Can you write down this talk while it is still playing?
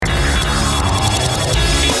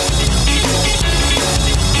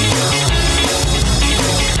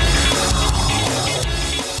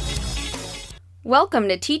Welcome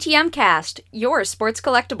to TTM Cast, your sports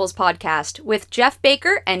collectibles podcast with Jeff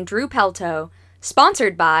Baker and Drew Pelto.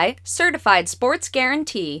 Sponsored by Certified Sports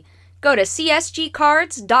Guarantee. Go to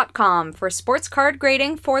csgcards.com for sports card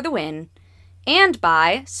grading for the win. And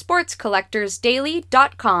by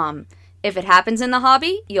sportscollectorsdaily.com. If it happens in the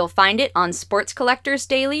hobby, you'll find it on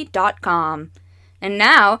sportscollectorsdaily.com. And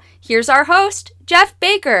now, here's our host, Jeff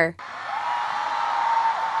Baker.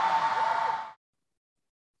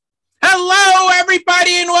 Hello,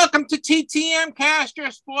 everybody, and welcome to TTM Cast, your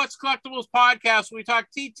sports collectibles podcast. We talk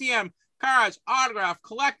TTM, cards, autograph,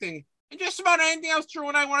 collecting, and just about anything else Drew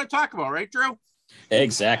and I want to talk about, right, Drew?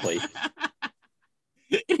 Exactly.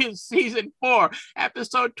 It is season 4,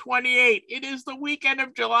 episode 28. It is the weekend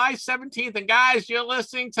of July 17th, and guys, you're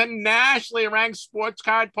listening to nationally ranked sports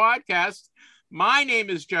card podcast. My name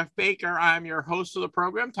is Jeff Baker. I'm your host of the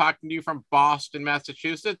program, talking to you from Boston,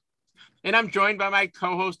 Massachusetts. And I'm joined by my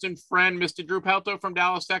co-host and friend, Mr. Drew Pelto from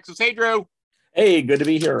Dallas, Texas. Hey, Drew. Hey, good to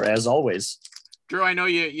be here, as always. Drew, I know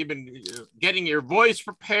you've been getting your voice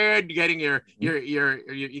prepared, getting you're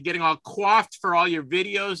getting all coiffed for all your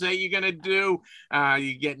videos that you're gonna do.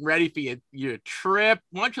 You're getting ready for your trip.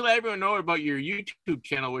 Why don't you let everyone know about your YouTube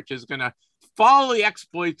channel, which is gonna follow the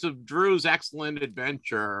exploits of Drew's excellent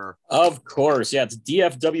adventure? Of course, yeah. It's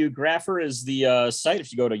DFW Grapher is the site.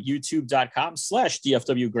 If you go to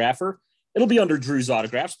youtube.com/DFW Grapher, it'll be under Drew's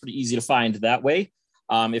autographs. Pretty easy to find that way.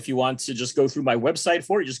 If you want to just go through my website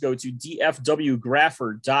for it, just go to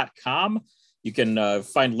dfwgrapher.com. You can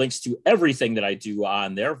find links to everything that I do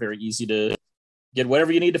on there. Very easy to get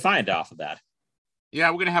whatever you need to find off of that. Yeah,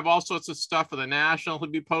 we're going to have all sorts of stuff for the National. He'll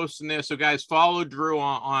be posting there. So, guys, follow Drew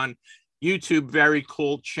on YouTube. Very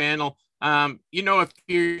cool channel. If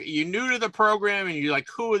you're new to the program and you're like,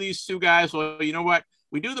 who are these two guys? Well, you know what?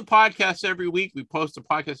 We do the podcast every week. We post a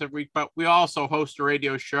podcast every week, but we also host a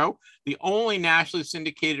radio show, the only nationally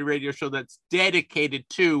syndicated radio show that's dedicated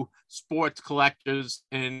to sports collectors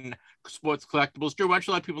and sports collectibles. Drew, why don't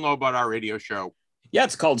you let people know about our radio show? Yeah,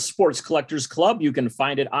 it's called Sports Collectors Club. You can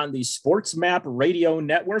find it on the Sports Map Radio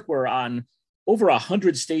Network. We're on over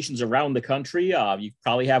 100 stations around the country. You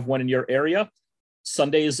probably have one in your area.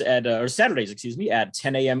 Saturdays, at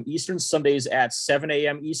 10 a.m. Eastern, Sundays at 7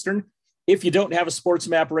 a.m. Eastern. If you don't have a Sports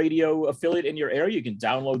Map Radio affiliate in your area, you can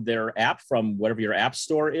download their app from whatever your app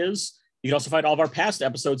store is. You can also find all of our past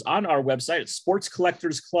episodes on our website at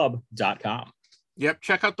sportscollectorsclub.com. Yep,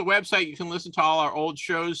 check out the website. You can listen to all our old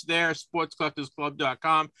shows there,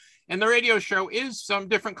 sportscollectorsclub.com. And the radio show is some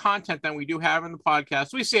different content than we do have in the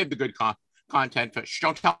podcast. We saved the good content for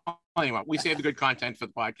don't tell anyone. We save the good content for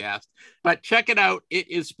the podcast. But check it out.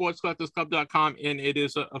 It is sportscollectorsclub.com, and it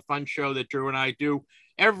is a fun show that Drew and I do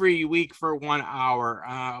every week for 1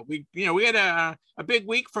 hour. We had a big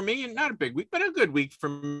week for me, and not a big week, but a good week for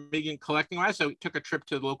me in collecting wise. So we took a trip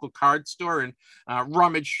to the local card store and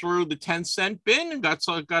rummaged through the 10-cent bin and got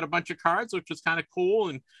a bunch of cards, which was kind of cool,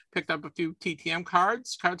 and picked up a few TTM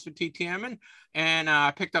cards for TTM,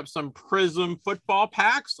 and picked up some Prism football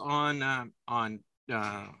packs on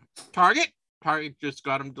Target. Target just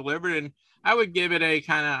got them delivered, and I would give it a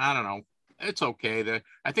kind of, I don't know, it's okay.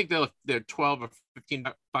 I think they're 12 or 15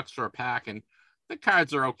 bucks for a pack, and the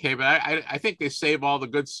cards are okay, but I think they save all the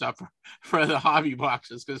good stuff for the hobby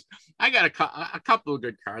boxes, because I got a couple of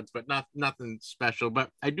good cards, but nothing special. But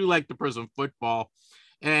I do like the Prism football,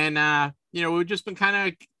 and we've just been kind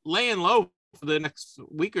of laying low for the next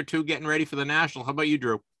week or two, getting ready for the National. How about you,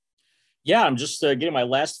 Drew? Yeah, I'm just getting my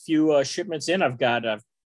last few shipments in. I've got, I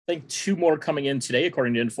think, 2 more coming in today,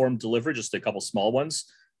 according to Informed Delivery, just a couple small ones.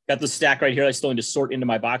 Got the stack right here. I still need to sort into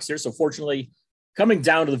my box here. So fortunately, coming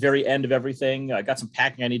down to the very end of everything, I got some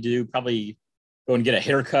packing I need to do. Probably go and get a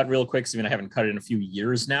haircut real quick. I haven't cut it in a few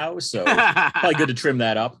years now. So probably good to trim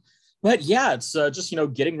that up. But yeah, it's just,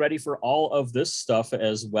 getting ready for all of this stuff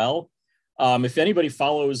as well. If anybody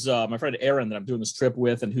follows my friend Aaron that I'm doing this trip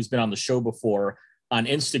with and who's been on the show before on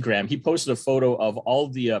Instagram, he posted a photo of all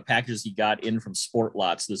the packages he got in from Sport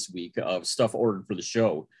Lots this week of stuff ordered for the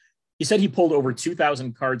show. He said he pulled over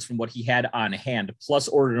 2,000 cards from what he had on hand, plus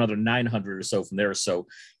ordered another 900 or so from there. So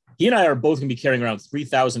he and I are both going to be carrying around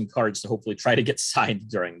 3,000 cards to hopefully try to get signed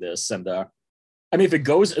during this. And if it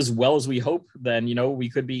goes as well as we hope, then, we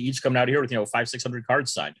could be each coming out here with, 500-600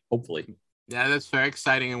 cards signed, hopefully. Yeah, that's very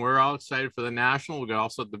exciting. And we're all excited for the National. We got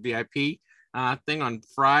also the VIP thing on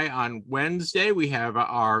Wednesday. We have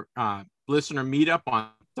our listener meetup on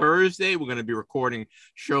Thursday. We're going to be recording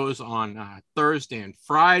shows on Thursday and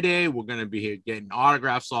Friday. We're going to be getting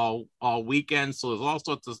autographs all weekend. So there's all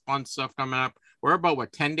sorts of fun stuff coming up. We're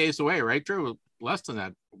about 10 days away, right, Drew? Less than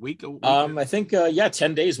that, a week. I think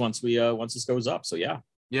 10 days once this goes up. So yeah.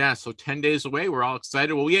 Yeah, so 10 days away. We're all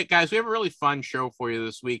excited. Well, guys, we have a really fun show for you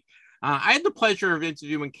this week. I had the pleasure of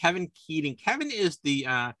interviewing Kevin Keating. Kevin is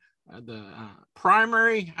the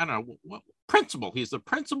primary, I don't know, what principal. He's the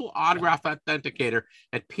principal autograph authenticator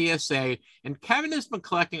at PSA. And Kevin has been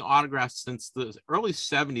collecting autographs since the early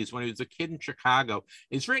 70s when he was a kid in Chicago.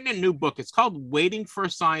 He's written a new book. It's called Waiting for a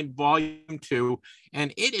Sign, Volume 2.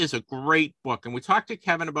 And it is a great book. And we talked to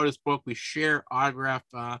Kevin about his book. We share autograph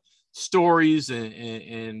stories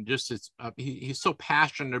and just he's so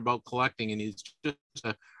passionate about collecting, and he's just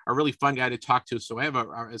a really fun guy to talk to. So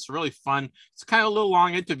it's a really fun, it's kind of a little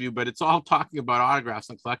long interview, but it's all talking about autographs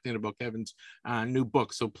and collecting about Kevin's new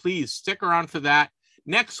book. So please stick around for that.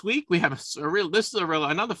 Next week we have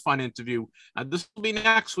another fun interview. This will be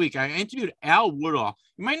next week. I interviewed Al Woodall.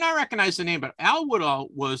 You might not recognize the name, but Al Woodall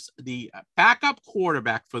was the backup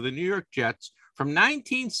quarterback for the New York Jets from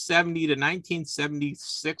 1970 to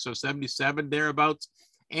 1976 or 77, thereabouts.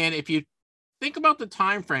 And if you think about the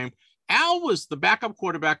time frame, Al was the backup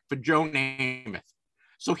quarterback for Joe Namath.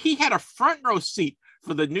 So he had a front row seat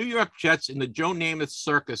for the New York Jets in the Joe Namath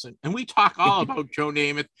circus. And we talk all about Joe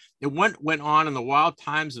Namath. It went on in the wild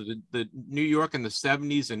times of the New York in the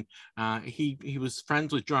 70s. And he was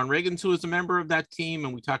friends with John Riggins, who was a member of that team.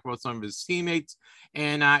 And we talk about some of his teammates.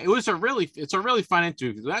 And it's a really fun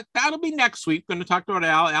interview. That'll be next week. We're going to talk about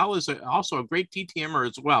Al. Al is also a great TTMer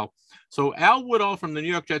as well. So Al Woodall from the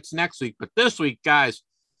New York Jets next week. But this week, guys,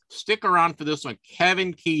 stick around for this one.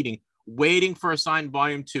 Kevin Keating, Waiting for a Sign,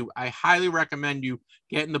 Volume 2. I highly recommend you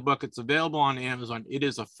getting the book. It's available on Amazon. It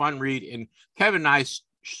is a fun read. And Kevin and I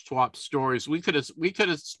swapped stories. We could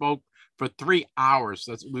have spoke for 3 hours.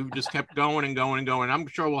 We just kept going and going and going. I'm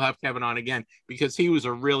sure we'll have Kevin on again because he was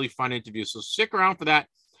a really fun interview. So stick around for that.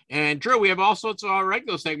 And Drew, we have all sorts of our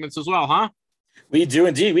regular segments as well, huh? We do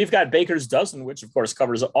indeed. We've got Baker's Dozen, which of course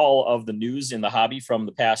covers all of the news in the hobby from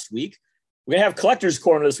the past week. We're going to have Collector's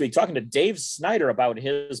Corner this week, talking to Dave Snyder about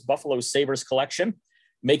his Buffalo Sabres collection,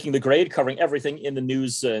 Making the Grade, covering everything in the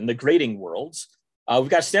news in the grading world. We've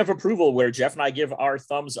got Stamp of Approval, where Jeff and I give our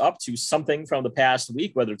thumbs up to something from the past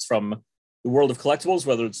week, whether it's from the world of collectibles,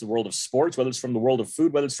 whether it's the world of sports, whether it's from the world of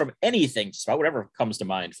food, whether it's from anything, just about whatever comes to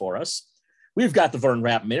mind for us. We've got the Vern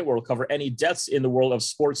Rapp Minute, where we'll cover any deaths in the world of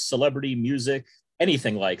sports, celebrity, music,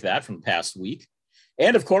 anything like that from the past week.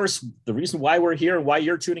 And of course, the reason why we're here and why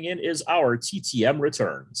you're tuning in is our TTM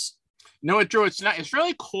returns. You know what, Drew? It's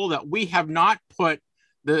really cool that we have not put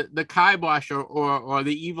the kibosh or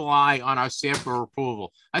the evil eye on our stamp of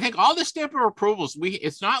approval. I think all the stamp of approvals,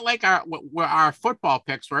 it's not like our football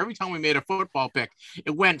picks, where every time we made a football pick,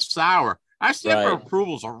 it went sour. Our stamp of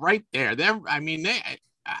approvals are right there. I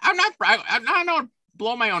don't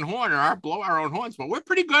blow my own horn or blow our own horns, but we're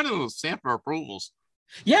pretty good at those stamp of approvals.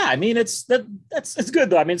 Yeah, I mean, it's good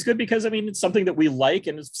though. I mean, it's good because it's something that we like,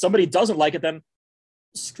 and if somebody doesn't like it, then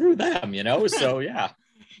screw them, So yeah.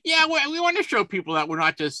 Yeah, we want to show people that we're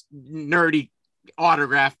not just nerdy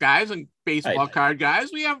autograph guys and baseball card guys.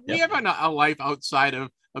 We have a life outside of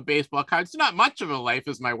baseball cards. It's not much of a life,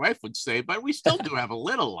 as my wife would say, but we still do have a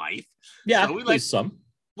little life. Yeah, so we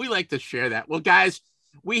like to share that. Well, guys,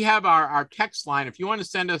 we have our text line. If you want to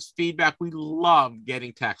send us feedback, we love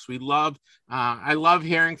getting texts. I love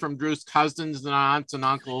hearing from Drew's cousins and aunts and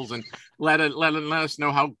uncles, and let us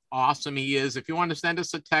know how awesome he is. If you want to send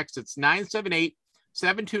us a text, it's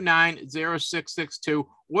 978-729-0662,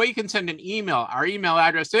 or you can send an email. Our email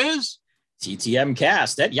address is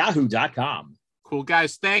ttmcast@yahoo.com. Cool,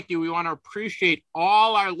 guys. Thank you. We want to appreciate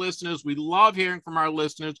all our listeners. We love hearing from our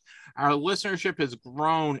listeners. Our listenership has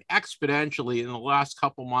grown exponentially in the last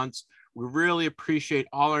couple months. We really appreciate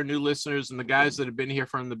all our new listeners and the guys that have been here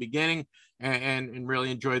from the beginning and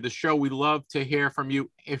really enjoyed the show. We love to hear from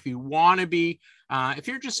you. If you want to be, if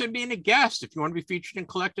you're interested in being a guest, if you want to be featured in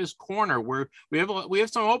Collector's Corner, we have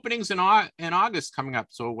some openings in August coming up.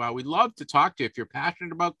 So we'd love to talk to you. If you're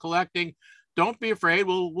passionate about collecting, don't be afraid.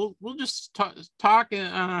 We'll just talk top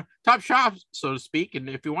shop, so to speak. And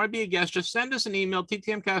if you want to be a guest, just send us an email,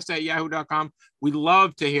 ttmcast@yahoo.com. We'd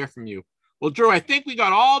love to hear from you. Well, Drew, I think we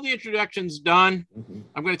got all the introductions done. Mm-hmm.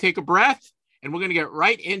 I'm going to take a breath, and we're going to get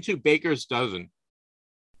right into Baker's Dozen.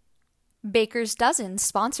 Baker's Dozen,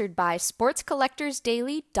 sponsored by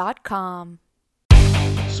SportsCollectorsDaily.com.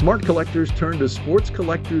 Smart collectors turn to Sports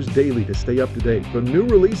Collectors Daily to stay up to date. From new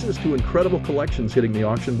releases to incredible collections hitting the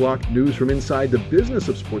auction block, news from inside the business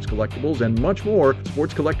of sports collectibles, and much more,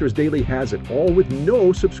 Sports Collectors Daily has it, all with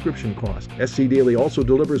no subscription cost. SC Daily also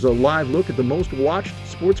delivers a live look at the most watched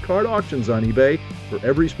sports card auctions on eBay for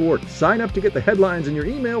every sport. Sign up to get the headlines in your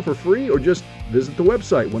email for free, or just visit the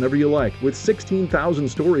website whenever you like. With 16,000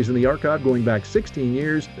 stories in the archive going back 16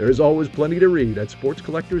 years, there is always plenty to read at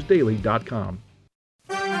sportscollectorsdaily.com.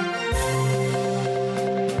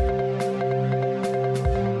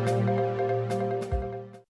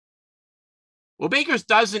 Well, Baker's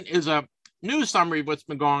Dozen is a news summary of what's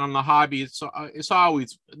been going on in the hobby. It's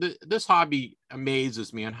always, this hobby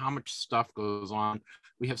amazes me on how much stuff goes on.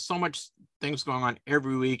 We have so much things going on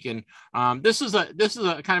every week, and this is a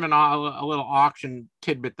kind of a little auction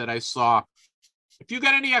tidbit that I saw. If you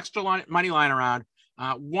got any extra money lying around,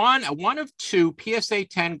 one of two PSA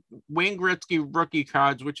 10 Wayne Gretzky rookie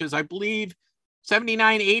cards, which is, I believe,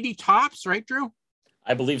 79.80 tops, right, Drew?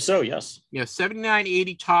 I believe so. Yes. Yeah,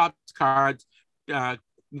 79.80 tops cards.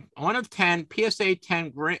 One of 10 PSA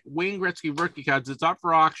 10 Wayne Gretzky rookie cards. It's up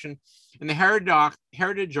for auction in the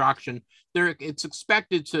Heritage auction. It's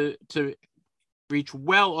expected to reach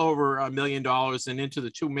well over $1 million and into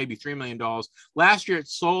the maybe $3 million. Last year, it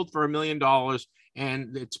sold for $1 million,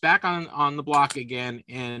 and it's back on the block again.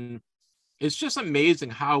 And it's just amazing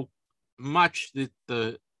how much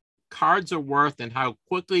the cards are worth and how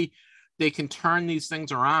quickly they can turn these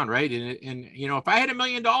things around, right? And if I had $1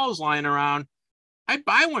 million lying around, I'd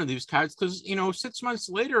buy one of these cards because 6 months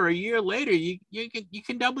later or a year later, you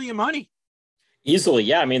can double your money easily.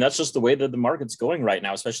 Yeah, I mean, that's just the way that the market's going right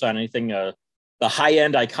now, especially on anything the high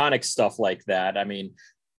end iconic stuff like that. I mean,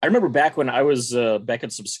 I remember back when I was a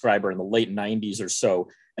Beckett subscriber in the late 90s or so,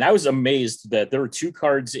 and I was amazed that there were two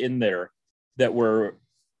cards in there that were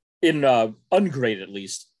in ungraded, at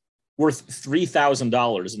least, worth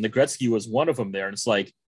 $3,000, and the Gretzky was one of them there. And it's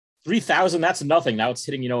like, 3,000, that's nothing. Now it's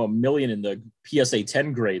hitting, $1 million in the PSA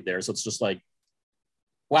 10 grade there. So it's just like,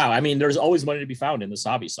 wow. I mean, there's always money to be found in this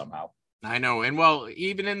hobby somehow. I know. And well,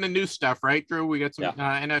 even in the new stuff, right, Drew, we got some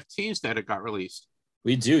NFTs that have got released.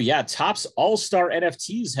 We do. Yeah. Topps All-Star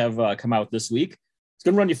NFTs have come out this week. It's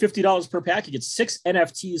going to run you $50 per pack. You get 6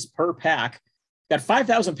 NFTs per pack. Got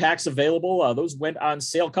 5,000 packs available. Those went on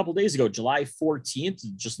sale a couple days ago, July 14th,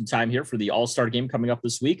 just in time here for the All-Star game coming up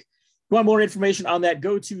this week. If you want more information on that,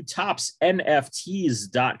 go to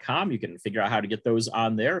toppsnfts.com. You can figure out how to get those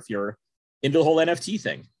on there if you're into the whole NFT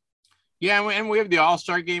thing. Yeah, and we have the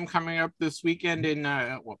All-Star game coming up this weekend in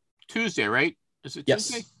Tuesday, right? Is it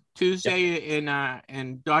Tuesday? Yes. Tuesday in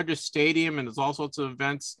Dodger Stadium, and there's all sorts of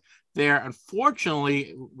events there.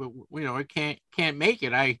 Unfortunately, I can't make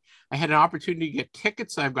it. I had an opportunity to get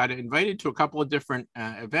tickets. I've got invited to a couple of different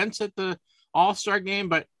events at the All-Star game,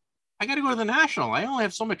 but I got to go to the National. I only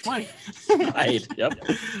have so much money. Right. Yep.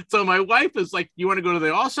 So my wife is like, you want to go to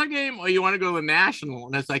the All-Star game or you want to go to the National?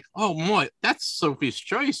 And it's like, oh, boy, that's Sophie's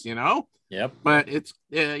choice, Yep. But it's,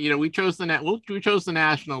 we chose the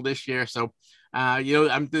National this year. So, I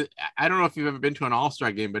don't know if you've ever been to an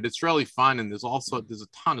All-Star game, but it's really fun. And there's a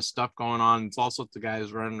ton of stuff going on. It's all sorts of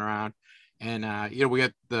guys running around. And, we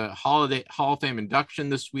got the Hall of Fame induction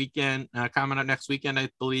this weekend, coming up next weekend, I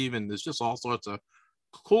believe. And there's just all sorts of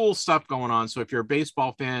cool stuff going on. So if you're a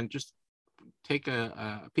baseball fan, just take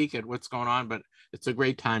a peek at what's going on, but it's a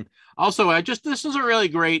great time. Also, this is a really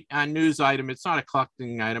great news item. It's not a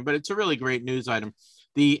collecting item, but it's a really great news item.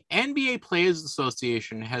 The NBA Players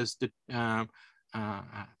Association has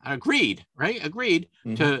agreed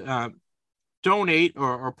mm-hmm. to donate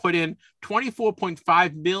or put in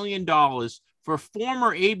 $24.5 million for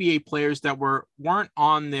former ABA players that weren't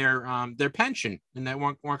on their pension and that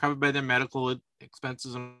weren't covered by their medical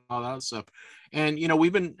expenses and all that stuff. And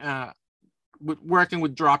we've been working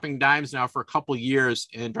with Dropping Dimes now for a couple of years,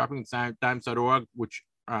 and droppingdimes.org, which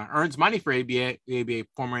earns money for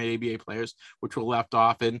former ABA players, which were left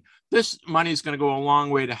off. And this money is going to go a long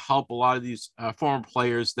way to help a lot of these former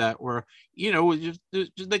players that were,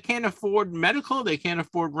 they can't afford medical, they can't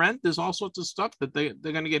afford rent. There's all sorts of stuff that they're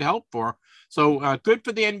going to get help for. So good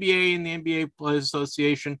for the NBA and the NBA Players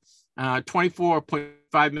Association.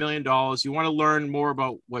 $24.5 million. You want to learn more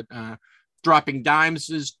about what Dropping Dimes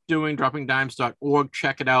is doing, droppingdimes.org.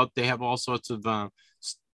 Check it out. They have all sorts of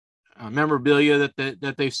memorabilia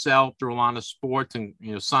that they sell through a lot of sports, and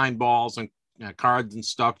signed balls and cards and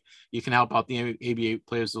stuff. You can help out the ABA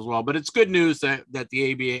players as well. But it's good news that the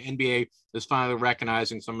NBA is finally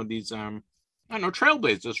recognizing some of these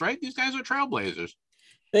trailblazers, right? These guys are trailblazers.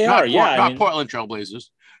 They are, yeah. Not Portland Trailblazers.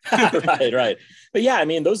 Right. But yeah, I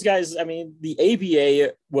mean, those guys, I mean, the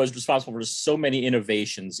ABA was responsible for so many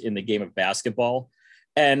innovations in the game of basketball.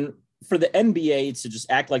 And for the NBA to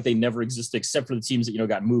just act like they never existed, except for the teams that,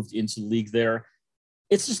 got moved into the league there,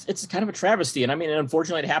 it's kind of a travesty. And I mean,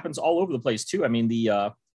 unfortunately, it happens all over the place too. I mean,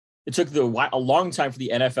 it took a long time for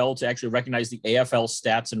the NFL to actually recognize the AFL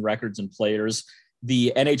stats and records and players.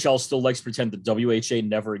 The NHL still likes to pretend the WHA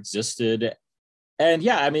never existed. And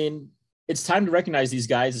yeah, I mean, it's time to recognize these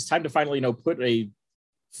guys. It's time to finally, put a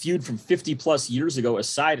feud from 50 plus years ago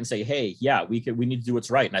aside and say, hey, yeah, we need to do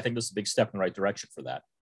what's right. And I think this is a big step in the right direction for that.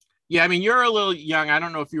 Yeah, I mean, you're a little young. I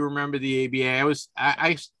don't know if you remember the ABA.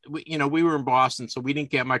 We were in Boston, so we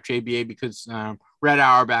didn't get much ABA because Red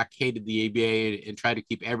Auerbach hated the ABA and tried to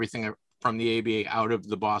keep everything from the ABA out of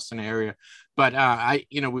the Boston area. But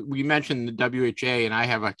we mentioned the WHA, and I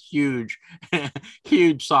have a huge,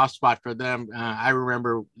 huge soft spot for them. I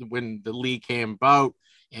remember when the league came about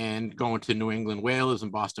and going to New England Whalers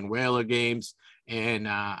and Boston Whaler games, and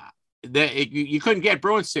you couldn't get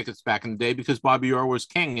Bruins tickets back in the day because Bobby Orr was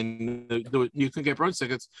king, and you couldn't get Bruins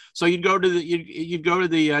tickets. So you'd go to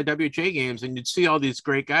the WHA games, and you'd see all these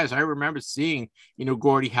great guys. I remember seeing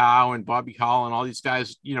Gordie Howe and Bobby Hall and all these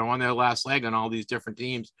guys on their last leg on all these different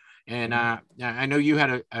teams. And I know you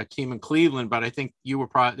had a team in Cleveland, but I think it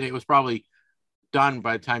was probably done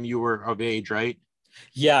by the time you were of age, right?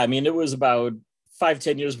 Yeah, I mean, it was about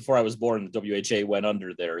 5-10 years before I was born. The WHA went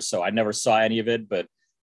under there, so I never saw any of it. But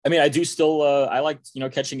I mean, I do still, I like,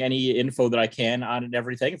 catching any info that I can on it and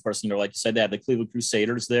everything. Of course, like you said, they had the Cleveland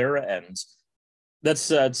Crusaders there, and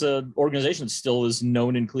it's an organization that still is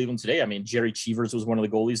known in Cleveland today. I mean, Jerry Cheevers was one of the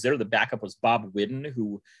goalies there. The backup was Bob Whidden,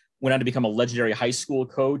 who went on to become a legendary high school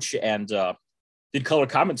coach and did color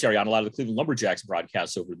commentary on a lot of the Cleveland Lumberjacks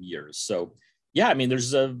broadcasts over the years. So, yeah, I mean,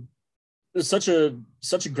 there's such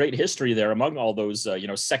a great history there among all those,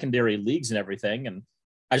 secondary leagues and everything. And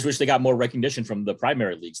I just wish they got more recognition from the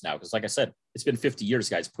primary leagues now. Because like I said, it's been 50 years,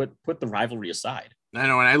 guys. Put the rivalry aside. I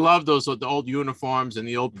know. And I love the old uniforms and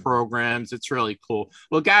the old programs. It's really cool.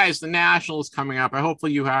 Well, guys, the National is coming up.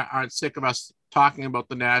 Hopefully you aren't sick of us talking about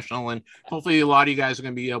the National, and hopefully a lot of you guys are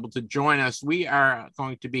going to be able to join us. We are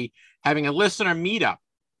going to be having a listener meetup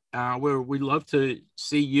where we'd love to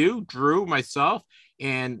see you, Drew, myself,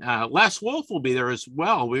 and Les Wolf will be there as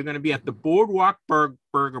well. We're going to be at the Boardwalk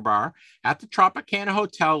Burger Bar at the Tropicana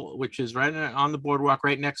Hotel, which is right on the boardwalk,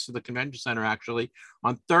 right next to the convention center, actually,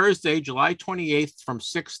 on Thursday, July 28th from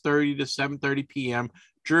 6:30 to 7:30 p.m.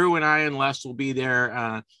 Drew and I and Les will be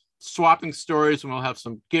there swapping stories, and we'll have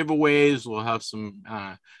some giveaways. We'll have some,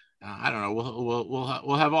 I don't know,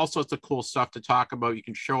 we'll have all sorts of cool stuff to talk about. You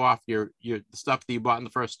can show off the stuff that you bought in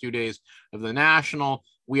the first 2 days of the National.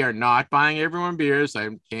 We are not buying everyone beers.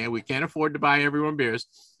 We can't afford to buy everyone beers,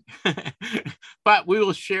 but we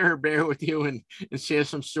will share a beer with you and share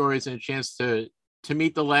some stories and a chance to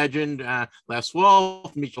meet the legend, Les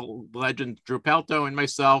Wolf, meet the legend, Drew Pelto, and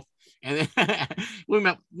myself. And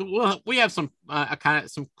we have some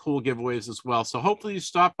some cool giveaways as well. So hopefully you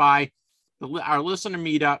stop by our listener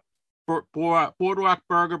meetup, Boardwalk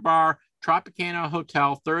Burger Bar, Tropicana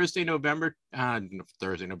Hotel, Thursday, July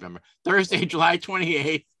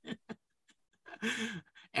 28th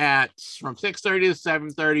from 6:30 to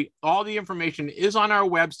 7:30. All the information is on our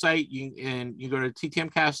website. You go to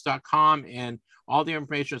ttmcast.com and all the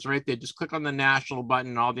information is right there. Just click on the National button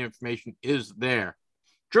and all the information is there.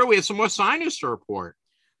 Drew, we have some more signings to report.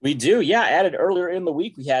 We do, yeah. Added earlier in the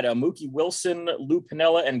week, we had Mookie Wilson, Lou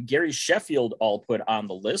Piniella, and Gary Sheffield all put on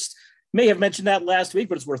the list. May have mentioned that last week,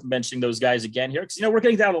 but it's worth mentioning those guys again here because, we're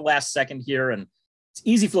getting down to the last second here, and it's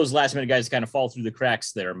easy for those last-minute guys to kind of fall through the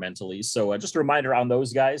cracks there mentally. So just a reminder on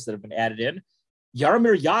those guys that have been added in.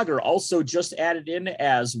 Jaromir Jagr also just added in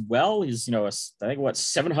as well. He's, I think,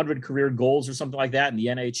 700 career goals or something like that in the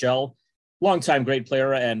NHL. Longtime great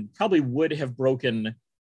player and probably would have broken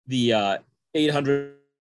the 800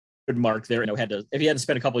 mark there. If he hadn't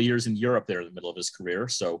spent a couple of years in Europe there in the middle of his career.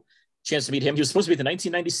 So chance to meet him. He was supposed to be at the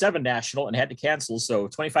 1997 National and had to cancel. So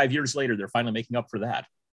 25 years later, they're finally making up for that.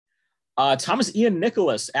 Thomas Ian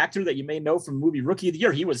Nicholas, actor that you may know from the movie Rookie of the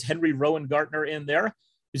Year. He was Henry Rowan Gartner in there.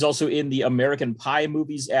 He's also in the American Pie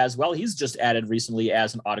movies as well. He's just added recently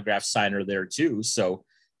as an autograph signer there too. So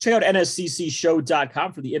check out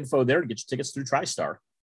nsccshow.com for the info there to get your tickets through TriStar.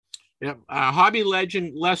 Yep. Hobby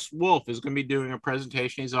legend Les Wolf is going to be doing a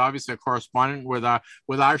presentation. He's obviously a correspondent with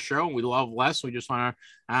our show. We love Les. We just want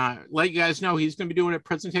to let you guys know he's going to be doing a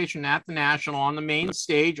presentation at the National on the main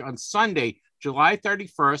stage on Sunday, July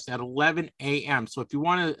 31st at 11 a.m. So if you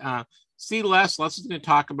want to see Les. Les is going to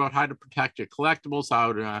talk about how to protect your collectibles,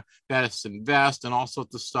 how to best invest, and all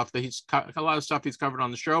sorts of stuff that a lot of stuff he's covered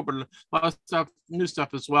on the show, but a lot of stuff, new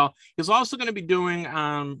stuff as well. He's also going to be doing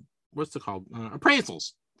what's it called?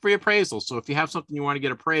 Appraisals. Free appraisals. So if you have something you want to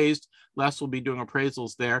get appraised, Les will be doing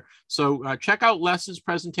appraisals there. So check out Les's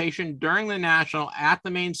presentation during the National at the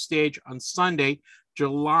main stage on Sunday,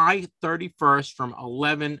 July 31st from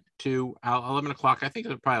 11 to 11 o'clock. I think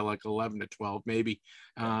it's probably like 11 to 12 maybe.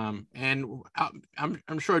 And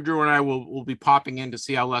I'm sure Drew and I will be popping in to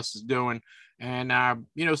see how Les is doing, and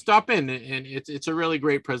stop in, and it's a really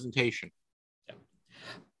great presentation.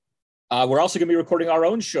 We're also going to be recording our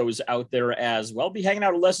own shows out there as well. Be hanging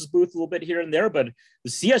out at Les's booth a little bit here and there, but the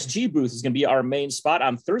CSG booth is going to be our main spot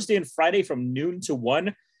on Thursday and Friday from noon to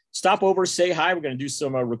 1. Stop over, say hi. We're going to do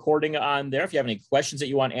some recording on there. If you have any questions that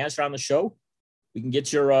you want answered on the show, we can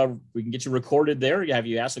get you recorded there. Have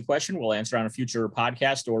you ask a question, we'll answer on a future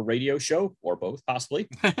podcast or radio show, or both possibly.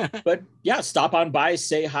 But yeah, stop on by,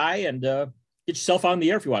 say hi, and get yourself on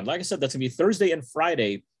the air if you want. Like I said, that's going to be Thursday and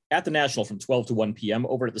Friday at the National from 12 to 1 p.m.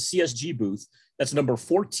 over at the CSG booth. That's number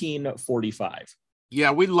 1445.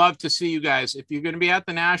 Yeah, we'd love to see you guys. If you're going to be at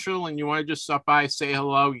the National and you want to just stop by, say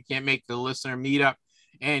hello, you can't make the listener meetup,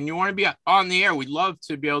 and you want to be on the air, we'd love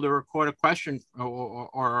to be able to record a question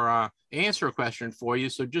or answer a question for you.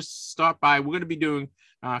 So just stop by. We're going to be doing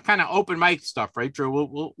kind of open mic stuff, right,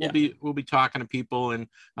 Drew? We'll be talking to people and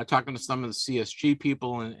talking to some of the CSG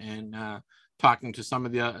people and talking to some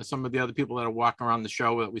of the other people that are walking around the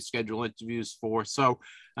show that we schedule interviews for. So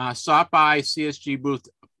stop by CSG booth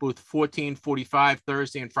 1445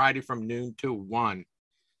 Thursday and Friday from noon to 1.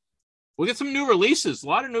 We'll get some new releases, a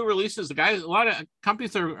lot of new releases. A lot of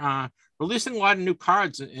companies are releasing a lot of new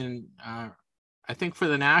cards, and I think for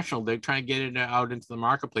the National, they're trying to get it out into the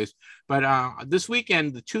marketplace. But this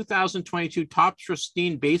weekend, the 2022 Topps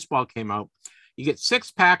Pristine Baseball came out. You get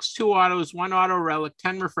 6 packs, 2 autos, 1 auto relic,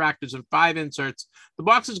 10 refractors, and 5 inserts. The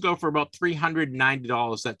boxes go for about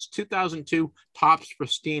 $390. That's 2002 Topps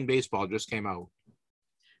Pristine Baseball just came out.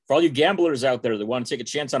 For all you gamblers out there that want to take a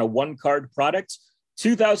chance on a one-card product,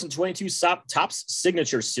 2022 Topps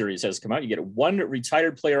Signature Series has come out. You get 1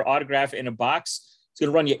 retired player autograph in a box. It's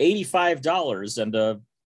going to run you $85, and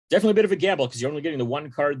definitely a bit of a gamble because you're only getting the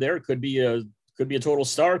 1 card there. It could be a total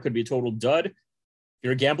star, could be a total dud. If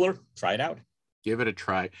you're a gambler, try it out. Give it a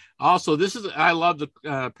try. Also, I love the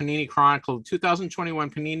Panini Chronicle 2021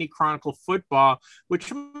 Panini Chronicle Football,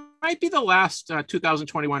 which might be the last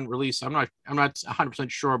 2021 release. I'm not 100%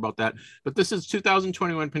 sure about that, but this is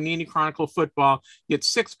 2021 Panini Chronicle Football. You get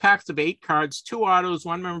 6 packs of 8 cards, 2 autos,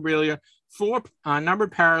 1 memorabilia, 4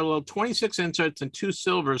 numbered parallel, 26 inserts, and 2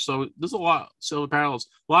 silvers. So there's a lot of silver parallels,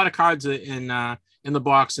 a lot of cards in the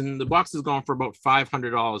box, and the box is going for about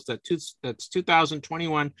 $500. That's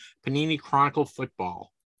 2021 Panini Chronicle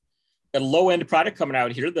Football. Got a low-end product coming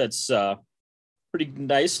out here that's pretty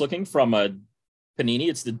nice looking from Panini.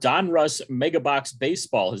 It's the Donruss Mega Box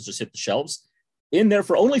Baseball has just hit the shelves. In there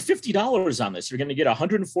for only $50 on this, you're going to get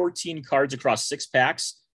 114 cards across 6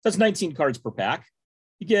 packs. That's 19 cards per pack.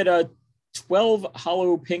 You get 12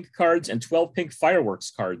 hollow pink cards and 12 pink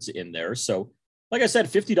fireworks cards in there. So like I said,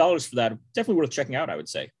 $50 for that. Definitely worth checking out, I would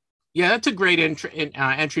say. Yeah, that's a great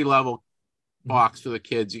entry level box for the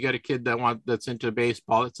kids. You got a kid that's into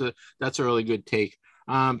baseball. That's a really good take.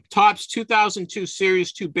 Topps 2002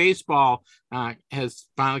 Series 2 Baseball has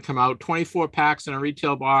finally come out. 24 packs in a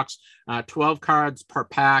retail box, 12 cards per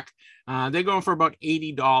pack. They're going for about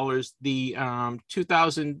 $80. The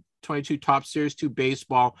 2022 Topps Series 2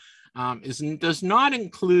 Baseball does not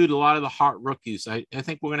include a lot of the hot rookies. I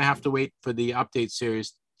think we're going to have to wait for the update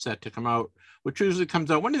series set to come out, which usually comes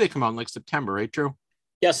out. When do they come out? In like September, right, Drew?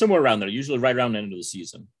 Yeah, somewhere around there. Usually right around the end of the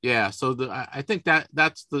season. Yeah, so I think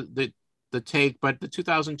that's the take. But the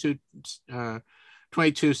 2002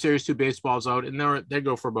 22 Series 2 Baseball is out, and they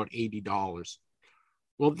go for about $80.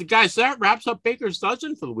 Well, guys, that wraps up Baker's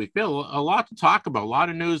Dozen for the week. A lot to talk about, a lot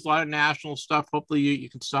of news, a lot of national stuff. Hopefully you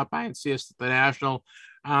can stop by and see us at the National.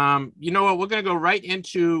 You know what? We're going to go right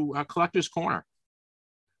into Collector's Corner.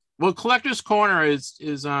 Well, Collector's Corner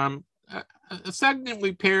is a segment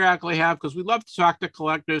we periodically have because we love to talk to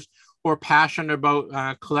collectors who are passionate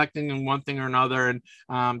about collecting in one thing or another.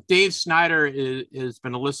 And Dave Snyder has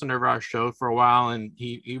been a listener of our show for a while, and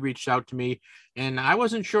he reached out to me, and I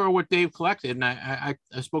wasn't sure what Dave collected. And I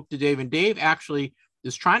spoke to Dave, and Dave actually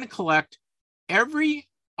is trying to collect every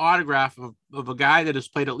autograph of a guy that has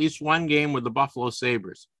played at least one game with the Buffalo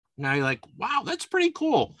Sabres. Now you're like, wow, that's pretty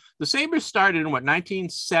cool. The Sabres started in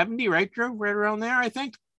 1970, right, Drew? Right around there, I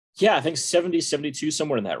think. Yeah, I think 70, 72,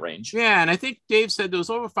 somewhere in that range. Yeah, and I think Dave said there was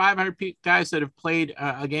over 500 guys that have played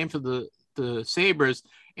a game for the Sabres.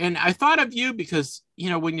 And I thought of you because,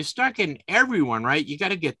 when you start getting everyone, right, you got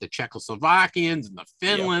to get the Czechoslovakians and the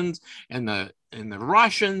Finlands and the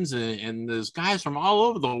Russians and there's guys from all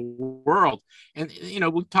over the world. And,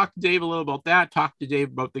 we talked to Dave a little about that, talked to Dave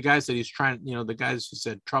about the guys that he's trying, the guys who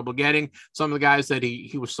said trouble getting, some of the guys that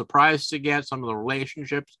he was surprised to get, some of the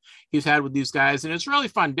relationships he's had with these guys. And it's really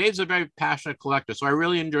fun. Dave's a very passionate collector. So I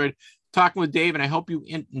really enjoyed talking with Dave, and I hope you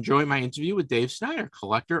enjoy my interview with Dave Snyder,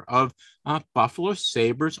 collector of Buffalo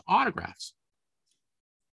Sabres autographs.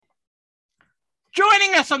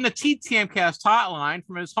 Joining us on the TTMcast hotline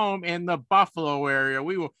from his home in the Buffalo area,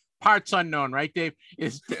 we were parts unknown, right, Dave?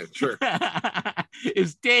 Sure.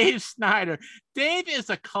 Is Dave Snyder. Dave is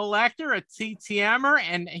a collector, a TTMer,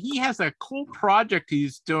 and he has a cool project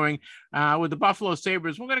he's doing with the Buffalo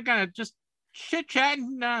Sabres. We're going to kind of just chit-chat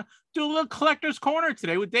and do a little collector's corner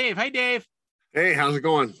today with Dave. Hey, Dave. Hey, how's it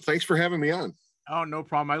going? Thanks for having me on. Oh, no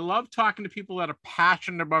problem. I love talking to people that are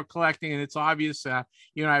passionate about collecting, and it's obvious,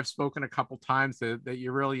 I've spoken a couple times that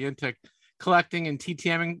you're really into collecting and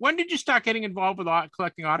TTMing. When did you start getting involved with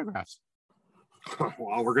collecting autographs?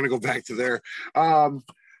 Well, we're going to go back to there.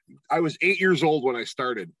 I was 8 years old when I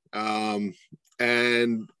started,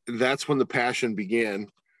 and that's when the passion began.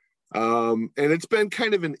 And it's been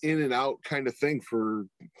kind of an in and out kind of thing for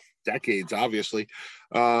decades, obviously.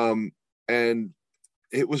 And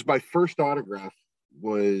it was my first autograph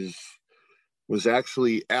was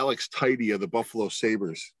actually Alex Tidy of the Buffalo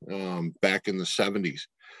Sabres back in the 70s.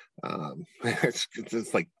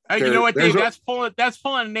 It's like, you know what, Dave, that's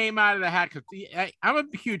pulling a name out of the hat. I'm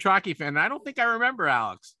a huge hockey fan. And I don't think I remember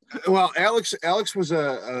Alex. Well, Alex was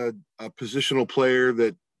a positional player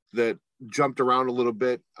that jumped around a little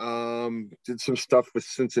bit, did some stuff with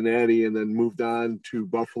Cincinnati and then moved on to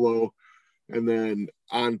Buffalo and then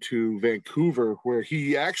on to Vancouver, where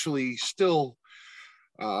he actually still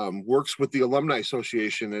works with the Alumni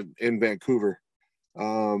Association in Vancouver.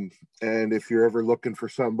 And if you're ever looking for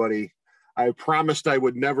somebody, I promised I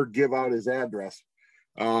would never give out his address.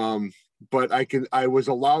 But I was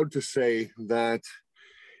allowed to say that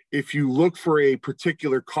if you look for a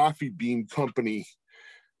particular coffee bean company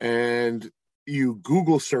and you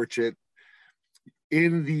Google search it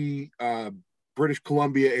in the British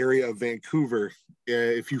Columbia area of Vancouver,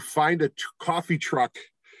 if you find a coffee truck,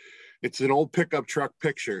 it's an old pickup truck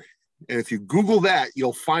picture. And if you Google that,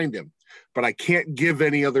 you'll find him. But I can't give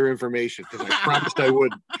any other information because I promised I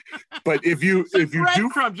would. But if you do,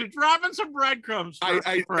 you're dropping some breadcrumbs.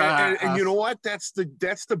 And you know what? That's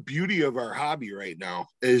the beauty of our hobby right now,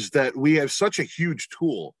 is that we have such a huge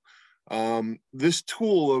tool. This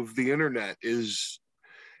tool of the internet is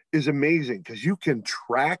amazing because you can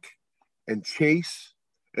track and chase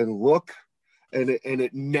and look, and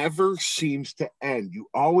it never seems to end. You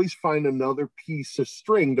always find another piece of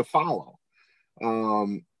string to follow.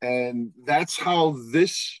 And that's how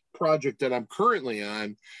this project that I'm currently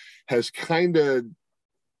on has kind of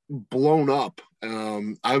blown up.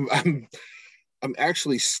 I'm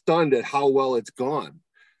actually stunned at how well it's gone.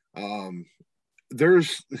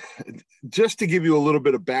 There's, just to give you a little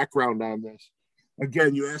bit of background on this.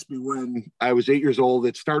 Again, you asked me when I was 8 years old.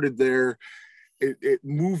 It started there. It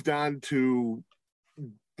moved on to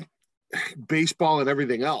baseball and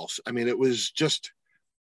everything else. I mean, it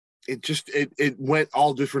went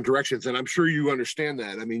all different directions. And I'm sure you understand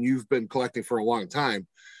that. I mean, you've been collecting for a long time.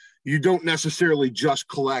 You don't necessarily just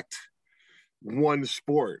collect one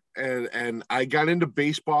sport. And I got into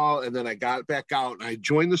baseball, and then I got back out, and I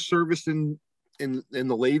joined the service in the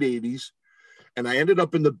late 80s. And I ended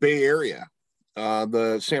up in the Bay Area,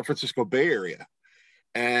 the San Francisco Bay Area.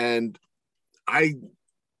 And I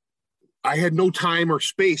had no time or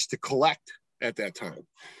space to collect at that time.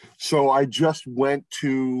 So I just went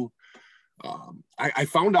to, I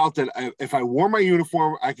found out that if I wore my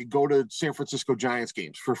uniform, I could go to San Francisco Giants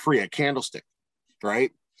games for free at Candlestick,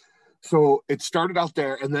 right? So it started out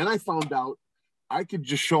there. And then I found out I could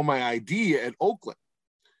just show my ID at Oakland.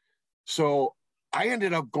 So I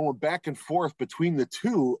ended up going back and forth between the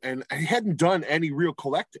two, and I hadn't done any real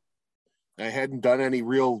collecting. I hadn't done any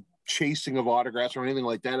real chasing of autographs or anything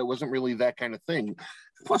like that. It wasn't really that kind of thing.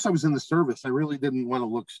 Plus, I was in the service. I really didn't want to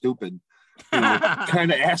look stupid,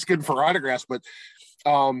 kind of asking for autographs. But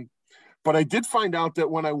I did find out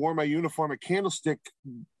that when I wore my uniform at Candlestick,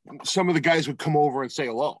 some of the guys would come over and say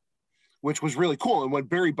hello, which was really cool. And when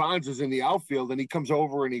Barry Bonds is in the outfield and he comes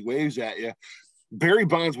over and he waves at you, Barry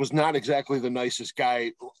Bonds was not exactly the nicest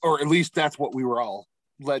guy, or at least that's what we were all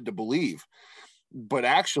led to believe. But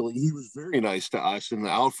actually, he was very nice to us in the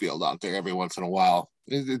outfield out there every once in a while.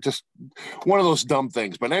 It just one of those dumb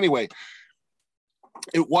things. But anyway,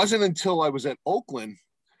 it wasn't until I was at Oakland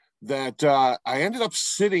that I ended up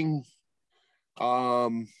sitting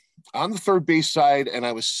on the third base side, and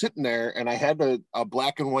I was sitting there, and I had a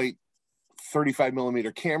black and white 35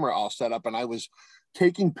 millimeter camera all set up, and I was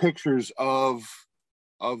taking pictures of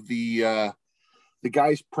the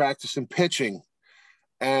guys practicing pitching.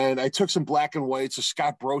 And I took some black and whites of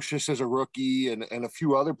Scott Brocious as a rookie and a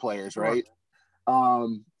few other players, right?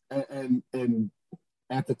 And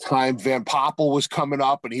at the time, Van Poppel was coming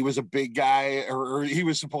up, and he was a big guy, or he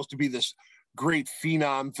was supposed to be this great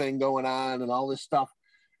phenom thing going on and all this stuff.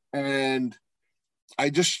 And I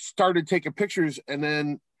just started taking pictures, and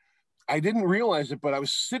then I didn't realize it, but I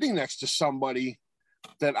was sitting next to somebody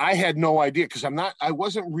that I had no idea, because I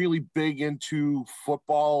wasn't really big into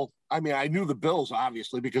football. I mean, I knew the Bills,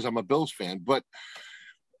 obviously, because I'm a Bills fan, but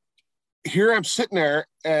here I'm sitting there,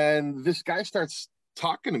 and this guy starts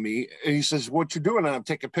talking to me, and he says, "What you doing?" And I'm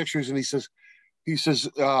taking pictures, and he says, "Do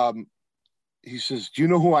you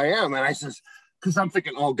know who I am?" And I says, because I'm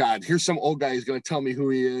thinking, oh God, here's some old guy who's going to tell me who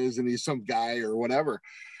he is, and he's some guy or whatever.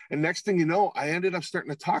 And next thing you know, I ended up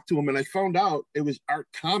starting to talk to him, and I found out it was Art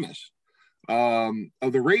Thomas of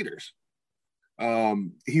the Raiders.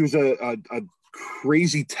 He was a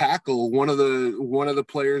crazy tackle, one of the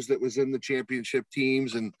players that was in the championship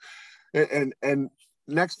teams, and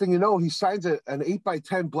next thing you know, he signs an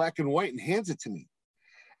 8x10 black and white and hands it to me,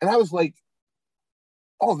 and I was like,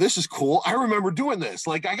 oh, this is cool. I remember doing this.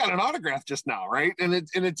 Like, I got an autograph just now, right? And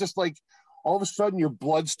it just like all of a sudden your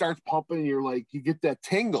blood starts pumping, and you're like, you get that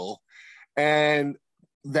tingle, and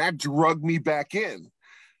that drugged me back in.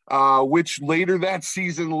 Which later that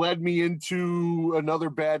season led me into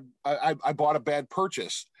another I bought a bad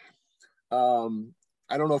purchase. I don't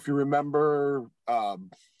know if you remember,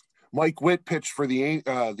 Mike Witt pitched for the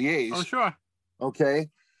A's. Oh, sure. Okay.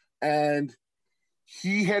 And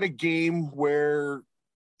he had a game where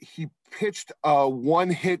he pitched a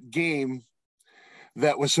one-hit game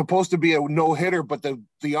that was supposed to be a no-hitter, but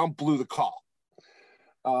the ump blew the call.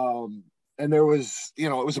 And there was, it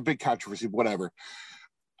was a big controversy, whatever.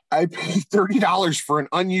 I paid $30 for an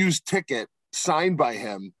unused ticket signed by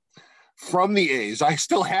him from the A's. I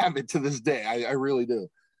still have it to this day. I really do.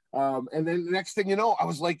 And then the next thing you know, I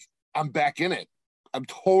was like, I'm back in it. I'm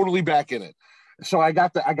totally back in it. So I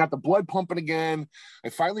got the blood pumping again.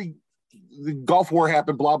 The Gulf War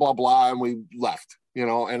happened, blah, blah, blah. And we left,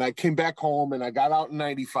 and I came back home, and I got out in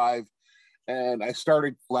 95, and I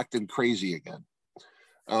started collecting crazy again.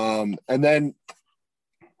 And then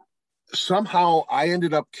somehow I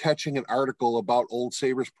ended up catching an article about old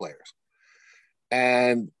Sabres players,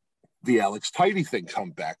 and the Alex Tidy thing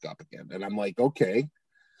come back up again. And I'm like, okay.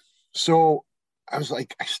 So I was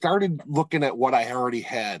like, I started looking at what I already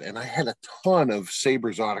had, and I had a ton of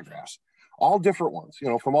Sabres autographs, all different ones,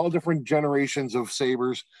 from all different generations of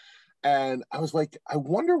Sabres. And I was like, I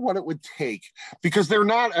wonder what it would take, because they're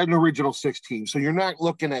not an original 16. So you're not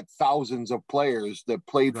looking at thousands of players that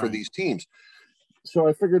played for these teams. So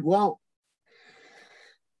I figured, well,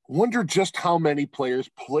 wonder just how many players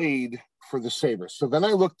played for the Sabres. So then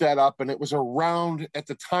I looked that up, and it was around, at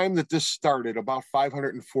the time that this started, about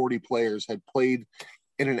 540 players had played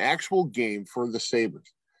in an actual game for the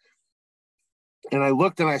Sabres. And I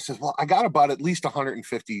looked, and I said, well, I got about at least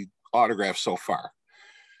 150 autographs so far.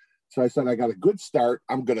 So I said, I got a good start.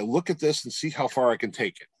 I'm going to look at this and see how far I can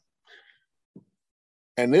take it.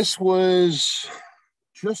 And this was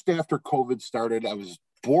just after COVID started. I was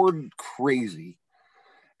bored crazy.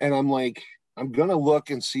 And I'm like, I'm going to look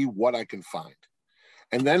and see what I can find.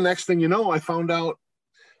 And then next thing you know, I found out,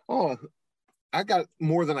 oh, I got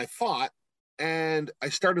more than I thought. And I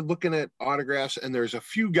started looking at autographs, and there's a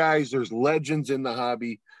few guys, there's legends in the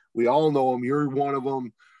hobby. We all know them. You're one of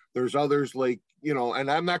them. There's others like, and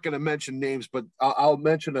I'm not going to mention names, but I'll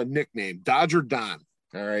mention a nickname, Dodger Don.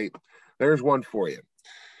 All right. There's one for you.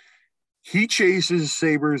 He chases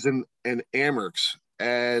Sabres and Amerks.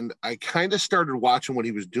 And I kind of started watching what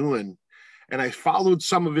he was doing, and I followed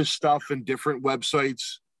some of his stuff in different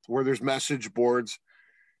websites where there's message boards,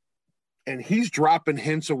 and he's dropping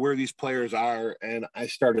hints of where these players are. And I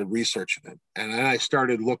started researching it, and then I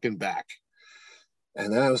started looking back,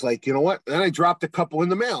 and then I was like, you know what? Then I dropped a couple in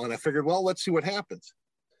the mail, and I figured, well, let's see what happens.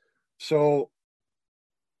 So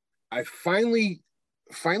I finally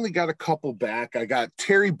got a couple back. I got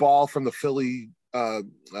Terry Ball from the Philly,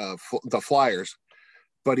 the Flyers,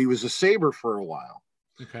 but he was a Sabre for a while.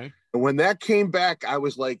 Okay. And when that came back, I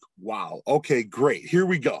was like, wow, okay, great. Here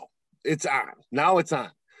we go. It's on. Now it's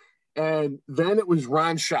on. And then it was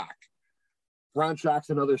Ron Schock. Ron Schock's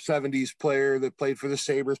another 70s player that played for the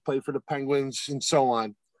Sabres, played for the Penguins, and so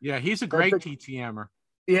on. Yeah, he's a great TTMer.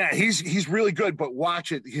 Yeah, he's really good, but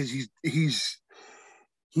watch it because he's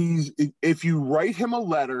if you write him a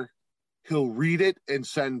letter, he'll read it and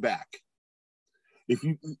send back.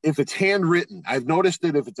 If it's handwritten, I've noticed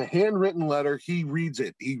that if it's a handwritten letter, he reads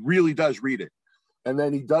it. He really does read it. And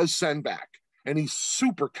then he does send back. And he's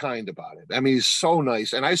super kind about it. I mean, he's so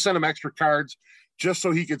nice. And I sent him extra cards just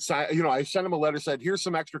so he could sign. You know, I sent him a letter, said, here's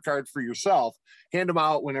some extra cards for yourself. Hand them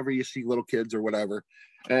out whenever you see little kids or whatever.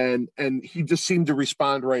 And he just seemed to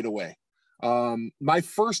respond right away. My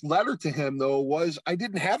first letter to him, though, was I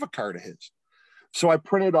didn't have a card of his. So I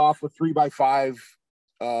printed off a 3x5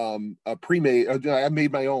 a pre-made. I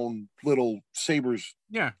made my own little Sabres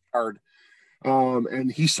card.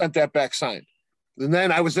 And he sent that back signed. And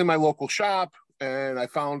then I was in my local shop and I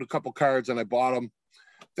found a couple cards and I bought them.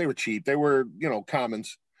 They were cheap. They were, you know,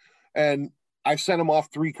 commons. And I sent him off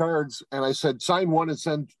 3 cards and I said, sign 1 and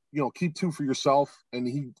send, you know, keep 2 for yourself.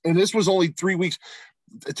 And this was only 3 weeks.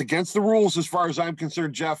 It's against the rules as far as I'm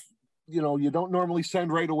concerned, Jeff. You know, you don't normally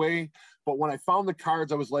send right away. But when I found the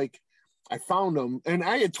cards, I was like, I found them. And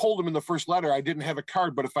I had told him in the first letter I didn't have a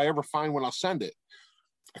card, but if I ever find one, I'll send it.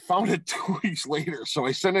 I found it 2 weeks later, so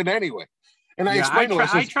I sent it anyway. And I explained to him,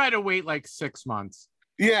 I try to wait like 6 months.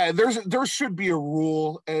 Yeah, there should be a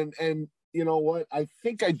rule. And you know what? I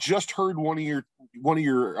think I just heard one of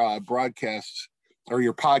your broadcasts or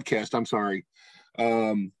your podcast, I'm sorry,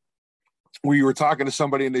 where you were talking to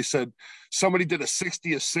somebody and they said somebody did a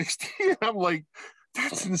 60. And I'm like,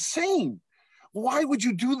 that's insane. Why would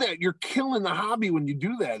you do that? You're killing the hobby when you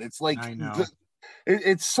do that. It's like, I know.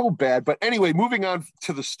 It's so bad. But anyway, moving on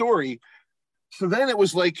to the story. So then it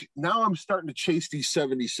was like, now I'm starting to chase these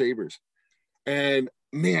 70 Sabres. And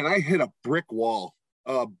man, I hit a brick wall,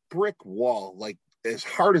 like as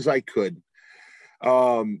hard as I could.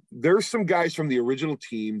 There's some guys from the original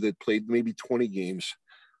team that played maybe 20 games.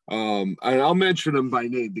 And I'll mention him by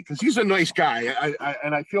name because he's a nice guy.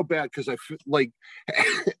 I feel bad because I feel like,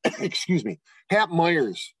 excuse me, Hap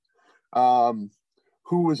Myers,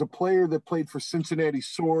 who was a player that played for Cincinnati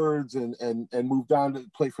Swords and moved on to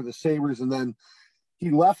play for the Sabres. And then he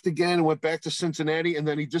left again and went back to Cincinnati and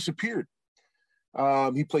then he disappeared.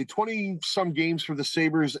 He played 20 some games for the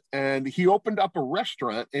Sabres and he opened up a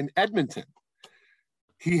restaurant in Edmonton.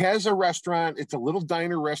 He has a restaurant. It's a little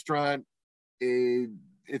diner restaurant.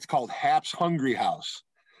 It's called Hap's Hungry House.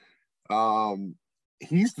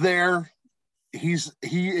 He's there. He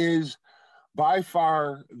is by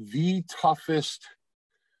far the toughest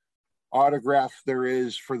autograph there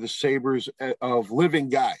is for the Sabres of living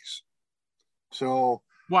guys. So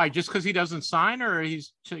why? Just because he doesn't sign, or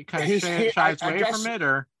he's kind of shies away from it,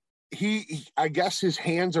 or I guess his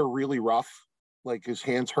hands are really rough. Like his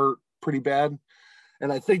hands hurt pretty bad,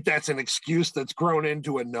 and I think that's an excuse that's grown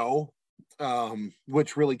into a no,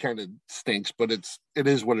 which really kind of stinks. But it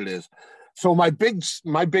is what it is. So my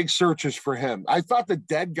big search is for him. I thought the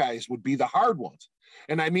dead guys would be the hard ones.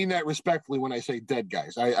 And I mean that respectfully when I say dead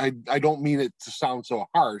guys. I don't mean it to sound so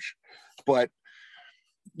harsh, but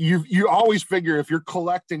you always figure if you're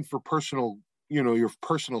collecting for personal, you know, your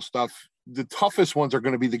personal stuff, the toughest ones are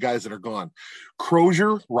going to be the guys that are gone.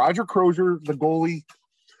 Roger Crozier, the goalie,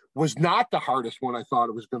 was not the hardest one I thought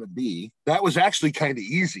it was going to be. That was actually kind of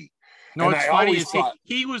easy. No, and it's funny is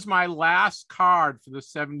he was my last card for the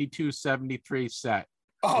 72-73 set.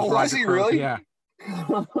 Oh, was he really? Yeah.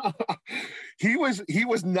 He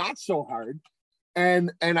was not so hard.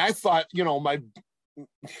 And I thought, you know, my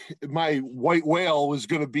white whale was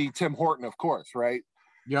going to be Tim Horton, of course, right?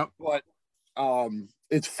 Yep. But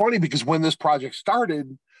it's funny because when this project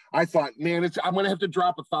started, I thought, man, I'm going to have to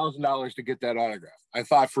drop $1,000 to get that autograph. I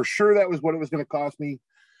thought for sure that was what it was going to cost me.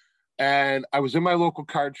 And I was in my local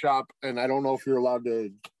card shop, and I don't know if you're allowed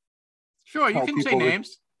to. Sure, you can say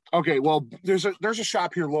names. Okay, well, there's a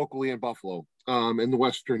shop here locally in Buffalo, in the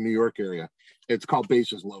Western New York area. It's called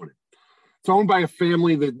Bases Loaded. It's owned by a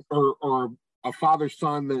family that, or a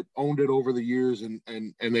father-son that owned it over the years, and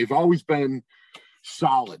they've always been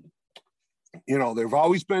solid. You know, they've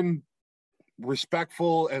always been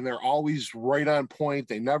respectful, and they're always right on point.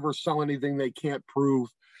 They never sell anything they can't prove.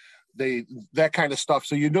 That kind of stuff.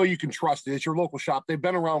 So you know you can trust it. It's your local shop. They've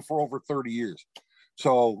been around for over 30 years.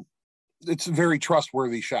 So it's a very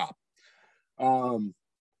trustworthy shop. I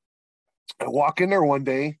walk in there one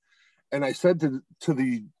day and I said to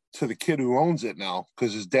the kid who owns it now,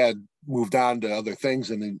 because his dad moved on to other things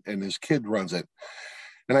and his kid runs it.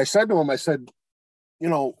 And I said to him, I said, you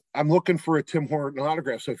know, I'm looking for a Tim Horton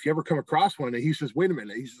autograph. So if you ever come across one, and he says, wait a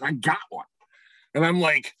minute. He says, I got one. And I'm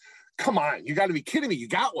like, come on, you got to be kidding me. You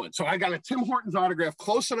got one. So I got a Tim Hortons autograph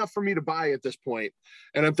close enough for me to buy at this point.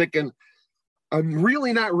 And I'm thinking, I'm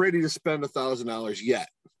really not ready to spend $1,000 yet,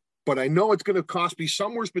 but I know it's going to cost me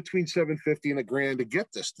somewhere between $750 and $1,000 to get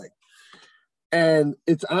this thing. And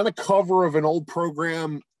it's on a cover of an old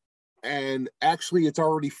program, and actually it's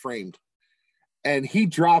already framed. And he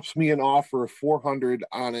drops me an offer of $400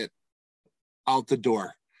 on it out the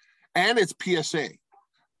door, and it's PSA.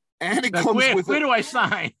 And it comes with where do I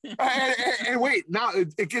sign? and wait, now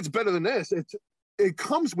it gets better than this. It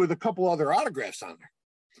comes with a couple other autographs on there.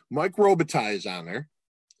 Mike Robitaille is on there.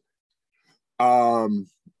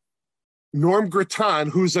 Norm Gratton,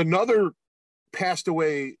 who's another passed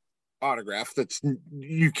away autograph that's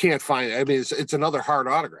you can't find. I mean, it's another hard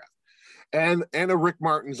autograph, and a Rick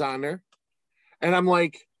Martin's on there. And I'm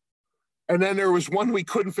like, and then there was one we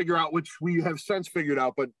couldn't figure out, which we have since figured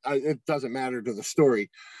out, but it doesn't matter to the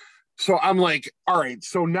story. So I'm like, all right.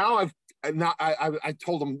 So now I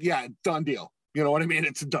told him, yeah, done deal. You know what I mean?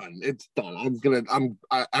 It's done. It's done.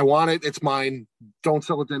 I want it. It's mine. Don't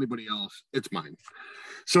sell it to anybody else. It's mine.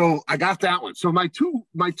 So I got that one. So my two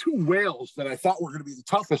whales that I thought were going to be the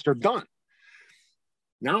toughest are done.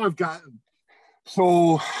 Now I've got,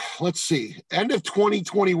 so let's see, end of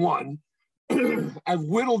 2021, I've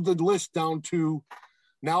whittled the list down to,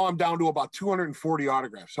 now I'm down to about 240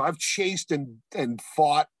 autographs. So I've chased and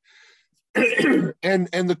fought. and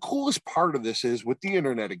the coolest part of this is with the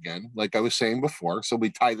internet again, like I was saying before, so we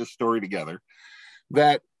tie the story together,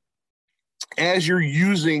 that as you're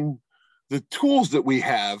using the tools that we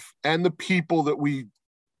have and the people that we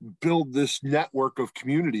build this network of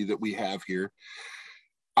community that we have here,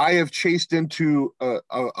 I have chased into a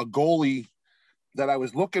goalie that I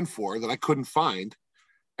was looking for that I couldn't find,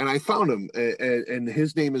 and I found him, and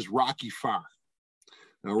his name is Rocky Farr.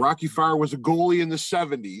 Now, Rocky Farr was a goalie in the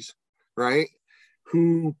 70s, right,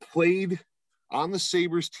 who played on the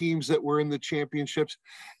Sabres teams that were in the championships,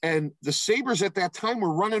 and the Sabres at that time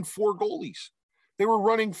were running 4 goalies. They were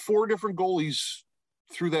running 4 different goalies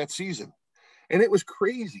through that season, and it was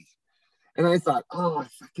crazy. And I thought, oh,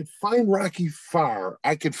 if I could find Rocky Farr,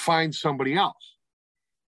 I could find somebody else.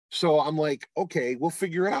 So I'm like, okay, we'll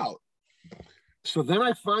figure it out. So then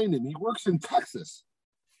I find him. He works in Texas.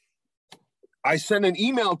 I sent an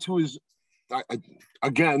email to his,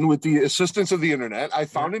 again, with the assistance of the internet, I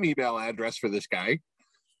found an email address for this guy.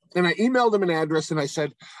 And I emailed him an address and I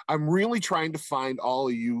said, I'm really trying to find all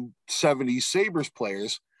of you 70s Sabres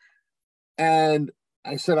players. And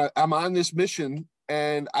I said, I'm on this mission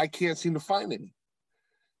and I can't seem to find any.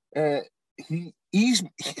 He's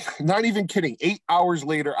not even kidding. 8 hours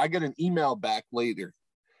later, I get an email back later.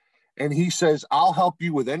 And he says, I'll help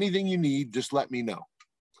you with anything you need. Just let me know.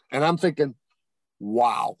 And I'm thinking,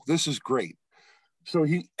 wow, this is great. So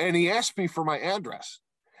he asked me for my address.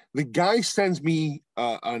 The guy sends me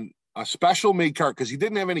a special made card because he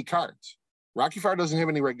didn't have any cards. Rocky Farr doesn't have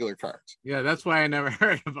any regular cards. Yeah, that's why I never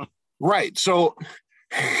heard of him. Right. So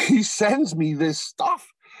he sends me this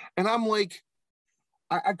stuff. And I'm like,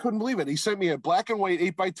 I couldn't believe it. He sent me a black and white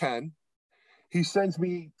 8x10. He sends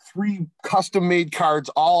me 3 custom made cards,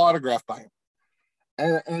 all autographed by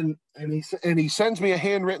him. And he sends me a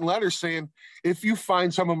handwritten letter saying, if you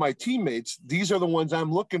find some of my teammates, these are the ones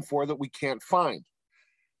I'm looking for that we can't find.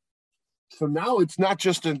 So now it's not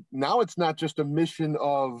just a mission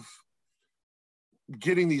of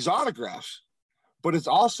getting these autographs, but it's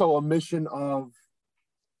also a mission of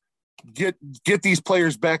get these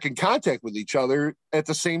players back in contact with each other at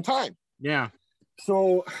the same time. Yeah.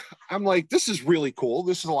 So I'm like, this is really cool.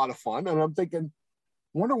 This is a lot of fun. And I'm thinking,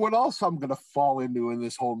 wonder what else I'm going to fall into in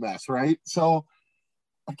this whole mess. Right. So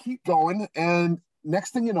I keep going. And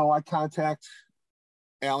next thing you know, I contact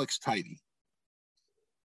Alex Tidy.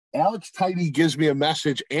 Alex Tidy gives me a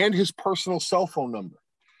message and his personal cell phone number.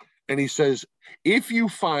 And he says, if you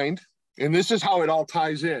find, and this is how it all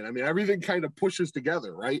ties in. I mean, everything kind of pushes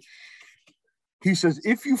together, right? He says,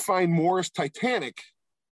 if you find Morris Titanic,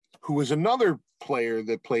 who was another player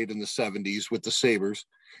that played in the 70s with the Sabres,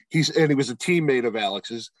 he was a teammate of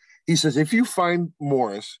Alex's. He says, if you find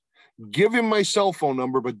Morris, give him my cell phone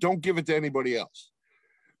number, but don't give it to anybody else.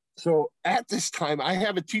 So at this time, I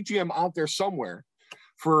have a TTM out there somewhere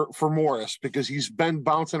for Morris because he's been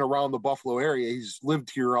bouncing around the Buffalo area. He's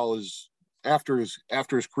lived here after his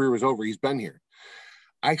career was over. He's been here.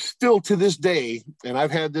 I still, to this day, and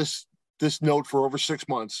I've had this note for over 6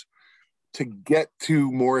 months, to get to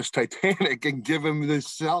Morris Titanic and give him this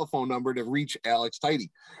cell phone number to reach Alex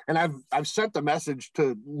Tidy. And I've sent the message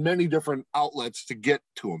to many different outlets to get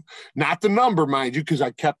to him. Not the number, mind you, because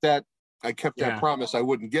I kept that promise I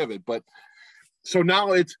wouldn't give it. But so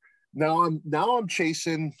now I'm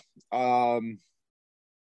chasing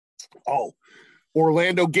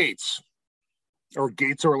Orlando Gates, or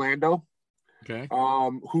Gates Orlando. Okay.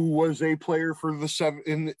 Who was a player for the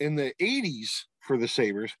in the 80s for the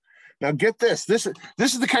Sabres. Now get this. This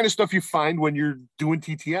is the kind of stuff you find when you're doing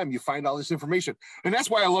TTM. You find all this information. And that's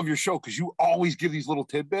why I love your show, because you always give these little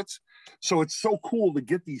tidbits. So it's so cool to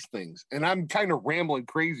get these things. And I'm kind of rambling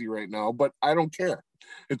crazy right now, but I don't care.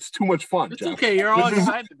 It's too much fun. It's Jeff. okay. You're all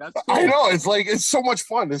excited. That's cool. I know. It's so much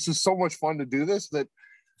fun. This is so much fun to do this that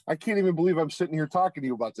I can't even believe I'm sitting here talking to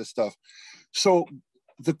you about this stuff. So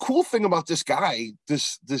the cool thing about this guy,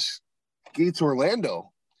 this Gates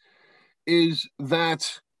Orlando, is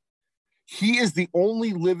that he is the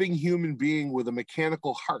only living human being with a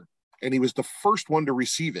mechanical heart, and he was the first one to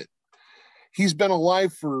receive it. He's been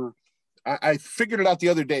alive for, I figured it out the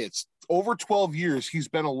other day, it's over 12 years he's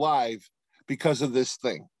been alive because of this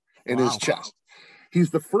thing in his chest.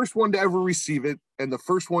 He's the first one to ever receive it and the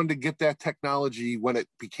first one to get that technology when it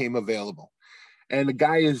became available. And the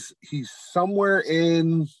guy he's somewhere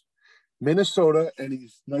in Minnesota, and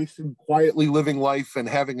he's nice and quietly living life and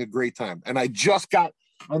having a great time. And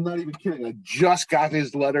I'm not even kidding, I just got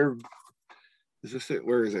his letter. Is this it?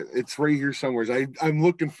 Where is it? It's right here somewhere. I'm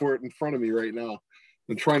looking for it in front of me right now.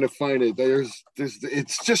 I'm trying to find it.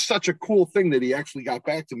 It's just such a cool thing that he actually got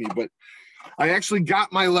back to me. But I actually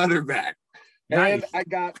got my letter back. Nice. And I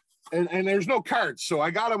got and there's no cards, so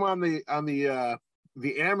I got him on the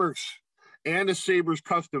Amherst and the Sabres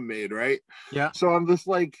custom made, right? Yeah. So I'm just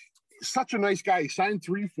like, such a nice guy. He signed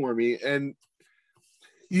 3 for me, and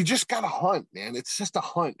you just got to hunt, man. It's just a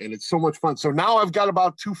hunt, and it's so much fun. So now I've got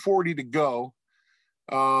about 240 to go.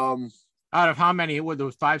 Out of how many? What,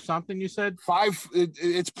 those 5 something you said? 5.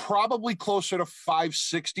 It's probably closer to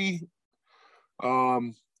 560.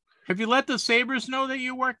 Have you let the Sabres know that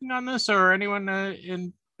you're working on this, or anyone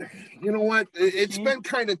in? You know what? It's been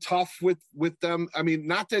kind of tough with them. I mean,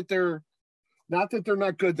 not that they're not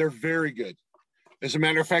good. They're very good. As a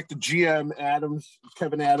matter of fact, the GM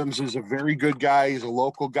Kevin Adams, is a very good guy. He's a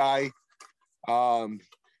local guy.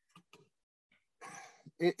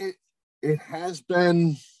 It has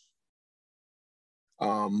been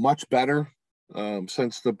much better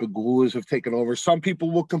since the Pegulas have taken over. Some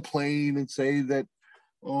people will complain and say that,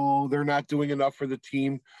 they're not doing enough for the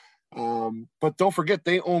team. But don't forget,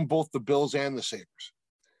 they own both the Bills and the Sabres.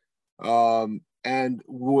 And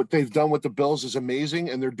what they've done with the Bills is amazing,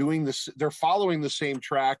 and they're doing this. They're following the same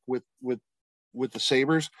track with the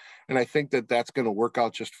Sabres, and I think that that's going to work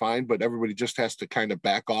out just fine. But everybody just has to kind of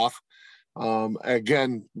back off.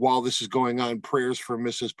 Again, while this is going on, prayers for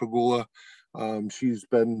Mrs. Pegula. She's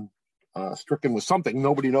been stricken with something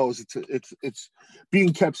nobody knows. It's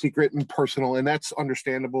being kept secret and personal, and that's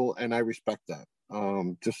understandable, and I respect that.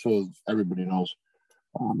 Just so everybody knows.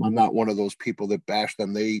 I'm not one of those people that bash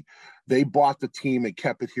them. They bought the team and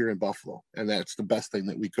kept it here in Buffalo, and that's the best thing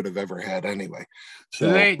that we could have ever had anyway.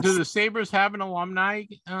 So do the Sabres have an alumni?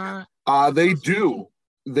 They do.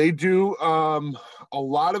 They do. A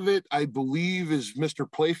lot of it, I believe, is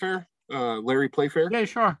Mr. Playfair, Larry Playfair. Yeah,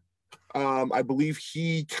 sure. I believe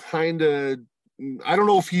he kind of, I don't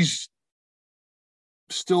know if he's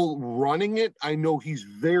still running it. I know he's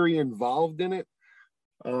very involved in it.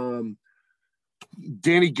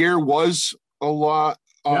 Danny Gare was a lot.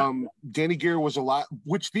 Danny Gare was a lot,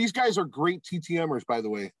 which these guys are great TTMers, by the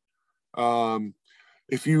way.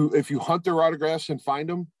 If you hunt their autographs and find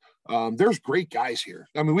them, there's great guys here.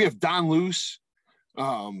 I mean, we have Don Luce,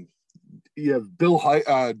 you have Bill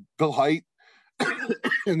Height,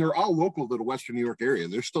 and they're all local to the Western New York area.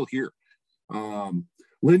 They're still here.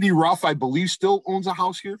 Lindy Ruff, I believe, still owns a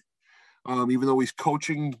house here, even though he's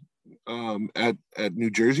coaching at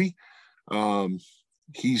New Jersey.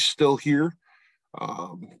 He's still here.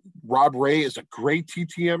 Rob Ray is a great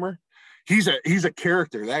TTMer. He's a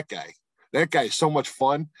character. That guy is so much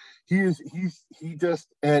fun. He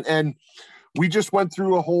we just went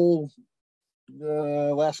through a whole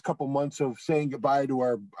last couple months of saying goodbye to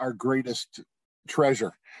our greatest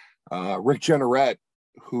treasure, Rick Jenneret,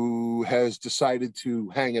 who has decided to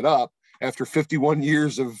hang it up after 51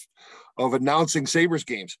 years of announcing Sabres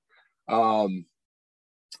games.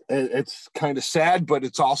 It's kind of sad, but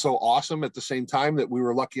it's also awesome at the same time that we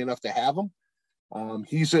were lucky enough to have him.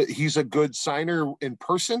 He's a good signer in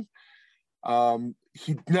person.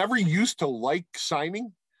 He never used to like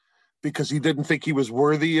signing because he didn't think he was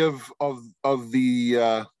worthy of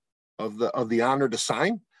the honor to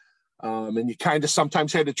sign. And you kind of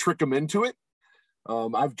sometimes had to trick him into it.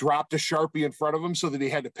 I've dropped a Sharpie in front of him so that he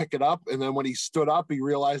had to pick it up. And then when he stood up, he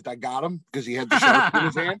realized I got him because he had the Sharpie in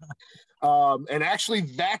his hand. And actually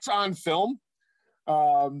that's on film.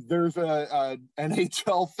 There's a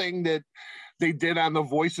NHL thing that they did on the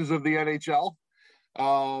Voices of the NHL.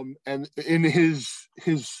 And in his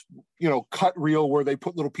cut reel where they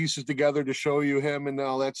put little pieces together to show you him and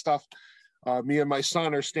all that stuff. Me and my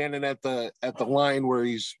son are standing at the line where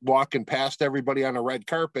he's walking past everybody on a red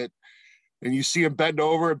carpet, and you see him bend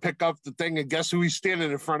over and pick up the thing, and guess who he's standing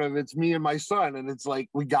in front of? It's me and my son, and it's like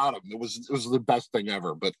we got him. It was the best thing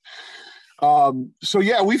ever. But so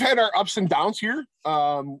yeah, we've had our ups and downs here.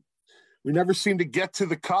 We never seem to get to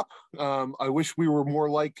the cup. I wish we were more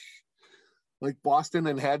like Boston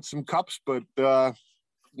and had some cups, but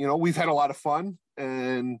we've had a lot of fun,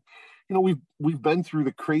 and we've been through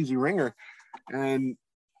the crazy ringer, and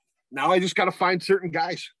now I just got to find certain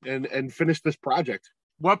guys and finish this project.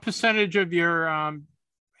 What percentage of your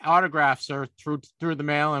autographs are through the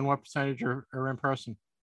mail, and what percentage are in person?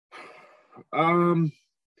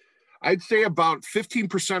 I'd say about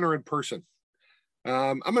 15% are in person.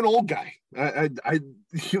 I'm an old guy. I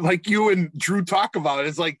like you and Drew talk about it.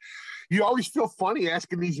 It's like you always feel funny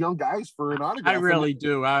asking these young guys for an autograph. I really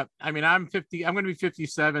do. I'm 50. I'm going to be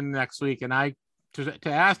 57 next week, and to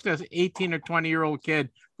ask an 18 or 20-year-old kid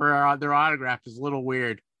for their autograph is a little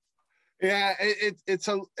weird. Yeah,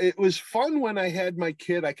 it was fun when I had my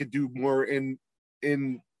kid. I could do more in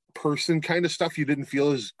person kind of stuff. You didn't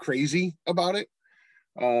feel as crazy about it.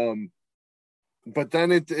 But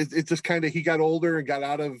then it just kind of, he got older and got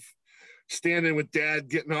out of standing with dad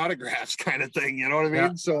getting autographs kind of thing. You know what I mean?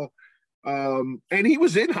 Yeah. So, and he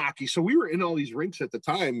was in hockey. So we were in all these rinks at the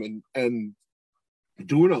time and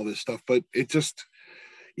doing all this stuff, but it just,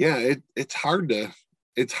 yeah, it's hard to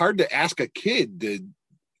ask a kid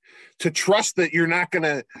to trust that you're not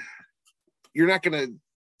going to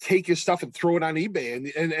take his stuff and throw it on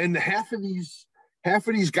eBay. And half of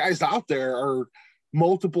these guys out there are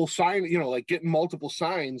multiple sign, like getting multiple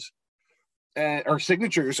signs or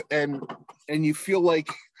signatures, and you feel like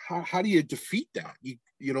how do you defeat that?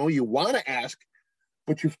 You want to ask,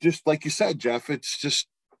 but you've just, like you said, Jeff, it's just,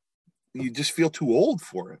 you just feel too old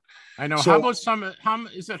for it. I know. So, how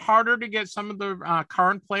about is it harder to get some of the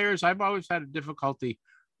current players? I've always had a difficulty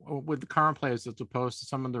with the current players as opposed to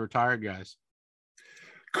some of the retired guys.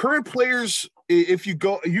 Current players, if you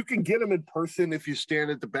go, you can get them in person if you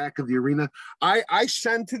stand at the back of the arena. I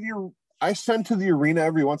send to the arena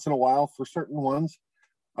every once in a while for certain ones.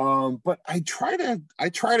 But I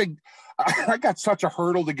got such a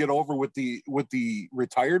hurdle to get over with the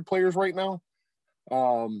retired players right now.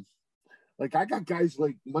 Like I got guys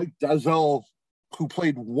like Mike Dazzell who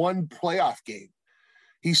played one playoff game.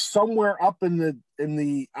 He's somewhere up in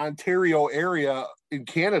the Ontario area in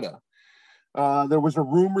Canada. There was a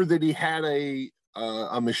rumor that he had a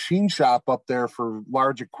machine shop up there for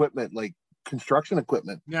large equipment, like construction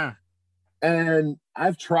equipment. Yeah. And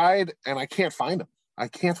I've tried and I can't find him.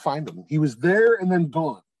 He was there and then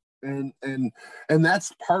gone. And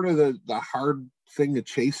that's part of the hard thing of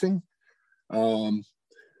chasing.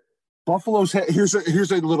 Buffalo's here's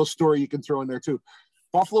a little story you can throw in there too.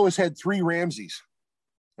 Buffalo has had 3 Ramseys.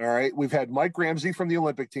 All right. We've had Mike Ramsey from the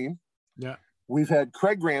Olympic team. Yeah. We've had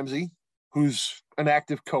Craig Ramsey, who's an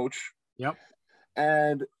active coach. Yep.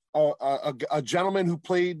 And a gentleman who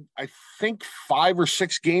played, I think, 5 or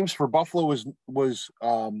 6 games for Buffalo was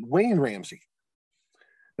Wayne Ramsey.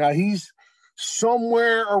 Now he's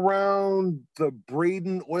somewhere around the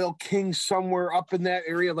Braden Oil Kings, somewhere up in that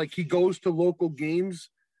area. Like he goes to local games,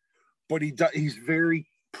 but he's very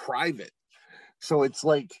private. So it's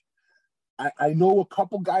like, I know a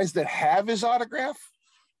couple guys that have his autograph.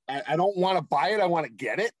 I don't want to buy it. I want to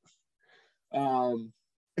get it. And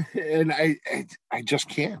I just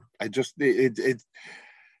can't.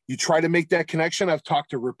 You try to make that connection. I've talked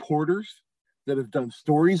to reporters that have done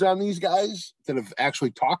stories on these guys that have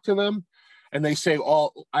actually talked to them, and they say,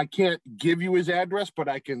 "Oh, I can't give you his address, but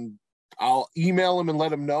I'll email him and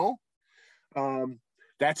let him know."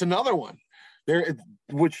 That's another one there,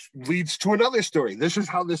 which leads to another story. This is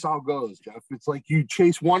how this all goes, Jeff. It's like you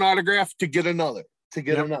chase one autograph to get another,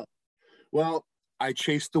 another. Well, I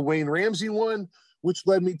chased the Wayne Ramsey one, which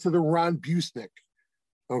led me to the Ron Busnick.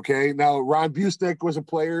 Okay. Now, Ron Busnick was a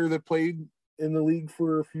player that played in the league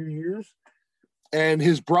for a few years, and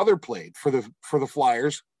his brother played for the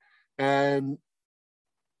Flyers. And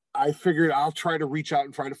I figured I'll try to reach out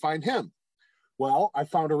and try to find him. Well, I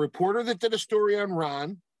found a reporter that did a story on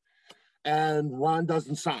Ron, and Ron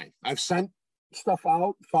doesn't sign. I've sent stuff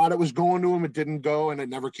out, thought it was going to him. It didn't go, and it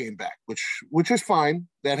never came back, which is fine.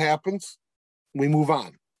 That happens. We move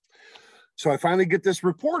on. So I finally get this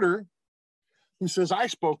reporter who says, I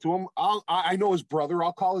spoke to him. I know his brother.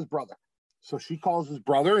 I'll call his brother. So she calls his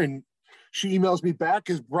brother, and she emails me back.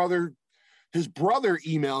 His brother his brother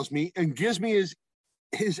emails me and gives me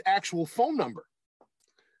his actual phone number.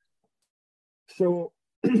 So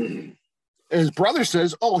his brother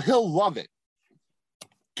says, "Oh, he'll love it.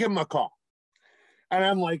 Give him a call." And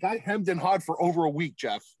I'm like, I hemmed and hawed for over a week,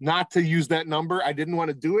 Jeff, not to use that number. I didn't want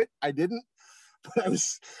to do it. I didn't. But I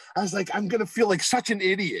was like, I'm going to feel like such an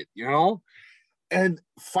idiot, you know? And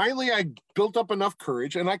finally, I built up enough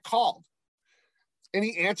courage and I called. And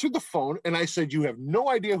he answered the phone. And I said, "You have no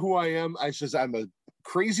idea who I am." I says, "I'm a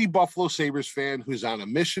crazy Buffalo Sabres fan who's on a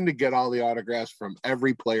mission to get all the autographs from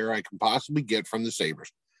every player I can possibly get from the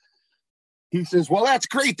Sabres." He says, "Well, that's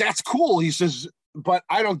great. That's cool." He says, "But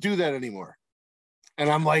I don't do that anymore." And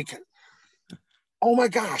I'm like, oh my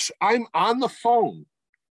gosh, I'm on the phone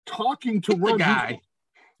talking to the guy.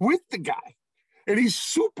 With the guy. And he's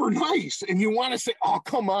super nice. And you want to say, "Oh,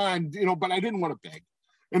 come on," you know, but I didn't want to beg.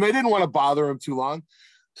 And I didn't want to bother him too long.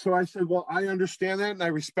 So I said, "Well, I understand that. And I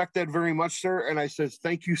respect that very much, sir." And I said,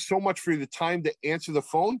 "Thank you so much for the time to answer the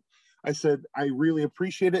phone." I said, "I really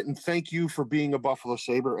appreciate it. And thank you for being a Buffalo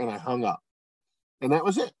Sabre." And I hung up. And that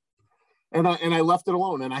was it. And I left it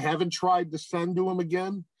alone. And I haven't tried to send to him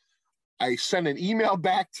again. I sent an email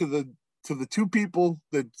back to the two people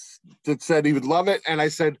that said he would love it. And I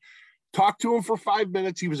said, talk to him for 5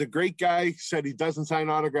 minutes. He was a great guy. Said he doesn't sign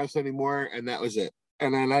autographs anymore. And that was it.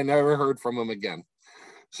 And then I never heard from him again.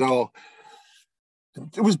 So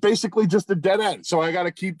it was basically just a dead end. So I got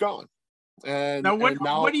to keep going. And now,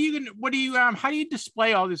 how do you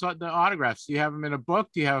display all the autographs? Do you have them in a book?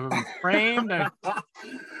 Do you have them framed?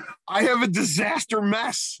 I have a disaster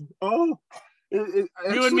mess. Oh, you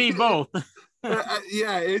and me both.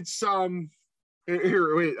 Yeah, it's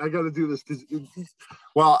here. Wait, I got to do this.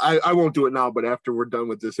 Well, I won't do it now, but after we're done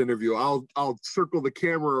with this interview, I'll circle the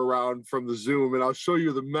camera around from the Zoom and I'll show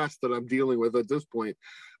you the mess that I'm dealing with at this point.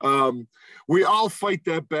 We all fight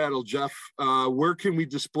that battle, Jeff. Where can we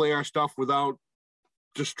display our stuff without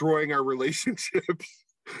destroying our relationships?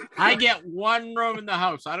 I get one room in the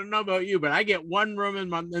house. I don't know about you, but I get one room in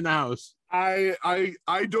the house. I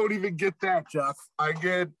don't even get that, Jeff. I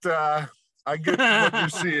get what you're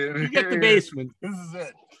seeing. You get the basement. This is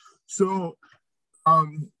it. So,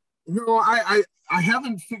 no, I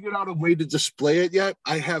haven't figured out a way to display it yet.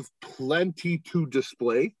 I have plenty to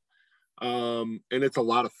display. And it's a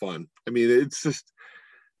lot of fun. I mean, it's just,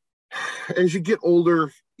 as you get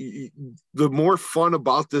older, the more fun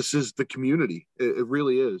about this is the community. It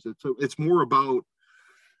really is. It's more about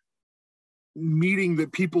meeting the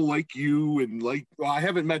people like you and I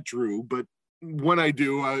haven't met Drew, but when I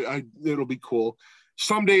do, it'll be cool.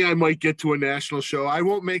 Someday I might get to a national show. I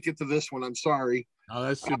won't make it to this one. I'm sorry. Oh,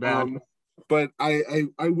 that's too bad. But I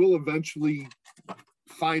will eventually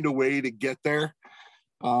find a way to get there.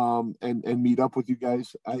 And meet up with you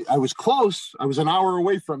guys. I was close. I was an hour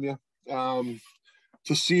away from you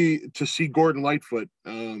to see Gordon Lightfoot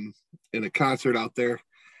in a concert out there.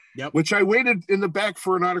 Yep. Which I waited in the back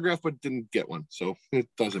for an autograph but didn't get one, so it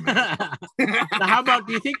doesn't matter. Now, how about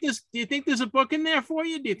do you think there's a book in there for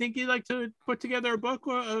you? Do you think you'd like to put together a book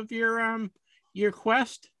of your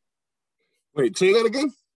quest? Wait, say that again?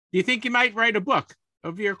 Do you think you might write a book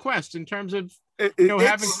of your quest in terms of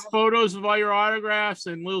having photos of all your autographs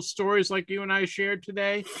and little stories like you and I shared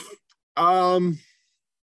today? You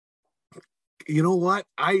know what?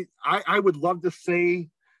 I would love to say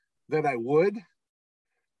that I would,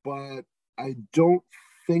 but I don't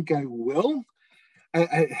think I will.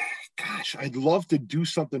 Gosh, I'd love to do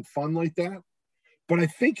something fun like that, but I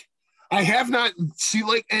think I have not.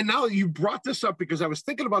 And now you brought this up because I was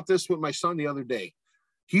thinking about this with my son the other day.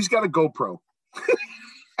 He's got a GoPro.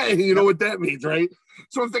 You know what that means, right?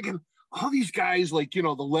 So I'm thinking, all these guys, like, the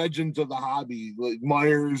legends of the hobby, like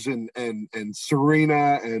Myers and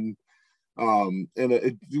Serena and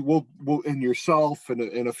yourself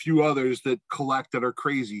and a few others that collect that are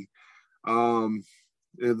crazy. The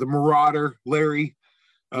Marauder, Larry,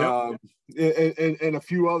 and a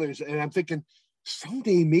few others. And I'm thinking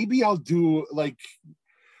someday maybe I'll do like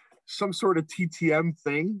some sort of TTM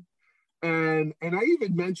thing. And I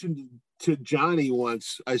even mentioned to Johnny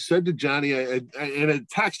once, I said to Johnny in a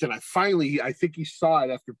text, and I think he saw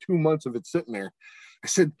it after 2 months of it sitting there. I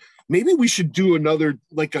said, maybe we should do another,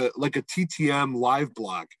 like a TTM live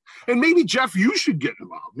blog. And maybe Jeff, you should get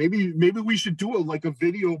involved. Maybe we should do a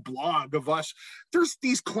video blog of us. There's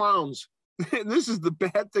these clowns. And this is the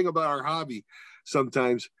bad thing about our hobby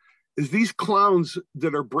sometimes, is these clowns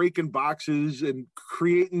that are breaking boxes and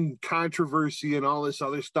creating controversy and all this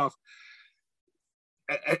other stuff.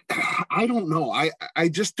 I don't know. I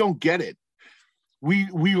just don't get it.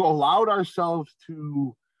 We allowed ourselves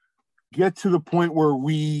to get to the point where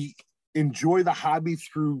we enjoy the hobby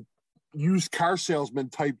through used car salesman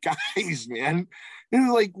type guys, man.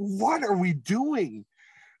 And like, what are we doing?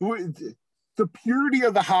 The purity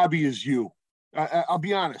of the hobby is you. I'll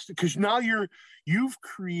be honest, because now you've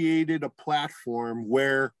created a platform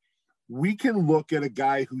where we can look at a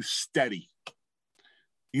guy who's steady.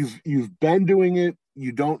 You've been doing it.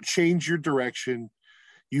 You don't change your direction.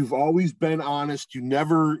 You've always been honest. You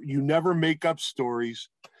never make up stories,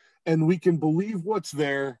 and we can believe what's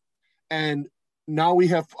there. And now we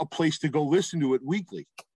have a place to go listen to it weekly.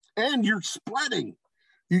 And you're spreading.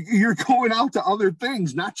 You're going out to other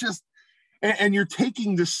things, not just, and you're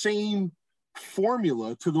taking the same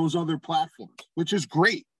formula to those other platforms, which is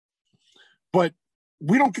great. But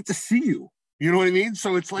we don't get to see you. You know what I mean?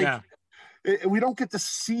 So it's like, we don't get to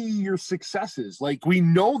see your successes. Like, we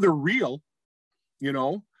know they're real, you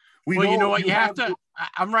know. You know what? You have to.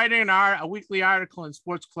 I'm writing a weekly article in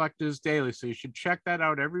Sports Collectors Daily, so you should check that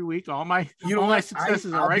out every week. All my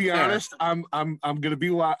successes are right there. I'll be honest. I'm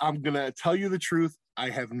gonna tell you the truth. I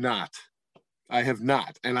have not,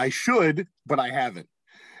 and I should, but I haven't,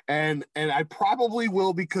 and I probably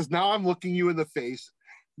will, because now I'm looking you in the face.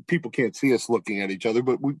 People can't see us looking at each other,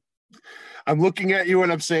 but I'm looking at you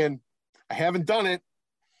and I'm saying, I haven't done it.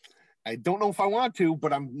 I don't know if I want to,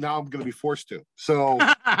 but I'm going to be forced to. So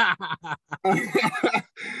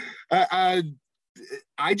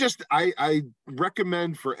I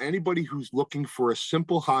recommend for anybody who's looking for a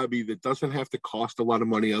simple hobby that doesn't have to cost a lot of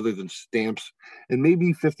money other than stamps and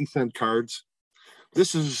maybe 50-cent cards.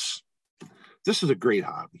 This is a great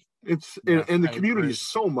hobby. And the community is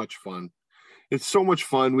so much fun. It's so much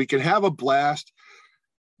fun. We can have a blast.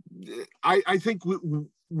 I think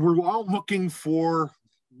we're all looking for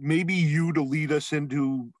maybe you to lead us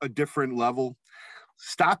into a different level.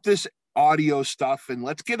 Stop this audio stuff and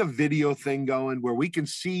let's get a video thing going where we can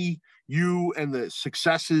see you and the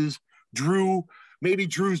successes. Drew, maybe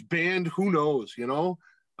Drew's band, who knows, you know?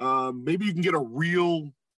 Maybe you can get a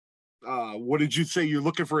real, what did you say? You're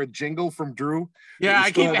looking for a jingle from Drew? Yeah,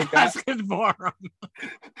 I keep asking for them.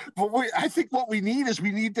 But I think what we need is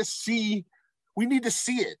we need to see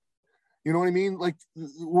it. You know what I mean? Like,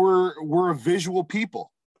 we're a visual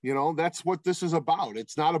people. You know, that's what this is about.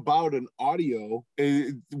 It's not about an audio.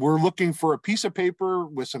 We're looking for a piece of paper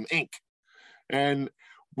with some ink, and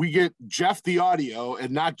we get Jeff the audio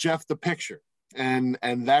and not Jeff the picture. And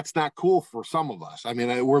that's not cool for some of us. I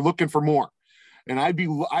mean, we're looking for more, and I'd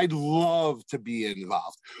love to be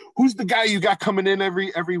involved. Who's the guy you got coming in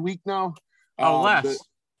every week now? Les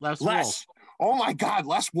Wolf. Oh my God.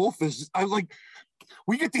 Les Wolf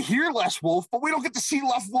we get to hear Les Wolf, but we don't get to see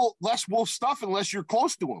Les Wolf stuff unless you're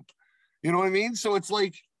close to him. You know what I mean? So it's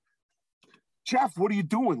like, Jeff, what are you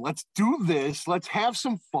doing? Let's do this. Let's have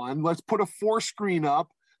some fun. Let's put a 4-screen up,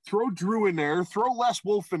 throw Drew in there, throw Les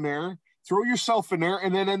Wolf in there, throw yourself in there.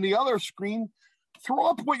 And then on the other screen, throw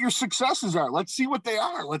up what your successes are. Let's see what they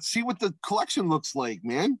are. Let's see what the collection looks like,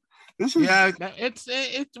 man. It's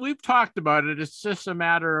we've talked about it. It's just a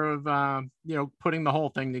matter of, putting the whole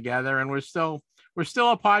thing together, and we're still a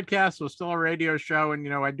podcast. We're still a radio show.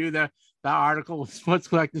 And, I do the article with Sports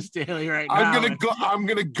Collectors Daily right now. I'm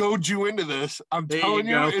going to goad you into this. I'm telling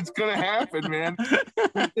you, it's going to happen, man.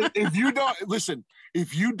 If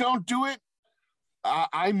you don't do it,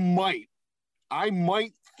 I might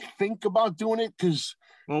think about doing it. Cause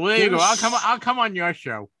there you go. I'll come on your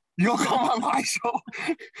show. You'll come on my show.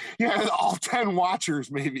 Yeah. All 10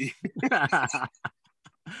 watchers, maybe.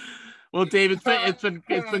 Well, Dave, it's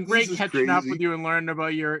been great catching up with you and learning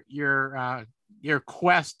about your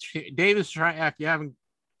quest. Dave is trying. If you haven't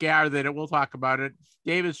gathered it, we'll talk about it.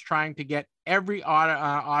 Dave is trying to get every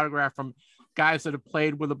autograph from guys that have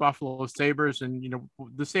played with the Buffalo Sabres, and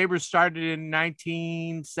the Sabres started in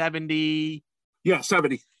 1970. Yeah,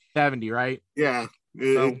 70. 70, right? Yeah,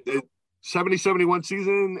 70-71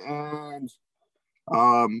 season,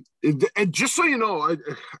 and just so you know,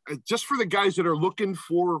 just for the guys that are looking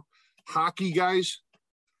for hockey guys,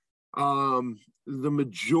 the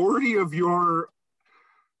majority of your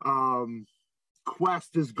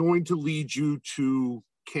quest is going to lead you to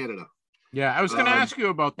Canada. Yeah, I was going to ask you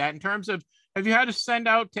about that in terms of, have you had to send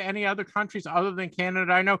out to any other countries other than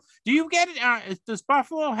Canada? I know. Do you get it? Does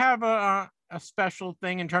Buffalo have a special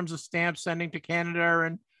thing in terms of stamps sending to Canada?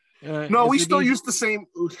 And no, we still use the same.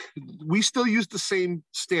 We still use the same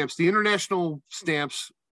stamps. The international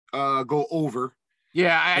stamps go over.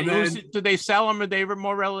 Yeah, do they sell them? Are they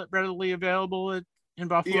more readily available in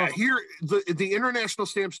Buffalo? Yeah, here the international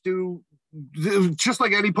stamps do, just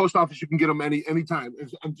like any post office. You can get them anytime.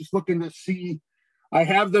 I'm just looking to see. I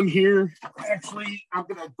have them here. Actually, I'm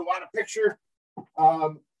gonna go out a picture.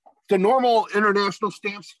 The normal international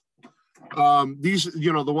stamps These,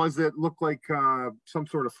 the ones that look like some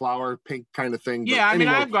sort of flower, pink kind of thing. Yeah, I mean,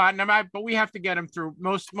 I've gotten them, but we have to get them through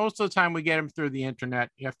most of the time. We get them through the internet.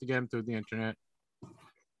 You have to get them through the internet.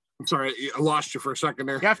 I'm sorry, I lost you for a second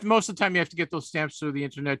there. Most of the time you have to get those stamps through the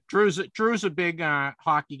internet. Drew's a big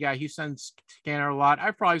hockey guy. He sends to Canada a lot.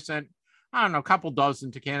 I've probably sent, I don't know, a couple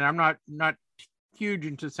dozen to Canada. I'm not huge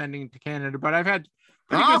into sending to Canada, but I've had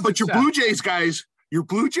pretty good but success. your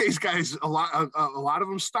Blue Jays guys, a lot of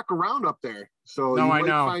them stuck around up there. So no, I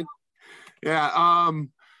know.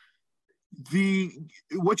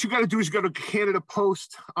 What you got to do is you go to Canada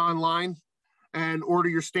Post online and order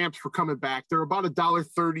your stamps for coming back. They're about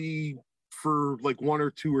 $1.30 for like 1 or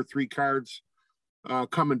 2 or 3 cards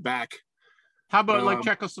coming back. How about like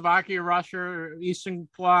Czechoslovakia, Russia, or Eastern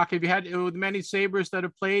Bloc? Have you had many Sabres that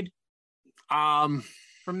have played from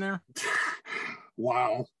there?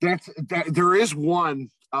 Wow, there is one.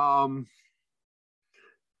 I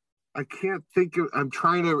can't think of. I'm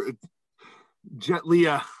trying to.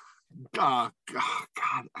 Jetlia. God,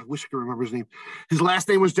 I wish I could remember his name. His last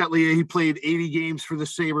name was Jetlia. He played 80 games for the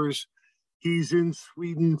Sabres. He's in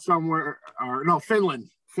Sweden somewhere, or no, Finland.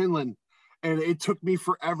 And it took me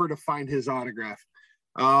forever to find his autograph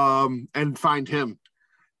and find him.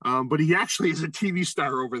 But he actually is a TV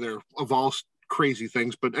star over there, of all crazy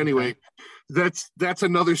things. But anyway, that's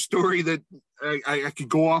another story that I could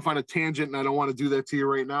go off on a tangent, and I don't want to do that to you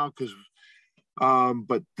right now because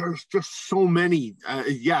but there's just so many.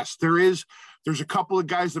 Yes, there's a couple of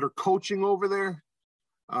guys that are coaching over there.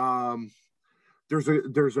 There's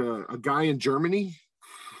a guy in Germany,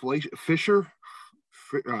 Fischer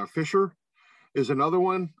is another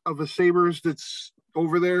one of the Sabres that's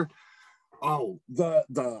over there. Oh,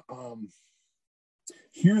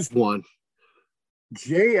 here's one.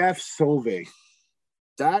 JF Sauve.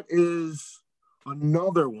 That is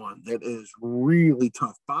another one that is really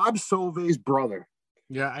tough. Bob Sauve's brother.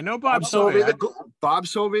 Yeah, I know Bob Sauve. Bob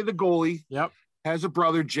Sauve, the goalie. Yep. Has a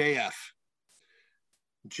brother, JF.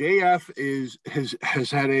 JF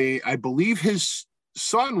has had I believe his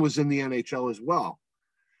son was in the NHL as well.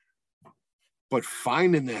 But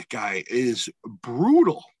finding that guy is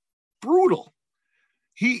brutal.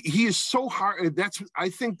 He is so hard. I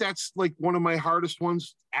think that's like one of my hardest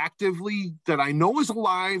ones actively that I know is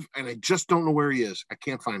alive, and I just don't know where he is. I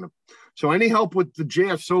can't find him. So any help with the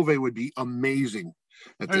JF Sauve would be amazing.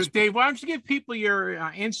 Dave, why don't you give people your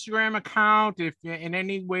Instagram account, if in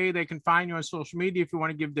any way they can find you on social media, if you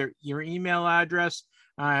want to give your email address.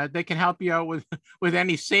 They can help you out with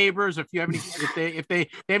any Sabres. If you have any, if they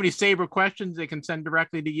have any Sabre questions, they can send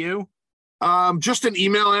directly to you. Just an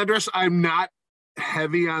email address. I'm not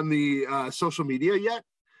heavy on the social media yet,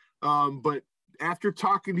 but after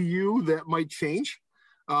talking to you, that might change.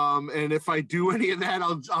 And if I do any of that,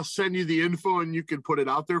 I'll send you the info and you can put it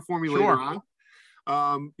out there for me later on.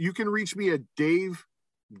 You can reach me at Dave,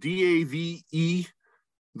 DAVE,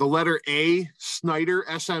 the letter A, Snyder,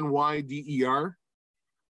 SNYDER.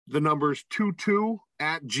 The number's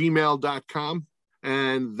 22@gmail.com,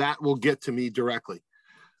 and that will get to me directly.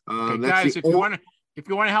 Guys, if you want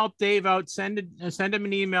to help Dave out, send him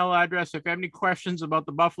an email address. If you have any questions about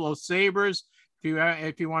the Buffalo Sabres,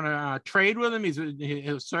 if you want to trade with him,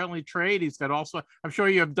 he'll certainly trade. He's got also, I'm sure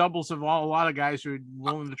you have doubles of a lot of guys who are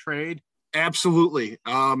willing to trade. Absolutely.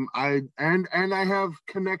 I have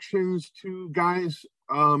connections to guys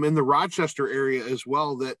in the Rochester area as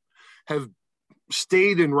well that have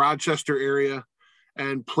stayed in Rochester area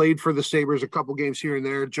and played for the Sabres a couple games here and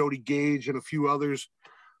there. Jody Gage and a few others,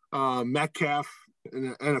 Metcalf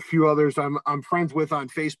and a few others I'm friends with on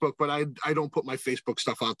Facebook, but I don't put my Facebook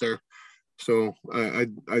stuff out there. So I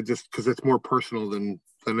just, because it's more personal than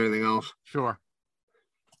anything else. Sure.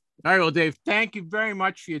 All right, well, Dave, thank you very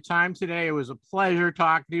much for your time today. It was a pleasure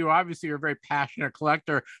talking to you. Obviously, you're a very passionate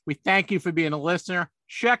collector. We thank you for being a listener.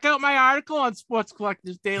 Check out my article on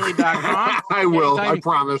sportscollectorsdaily.com. I will, I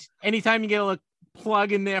promise. Anytime you get a little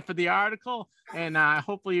plug in there for the article, and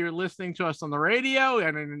hopefully you're listening to us on the radio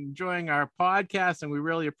and enjoying our podcast, and we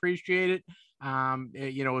really appreciate it.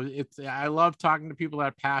 I love talking to people that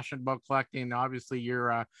are passionate about collecting. Obviously,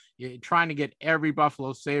 you're trying to get every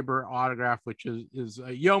Buffalo Sabre autograph, which is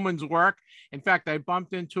a yeoman's work. In fact, I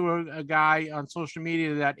bumped into a guy on social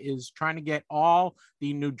media that is trying to get all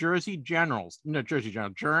the New Jersey Devils.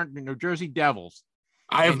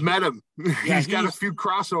 I have met him. Yeah, he's got a few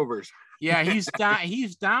crossovers. Yeah,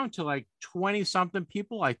 he's down to like 20 something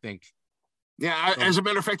people, I think. Yeah, as a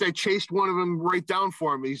matter of fact, I chased one of them right down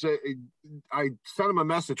for him. I sent him a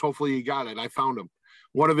message. Hopefully he got it. I found him.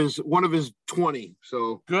 One of his 20.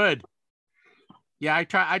 So good. Yeah, I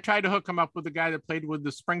tried to hook him up with a guy that played with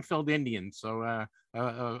the Springfield Indians, so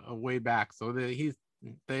way back. So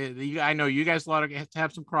I know you guys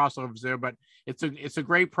have some crossovers there, but it's a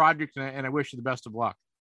great project, and I wish you the best of luck.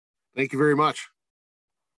 Thank you very much.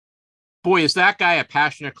 Boy, is that guy a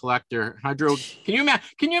passionate collector, huh, Drew? Can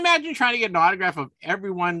you imagine trying to get an autograph of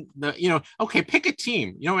everyone? Okay, pick a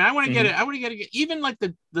team. I want to get it. I want to get it. Even like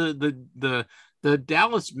the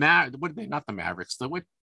Dallas what are they? Not the Mavericks.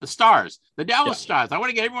 The Stars. The Dallas Stars. I want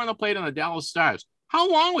to get everyone that played on the Dallas Stars. How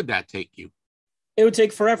long would that take you? It would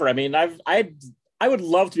take forever. I mean, I would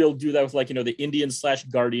love to be able to do that with the Indians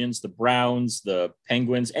 / Guardians, the Browns, the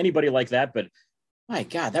Penguins, anybody like that. But my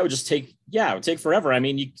God, that would just it would take forever. I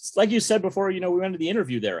mean, like you said before, we went to the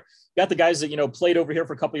interview there. You got the guys that, played over here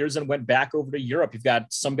for a couple of years and went back over to Europe. You've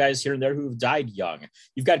got some guys here and there who have died young.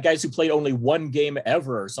 You've got guys who played only one game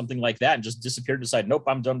ever or something like that and just disappeared and decided, nope,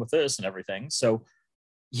 I'm done with this and everything. So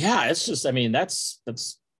yeah, it's just, I mean, that's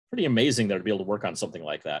pretty amazing there to be able to work on something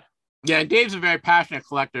like that. Yeah, and Dave's a very passionate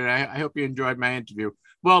collector. I hope you enjoyed my interview.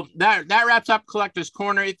 Well, that wraps up Collector's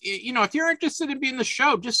Corner. If you're interested in being the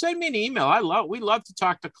show, just send me an email. We love to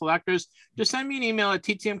talk to collectors. Just send me an email at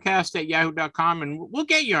ttmcast@yahoo.com, and we'll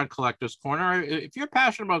get you on Collector's Corner. If you're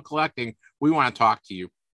passionate about collecting, we want to talk to you.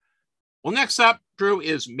 Well, next up, Drew,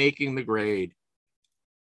 is Making the Grade.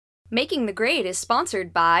 Making the Grade is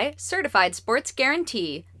sponsored by Certified Sports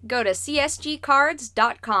Guarantee. Go to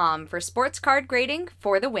csgcards.com for sports card grading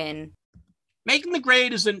for the win. Making the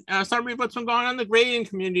Grade is a summary of what's been going on in the grading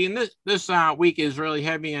community. And this week is really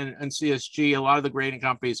heavy on CSG. A lot of the grading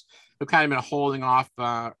companies have kind of been holding off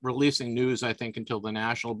releasing news, I think, until the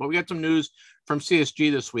National. But we got some news from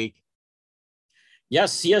CSG this week.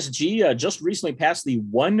 Yes, CSG just recently passed the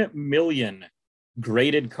 1 million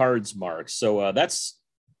graded cards mark. So that's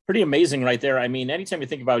pretty amazing right there. I mean, anytime you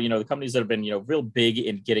think about, the companies that have been, real big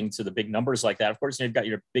in getting to the big numbers like that, of course, you've got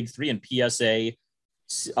your big three in PSA,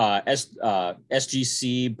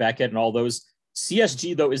 SGC, Beckett, and all those.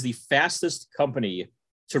 CSG, though, is the fastest company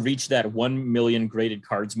to reach that 1 million graded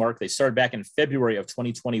cards mark. They started back in February of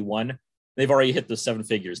 2021. They've already hit the 7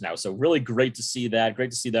 figures now. So really great to see that.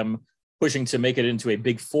 Great to see them pushing to make it into a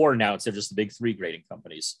big 4 now instead of just the big 3 grading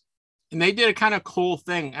companies. And they did a kind of cool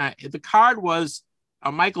thing. The card was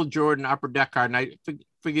a Michael Jordan Upper Deck card. And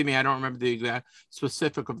forgive me, I don't remember the exact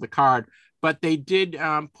specific of the card, but they did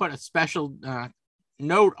put a special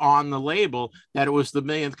note on the label that it was the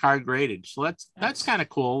millionth card graded. So that's kind of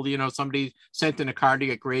cool. Somebody sent in a card to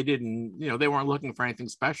get graded, and they weren't looking for anything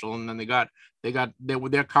special, and then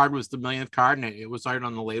their card was the millionth card, and it was right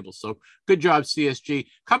on the label. So good job, CSG. A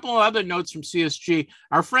couple of other notes from CSG.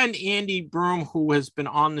 Our friend Andy Broom, who has been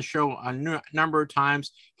on the show a number of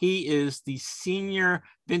times, he is the senior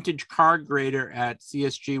vintage card grader at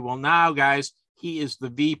CSG. Well, now, guys, he is the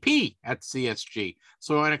VP at CSG.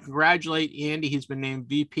 So I want to congratulate Andy. He's been named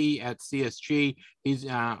VP at CSG. He's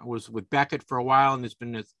was with Beckett for a while and has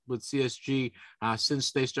been with CSG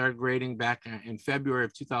since they started grading back in February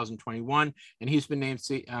of 2021. And he's been named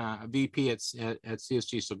VP at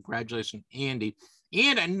CSG. So congratulations, Andy.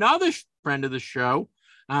 And another friend of the show,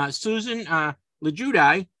 Susan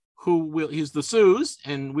Lejudai, he's the Suze,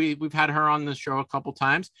 and we've had her on the show a couple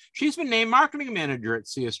times. She's been named marketing manager at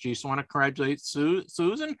CSG. So I want to congratulate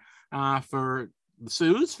Susan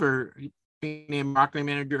for being named marketing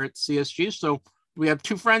manager at CSG. So we have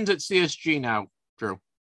 2 friends at CSG now, Drew.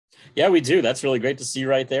 Yeah, we do. That's really great to see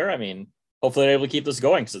right there. I mean, hopefully they're able to keep this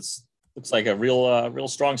going because looks like a real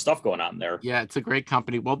strong stuff going on there. Yeah, it's a great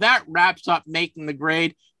company. Well, that wraps up Making the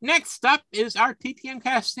Grade. Next up is our TTM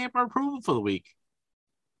Cast stamp of approval for the week.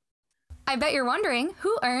 I bet you're wondering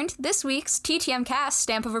who earned this week's TTM Cast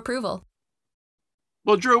stamp of approval.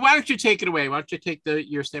 Well, Drew, why don't you take it away? Why don't you take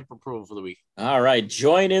your stamp of approval for the week? All right,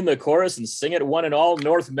 join in the chorus and sing it one and all.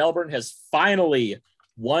 North Melbourne has finally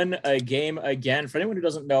won a game again. For anyone who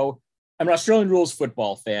doesn't know, I'm an Australian rules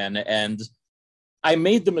football fan, and I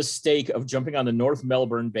made the mistake of jumping on the North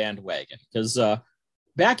Melbourne bandwagon because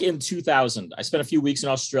back in 2000, I spent a few weeks in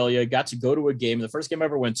Australia, got to go to a game. The first game I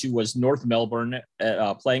ever went to was North Melbourne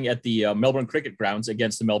playing at the Melbourne Cricket Grounds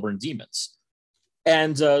against the Melbourne Demons.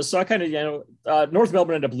 And so I kind of, North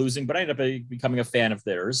Melbourne ended up losing, but I ended up becoming a fan of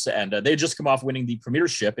theirs. And they had just come off winning the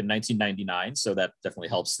Premiership in 1999. So that definitely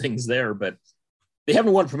helps things there. But they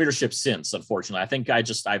haven't won Premiership since, unfortunately. I think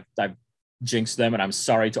I've jinxed them, and I'm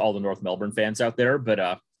sorry to all the North Melbourne fans out there.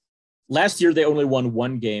 But last year, they only won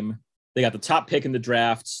 1 game. They got the top pick in the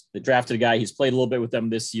draft. They drafted a guy. He's played a little bit with them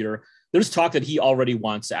this year. There's talk that he already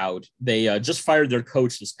wants out. They just fired their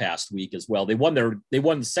coach this past week as well. They won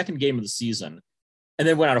the second game of the season and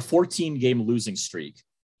then went on a 14-game losing streak.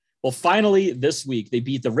 Well, finally, this week, they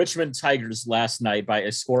beat the Richmond Tigers last night by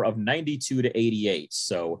a score of 92-88.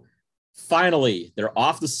 So finally, they're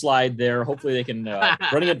off the slide there. Hopefully they can,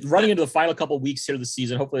 running into the final couple of weeks here of the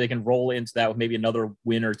season, hopefully they can roll into that with maybe another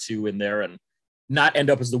win or two in there and not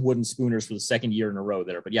end up as the Wooden Spooners for the second year in a row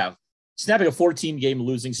there. But yeah, snapping a 14-game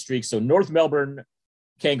losing streak. So North Melbourne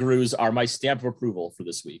Kangaroos are my stamp of approval for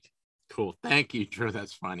this week. Cool. Thank you, Drew.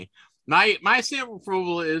 That's funny. My stamp of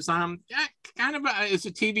approval is it's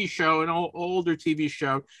a TV show, an older TV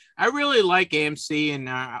show. I really like AMC and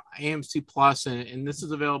AMC Plus, and this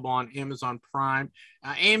is available on Amazon Prime.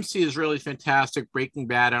 AMC is really fantastic. Breaking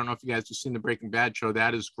Bad. I don't know if you guys have seen the Breaking Bad show.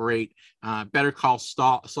 That is great. Better Call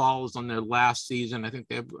Saul is on their last season. I think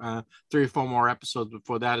they have 3 or 4 more episodes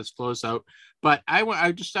before that is closed out. But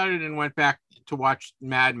I just started and went back to watch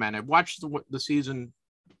Mad Men. I watched the season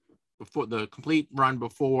before, the complete run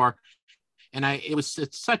before, and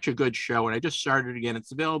it's such a good show, and I just started again.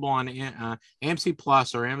 It's available on AMC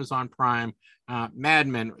Plus or Amazon Prime. Mad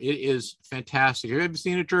Men, it is fantastic. Have you ever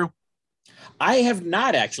seen it, Drew? I have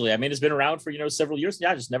not, actually. I mean, it's been around for several years.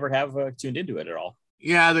 Yeah, I just never have tuned into it at all.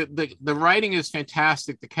 Yeah, the writing is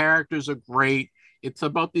fantastic. The characters are great. It's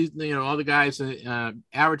about these, all the guys,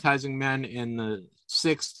 advertising men in the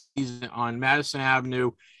 60s on Madison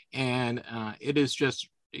Avenue, and it is just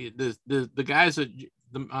the guys that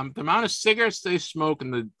the amount of cigarettes they smoke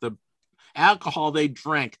and the alcohol they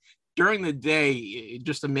drink during the day, it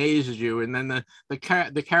just amazes you. And then the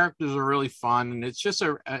characters are really fun, and it's just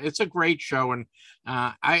it's a great show. And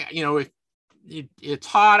it's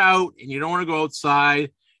hot out and you don't want to go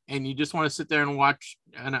outside and you just want to sit there and watch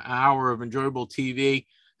an hour of enjoyable TV,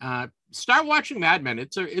 start watching Mad Men.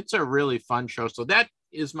 It's a really fun show. So that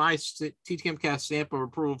is my TTM Cast stamp of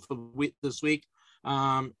approval for this week.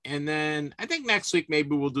 And then I think next week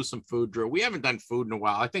maybe we'll do some food, Drew. We haven't done food in a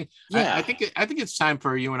while. I think it's time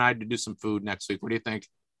for you and I to do some food next week. What do you think?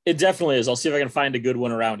 It definitely is. I'll see if I can find a good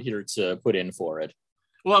one around here to put in for it.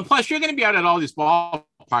 Well, and plus you're going to be out at all these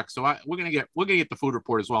ballparks, so we're going to get the food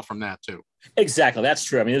report as well from that too. Exactly, that's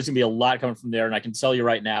true. I mean, there's going to be a lot coming from there, and I can tell you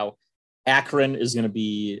right now, Akron is going to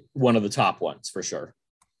be one of the top ones for sure.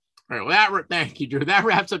 All right, well, thank you, Drew. That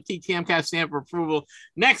wraps up TTM Cast stamp of approval.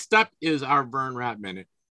 Next up is our Vern Rapp Minute.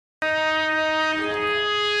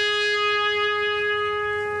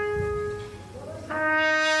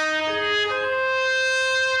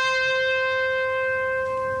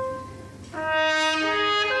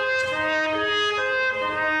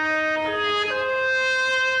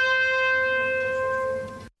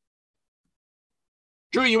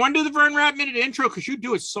 Drew, you want to do the Vern Rapp Minute intro? Because you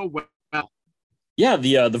do it so well. Yeah,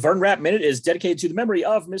 the Vern Rapp Minute is dedicated to the memory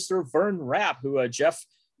of Mr. Vern Rapp, who Jeff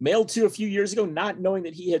mailed to a few years ago, not knowing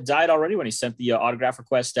that he had died already when he sent the autograph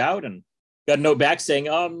request out, and got a note back saying,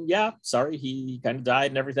 yeah, sorry, he kind of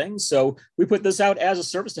died and everything. So we put this out as a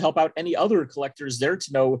service to help out any other collectors there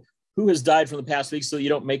to know who has died from the past week so you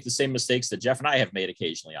don't make the same mistakes that Jeff and I have made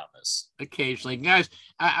occasionally on this. Occasionally. Guys,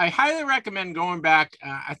 I highly recommend going back.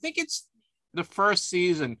 I think it's the first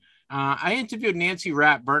season. I interviewed Nancy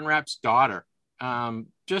Rapp, Vern Rapp's daughter.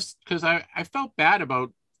 Just because I felt bad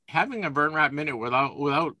about having a Vern Rapp Minute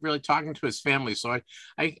without really talking to his family. So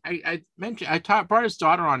I brought his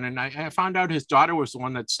daughter on, and I found out his daughter was the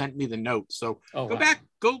one that sent me the note. So go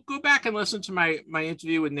back and listen to my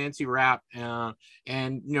interview with Nancy Rapp. And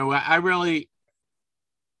I really,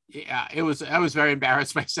 I was very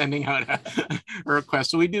embarrassed by sending out a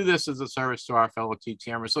request. So we do this as a service to our fellow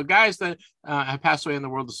TTMers. So guys that have passed away in the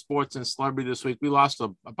world of sports and celebrity this week, we lost a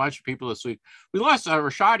bunch of people this week. We lost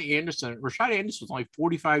Rashad Anderson. Rashad Anderson was only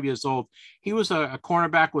 45 years old. He was a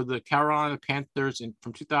cornerback with the Carolina Panthers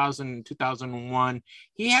from 2000 to 2001.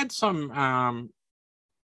 He had some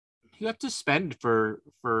he got suspended for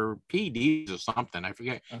PEDs or something. I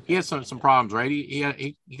forget. Okay. He had some problems, right?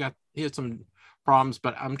 He had some problems,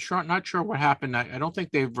 but I'm not sure what happened. I don't think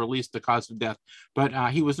they've released the cause of death,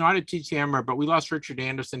 but he was not a TTMer. But we lost Richard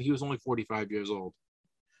Anderson. He was only 45 years old.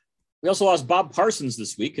 We also lost Bob Parsons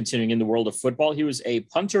this week, continuing in the world of football. He was a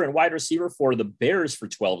punter and wide receiver for the Bears for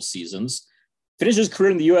 12 seasons. Finished his career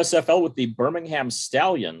in the USFL with the Birmingham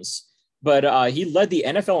Stallions, but he led the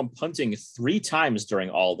NFL in punting 3 times during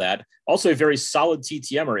all that. Also a very solid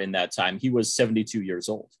TTMer in that time. He was 72 years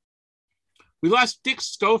old. We lost Dick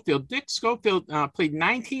Schofield. Dick Schofield played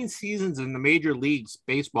 19 seasons in the major leagues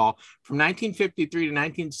baseball from 1953 to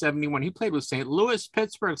 1971. He played with St. Louis,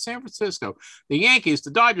 Pittsburgh, San Francisco, the Yankees,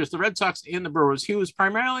 the Dodgers, the Red Sox, and the Brewers. He was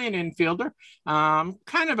primarily an infielder.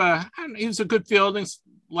 He was a good fielding,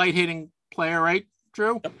 light hitting player, right?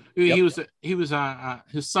 Drew? Yep. He was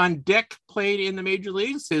his son Dick played in the major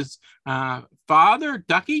leagues. His father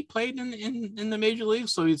Ducky played in the major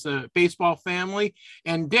leagues, so he's a baseball family.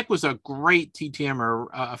 And Dick was a great TTMer,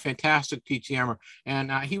 a fantastic TTMer,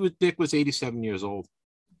 and Dick was 87 years old.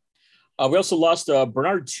 We also lost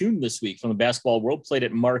Bernard Toon this week from the basketball world. Played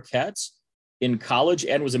at Marquette in college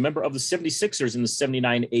and was a member of the 76ers in the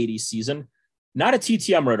 79-80 season. Not a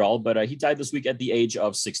TTMer at all, but he died this week at the age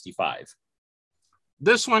of 65.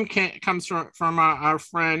 This one comes from our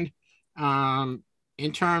friend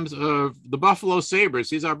in terms of the Buffalo Sabres.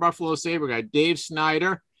 He's our Buffalo Sabre guy, Dave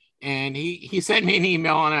Snyder. And he sent me an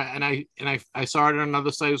email and I saw it on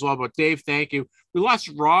another site as well. But Dave, thank you. We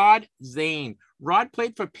lost Rod Zane. Rod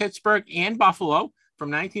played for Pittsburgh and Buffalo from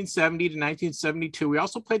 1970 to 1972. We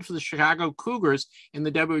also played for the Chicago Cougars in the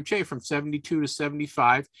WHA from 72 to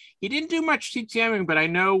 75. He didn't do much TTMing, but I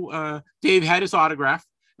know Dave had his autograph.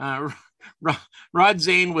 Rod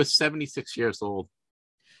Zane was 76 years old.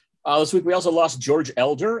 This week we also lost George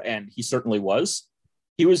Elder, and he certainly was.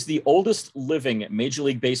 He was the oldest living Major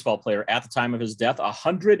League Baseball player at the time of his death,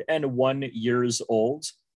 101 years old.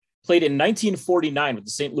 Played in 1949 with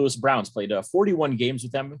the St. Louis Browns, played 41 games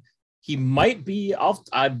with them. He might be,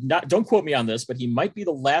 don't quote me on this, but he might be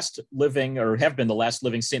the last living or have been the last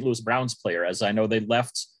living St. Louis Browns player, as I know they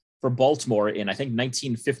left for Baltimore in, I think,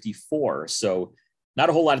 1954. So not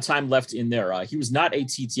a whole lot of time left in there. He was not a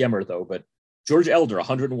TTMer, though, but George Elder,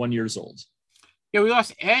 101 years old. Yeah, we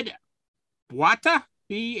lost Ed Bauta,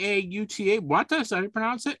 B-A-U-T-A. Bauta, is that how you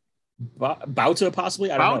pronounce it? Bauta,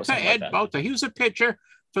 possibly? I don't know. Ed Bauta. He was a pitcher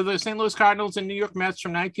for the St. Louis Cardinals and New York Mets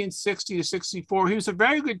from 1960 to 64. He was a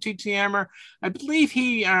very good TTMer. I believe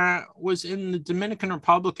he was in the Dominican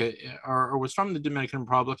Republic or was from the Dominican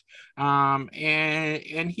Republic.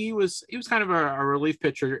 And he was kind of a relief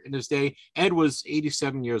pitcher in his day. Ed was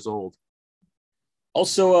 87 years old.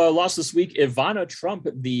 Also lost this week, Ivana Trump,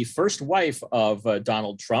 the first wife of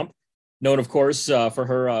Donald Trump, known, of course, for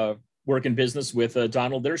her work in business with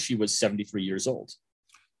Donald there. She was 73 years old.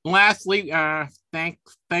 Lastly,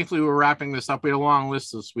 thankfully, we're wrapping this up. We had a long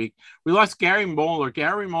list this week. We lost Gary Moeller.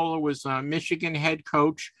 Gary Moeller was Michigan head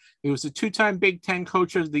coach. He was a two-time Big Ten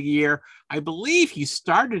Coach of the Year. I believe he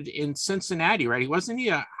started in Cincinnati, right? Wasn't he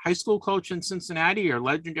a high school coach in Cincinnati or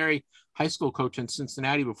legendary high school coach in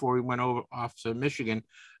Cincinnati before he went off to Michigan?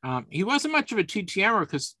 He wasn't much of a TTMer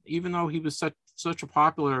because even though he was such a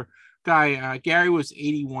popular guy, Gary was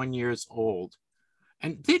 81 years old.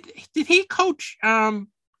 And did he coach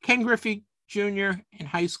Ken Griffey Jr. in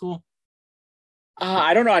high school?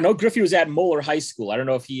 I don't know. I know Griffey was at Moeller High School. I don't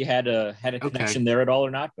know if he had a connection there at all or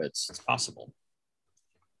not, but it's possible.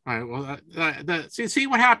 All right. Well, see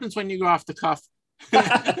what happens when you go off the cuff.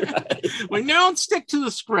 When you don't stick to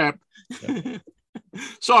the script. Yep.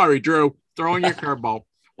 Sorry, Drew, throwing your curveball.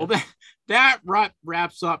 Well, that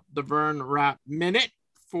wraps up the Vern Rapp Minute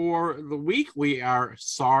for the week. We are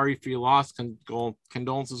sorry for your loss.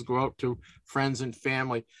 Condolences go out to friends and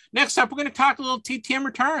family. Next up, we're going to talk a little TTM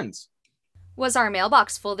returns. Was our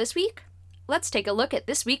mailbox full this week? Let's take a look at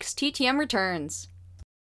this week's TTM returns.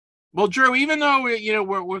 Well, Drew, even though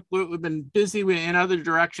we've been busy in other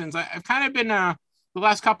directions, I've kind of been the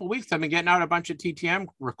last couple of weeks. I've been getting out a bunch of TTM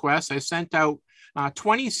requests. I sent out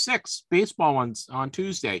 26 baseball ones on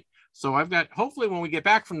Tuesday. So I've got, hopefully when we get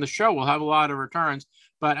back from the show, we'll have a lot of returns.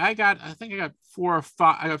 But I think I got 4 or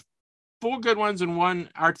 5. I got 4 good ones and 1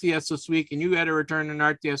 RTS this week, and you had a return in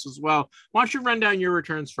RTS as well. Why don't you run down your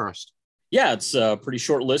returns first? Yeah, it's a pretty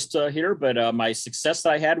short list here, but my success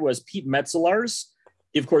that I had was Pete Metzelaars.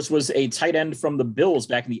 He, of course, was a tight end from the Bills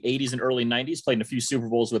back in the 80s and early 90s, played in a few Super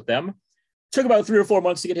Bowls with them. Took about 3 or 4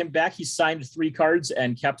 months to get him back. He signed 3 cards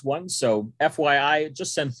and kept 1. So FYI,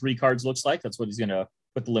 just send 3 cards, looks like. That's what he's going to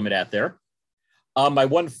put the limit at there. My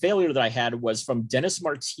one failure that I had was from Dennis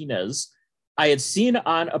Martinez. I had seen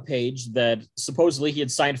on a page that supposedly he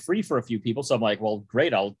had signed free for a few people. So I'm like, well,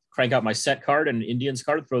 great. I'll crank out my set card and Indians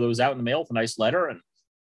card, throw those out in the mail with a nice letter. And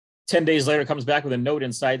 10 days later, it comes back with a note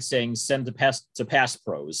inside saying, send to Pass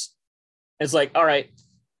Pros. It's like, all right,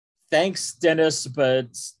 thanks, Dennis, but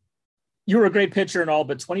you were a great pitcher and all,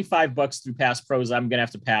 but $25 through Pass Pros, I'm going to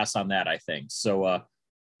have to pass on that, I think. So,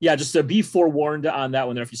 yeah, just to be forewarned on that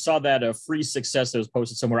one there. If you saw that free success that was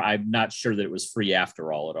posted somewhere, I'm not sure that it was free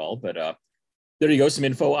after all at all. But there you go, some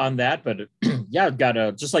info on that. But yeah, I've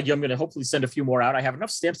got just like you, I'm going to hopefully send a few more out. I have enough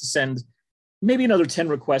stamps to send maybe another 10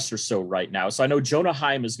 requests or so right now. So I know Jonah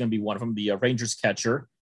Heim is going to be one of them, the Rangers catcher.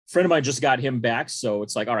 A friend of mine just got him back. So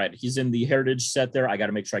it's like, all right, he's in the Heritage set there. I got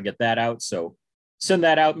to make sure I get that out. So send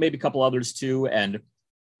that out, maybe a couple others too. And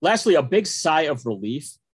lastly, a big sigh of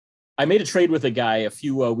relief. I made a trade with a guy a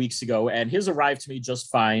few weeks ago, and his arrived to me just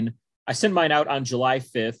fine. I sent mine out on July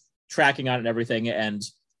 5th, tracking on it and everything, and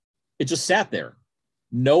it just sat there.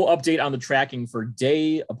 No update on the tracking for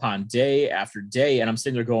day upon day after day. And I'm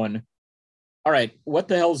sitting there going, all right, what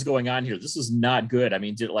the hell is going on here? This is not good. I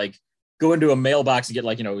mean, did like go into a mailbox and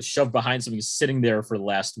get shoved behind something sitting there for the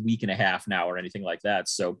last week and a half now or anything like that.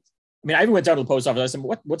 So, I mean, I even went down to the post office. I said,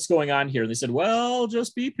 what's going on here? And they said, well,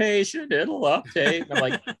 just be patient. It'll update. And I'm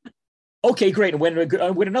like, okay, great. And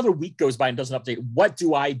when another week goes by and doesn't update, what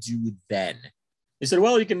do I do then? They said,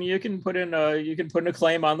 well, you can put in a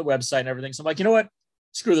claim on the website and everything. So I'm like, you know what?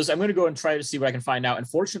 Screw this. I'm going to go and try to see what I can find out. And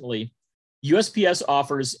fortunately, USPS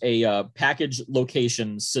offers a package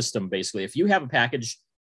location system. Basically, if you have a package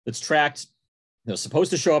that's tracked,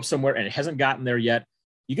 supposed to show up somewhere and it hasn't gotten there yet,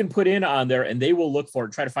 you can put in on there and they will look for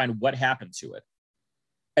it, try to find what happened to it.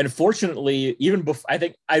 And fortunately, even before, I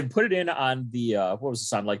think I put it in on the, what was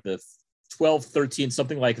this on, like the 12th, 13th,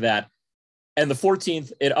 something like that. And the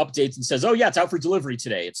 14th, it updates and says, oh yeah, it's out for delivery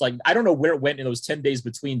today. It's like, I don't know where it went in those 10 days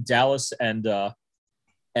between Dallas and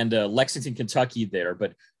Lexington, Kentucky there,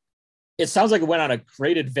 but it sounds like it went on a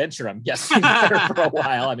great adventure. I'm guessing there for a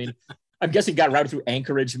while. I mean, I'm guessing got routed through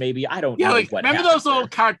Anchorage, maybe. I don't know. Like, remember those little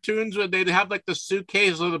cartoons where they'd have like the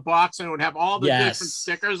suitcase or the box and it would have all the different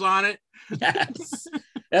stickers on it? Yes.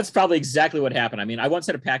 That's probably exactly what happened. I mean, I once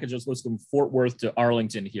had a package that was supposed to go from Fort Worth to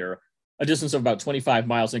Arlington here, a distance of about 25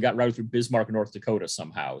 miles, and it got routed through Bismarck, North Dakota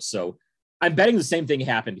somehow. So I'm betting the same thing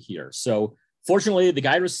happened here. So fortunately, the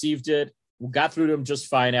guy received it, got through to him just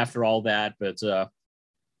fine after all that. But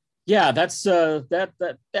yeah, that's I'm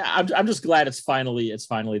just glad it's finally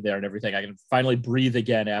there and everything. I can finally breathe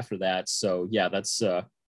again after that. So yeah, that's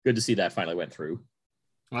good to see that finally went through.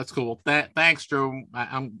 That's cool. Thanks, Drew.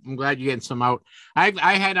 I'm glad you're getting some out. I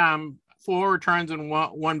had 4 returns and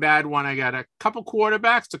one bad one. I got a couple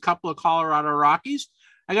quarterbacks, a couple of Colorado Rockies.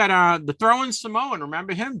 I got the throwing Samoan.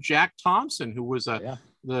 Remember him, Jack Thompson, who was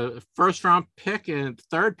the first round pick and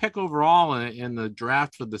 3rd pick overall in the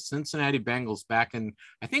draft for the Cincinnati Bengals back in,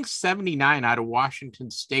 I think, 79 out of Washington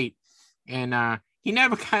State. And he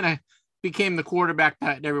never kind of became the quarterback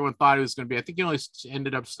that everyone thought he was going to be. I think he only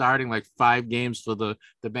ended up starting like 5 games for the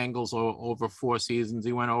Bengals over 4 seasons.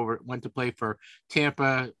 He went to play for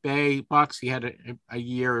Tampa Bay Bucks. He had a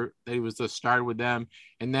year that he was the starter with them.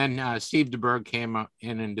 And then Steve DeBerg came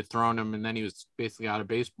in and dethroned him. And then he was basically out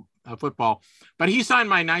of football. But he signed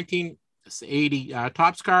my 1980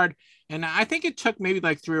 Topps card. And I think it took maybe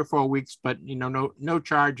like 3 or 4 weeks, but no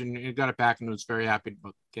charge, and he got it back and was very happy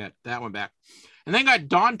to get that one back. And then got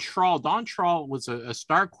Don Troll. Don Troll was a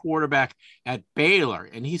star quarterback at Baylor,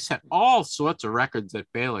 and he set all sorts of records at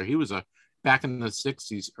Baylor. He was back in the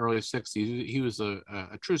 60s, early 60s. He was a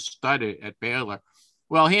true stud at Baylor.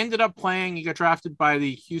 Well, he ended up playing. He got drafted by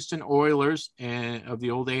the Houston Oilers of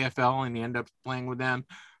the old AFL, and he ended up playing with them.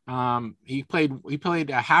 He played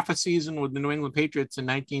a half a season with the New England Patriots in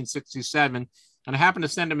 1967. And I happened to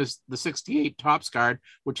send him the 68 Topps card,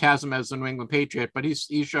 which has him as a New England Patriot, but he's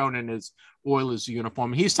shown in his Oilers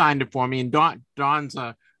uniform. He signed it for me, and Don's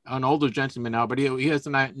an older gentleman now, but he has a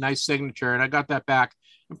nice signature, and I got that back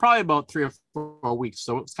in probably about 3 or 4 weeks.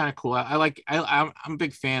 So it's kind of cool. I'm a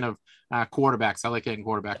big fan of quarterbacks. I like getting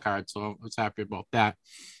quarterback cards, so I was happy about that.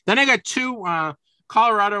 Then I got 2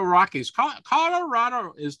 Colorado Rockies.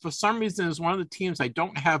 Colorado is, for some reason, is one of the teams I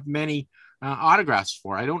don't have many autographs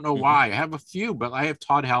for. I don't know why. I have a few, but I have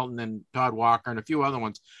Todd Helton and Todd Walker and a few other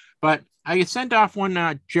ones. But I sent off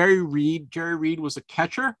one Jerry Reed. Jerry Reed was a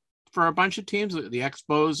catcher for a bunch of teams, the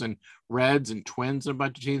Expos and Reds and Twins and a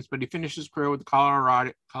bunch of teams, but he finished his career with the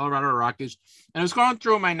Colorado Rockies. And I was going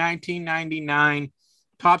through my 1999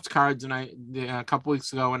 Topps cards and a couple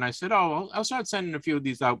weeks ago, and I said, I'll start sending a few of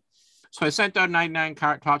these out. So I sent out 99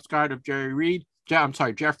 Topps card of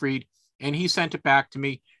Jeff Reed, and he sent it back to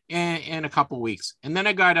me in a couple weeks. And then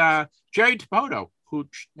I got Jerry Dipoto, who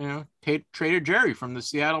traded Jerry from the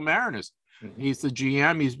Seattle Mariners. Mm-hmm. He's the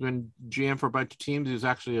GM. He's been GM for a bunch of teams. He was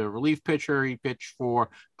actually a relief pitcher. He pitched for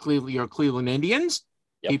Cleveland Indians.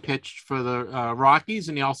 Yep. He pitched for the Rockies,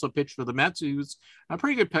 and he also pitched for the Mets. He was a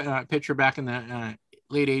pretty good pitcher back in the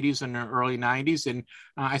late 80s and the early 90s. And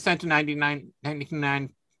I sent a 99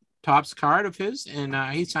 Topps card of his, and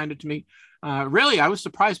he signed it to me. Really, I was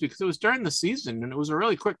surprised because it was during the season, and it was a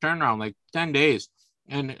really quick turnaround, like 10 days,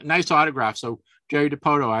 and nice autograph. So Jerry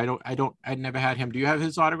Dipoto, I'd never had him. Do you have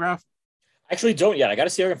his autograph? I actually don't yet. I got to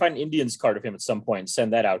see if I can find an Indians card of him at some point and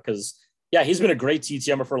send that out, because yeah, he's been a great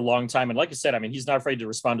TTMer for a long time. And like I said, I mean, he's not afraid to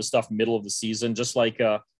respond to stuff middle of the season, just like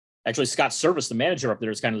actually Scott Service, the manager up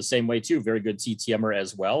there, is kind of the same way too. Very good TTMer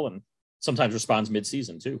as well, and sometimes responds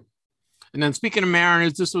mid-season too. And then speaking of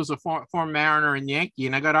Mariners, this was a former Mariner and Yankee,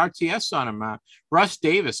 and I got RTS on him. Russ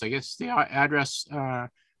Davis, I guess the address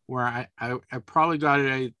where I probably got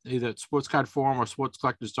it either at Sports Card Forum or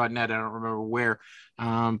sportscollectors.net. I don't remember where,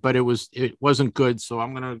 but it wasn't good. So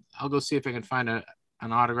I'll go see if I can find an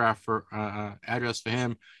autograph for address for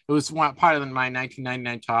him. It was part of my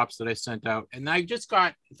 1999 tops that I sent out, and I just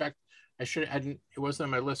got. In fact, it wasn't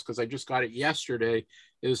on my list because I just got it yesterday.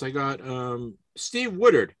 I got Steve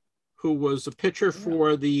Woodard, who was a pitcher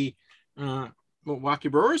for the Milwaukee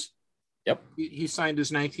Brewers. Yep. He signed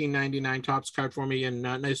his 1999 tops card for me in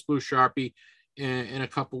nice blue Sharpie in a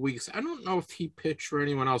couple weeks. I don't know if he pitched for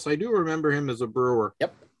anyone else. I do remember him as a Brewer.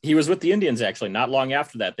 Yep. He was with the Indians, actually. Not long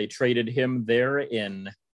after that, they traded him there I'm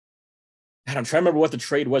trying to remember what the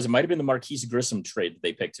trade was. It might have been the Marquise Grissom trade that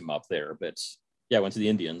they picked him up there. But, yeah, went to the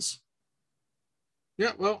Indians.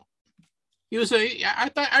 Yeah, well, he was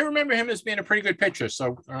I remember him as being a pretty good pitcher.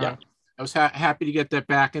 So I was happy to get that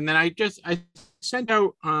back. And then I sent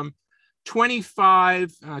out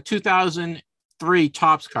 25 2003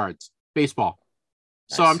 tops cards, baseball.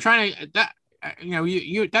 Nice. So I'm trying to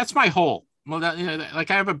that's my hole. Well, I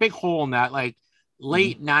have a big hole in that, like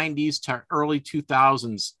late 90s to early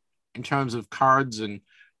 2000s in terms of cards and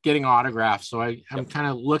getting autographs. So I'm kind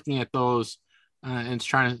of looking at those and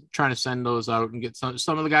trying to send those out and get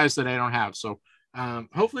some of the guys that I don't have. So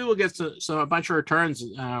hopefully we'll get a bunch of returns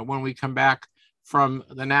when we come back from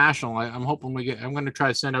the National. I'm hoping I'm going to try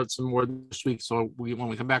to send out some more this week. So when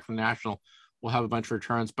we come back from the National, we'll have a bunch of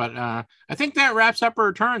returns. But I think that wraps up our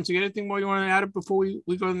returns. You got anything more you want to add before we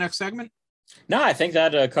go to the next segment? No, I think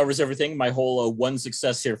that covers everything. My whole one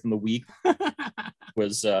success here from the week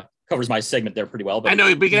covers my segment there pretty well. But I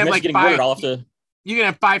know we can have like five. I'll have to. You can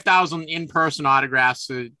have 5,000 in-person autographs.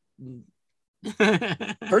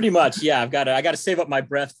 Pretty much, yeah. I got to save up my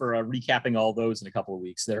breath for recapping all those in a couple of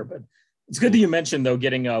weeks there. But it's good that you mentioned though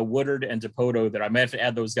getting Woodard and Dipoto there. I might have to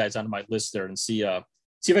add those guys onto my list there and see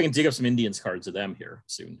if I can dig up some Indians cards of them here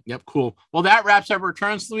soon. Yep, cool. Well, that wraps up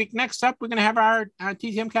returns for the week. Next up, we're going to have our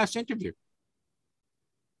TTM Cast interview.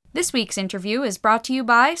 This week's interview is brought to you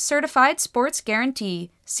by Certified Sports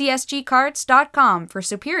Guarantee, CSGcards.com for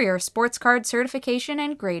superior sports card certification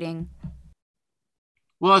and grading.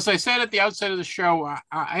 Well, as I said at the outset of the show,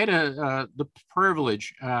 I had the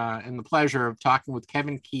privilege and the pleasure of talking with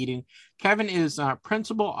Kevin Keating. Kevin is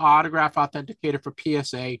principal autograph authenticator for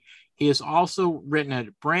PSA. He has also written a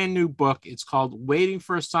brand new book. It's called Waiting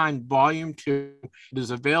for a Sign Volume 2. It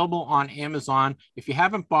is available on Amazon. If you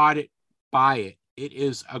haven't bought it, buy it. It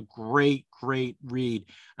is a great, great read.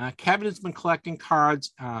 Kevin has been collecting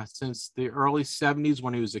cards since the early 70s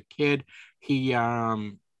when he was a kid. He,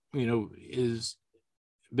 is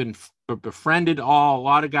been befriended a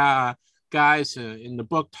lot of guys in the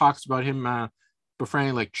book talks about him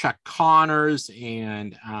befriending like Chuck Connors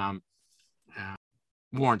and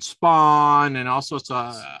Warren Spahn and all sorts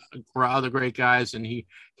of other great guys. And he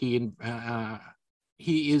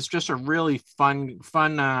is just a really fun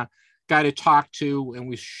guy to talk to, and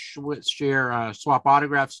we share swap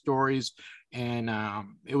autograph stories. And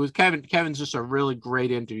it was Kevin's just a really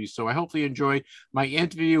great interview. So I hope you enjoy my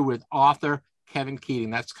interview with author Kevin Keating.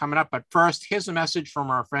 That's coming up. But first, here's a message from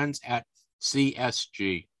our friends at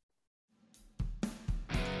CSG.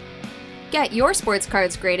 Get your sports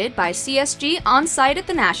cards graded by CSG on-site at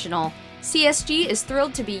the National. CSG is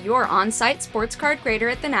thrilled to be your on-site sports card grader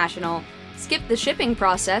at the National. Skip the shipping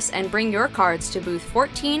process and bring your cards to booth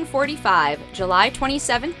 1445, July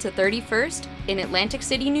 27th to 31st in Atlantic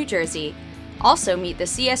City, New Jersey. Also meet the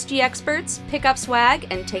CSG experts, pick up swag,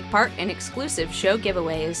 and take part in exclusive show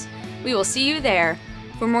giveaways. We will see you there.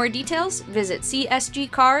 For more details, visit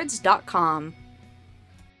csgcards.com.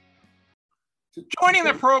 Joining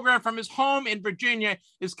the program from his home in Virginia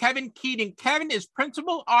is Kevin Keating. Kevin is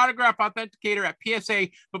principal autograph authenticator at PSA,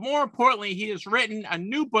 but more importantly, he has written a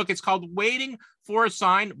new book. It's called Waiting for a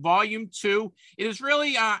Sign, Volume 2. It is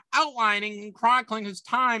really outlining and chronicling his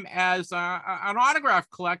time as an autograph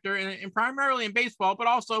collector, and primarily in baseball, but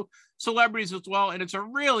also celebrities as well. And it's a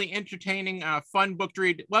really entertaining, fun book to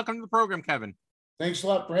read. Welcome to the program, Kevin. Thanks a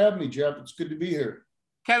lot for having me, Jeff. It's good to be here.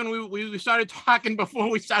 Kevin, we started talking before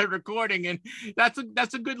we started recording, and that's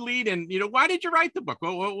a good lead. And why did you write the book?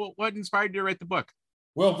 What inspired you to write the book?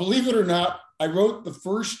 Well, believe it or not, I wrote the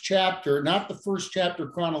first chapter, not the first chapter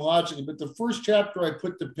chronologically, but the first chapter I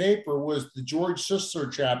put to paper was the George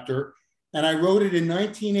Sisler chapter, and I wrote it in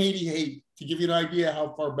 1988 to give you an idea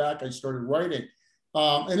how far back I started writing.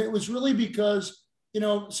 And it was really because,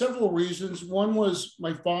 several reasons. One was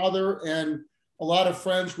my father and a lot of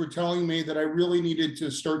friends were telling me that I really needed to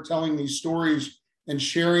start telling these stories and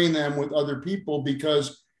sharing them with other people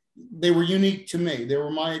because, they were unique to me. They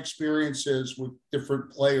were my experiences with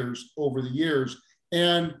different players over the years.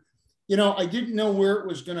 And, I didn't know where it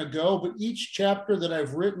was going to go, but each chapter that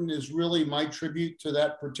I've written is really my tribute to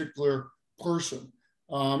that particular person.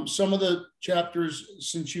 Some of the chapters,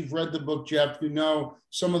 since you've read the book, Jeff,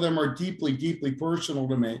 some of them are deeply, deeply personal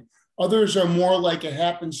to me. Others are more like a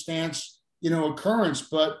happenstance, occurrence,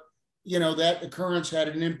 but, that occurrence had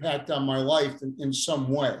an impact on my life in some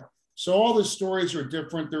way. So all the stories are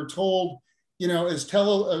different. They're told, as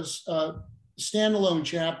standalone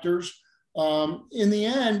chapters. In the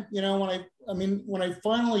end, when I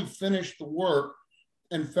finally finished the work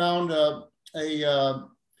and found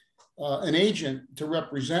an agent to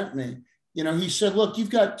represent me, he said, look, you've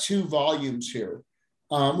got 2 volumes here.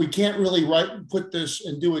 We can't really put this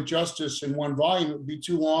and do it justice in 1 volume. It would be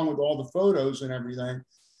too long with all the photos and everything.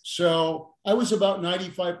 So I was about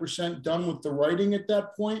 95% done with the writing at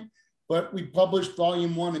that point, but we published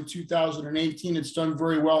volume 1 in 2018. It's done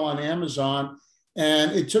very well on Amazon.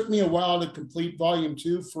 And it took me a while to complete volume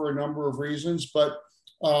 2 for a number of reasons, but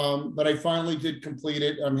I finally did complete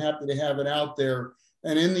it. I'm happy to have it out there.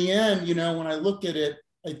 And in the end, when I look at it,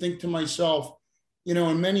 I think to myself,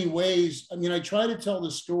 in many ways, I try to tell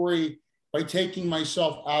the story by taking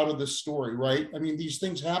myself out of the story, right? These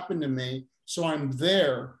things happen to me, so I'm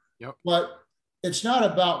there. Yep. But it's not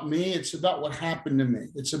about me. It's about what happened to me.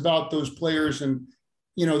 It's about those players and,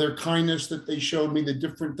 their kindness that they showed me, the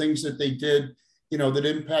different things that they did, that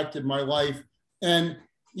impacted my life. And,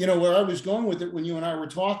 where I was going with it when you and I were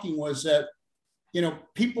talking was that,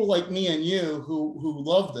 people like me and you who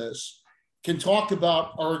love this can talk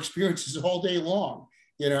about our experiences all day long,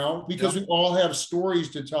 because we all have stories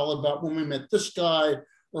to tell about when we met this guy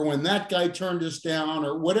or when that guy turned us down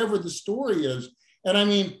or whatever the story is. And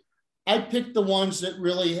I picked the ones that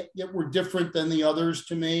were different than the others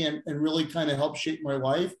to me and really kind of helped shape my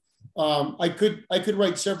life. I could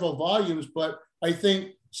write several volumes, but I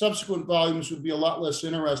think subsequent volumes would be a lot less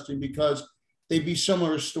interesting because they'd be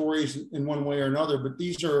similar stories in one way or another. But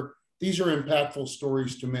these are impactful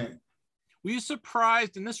stories to me. Were you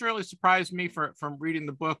surprised, and this really surprised me from reading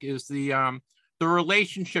the book, is the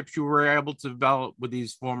relationships you were able to develop with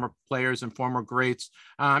these former players and former greats?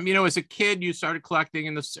 As a kid, you started collecting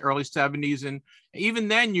in the early 70s, and even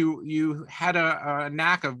then you had a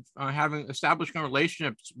knack of establishing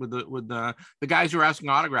relationships with the guys you were asking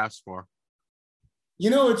autographs for.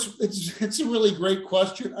 It's a really great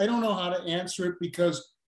question. I don't know how to answer it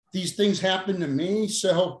because these things happen to me.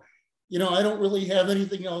 So, I don't really have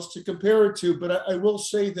anything else to compare it to, but I will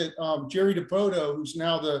say that Jerry Dipoto, who's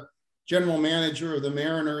now the general manager of the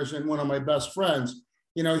Mariners and one of my best friends,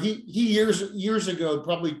 he years ago,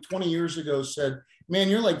 probably 20 years ago, said, man,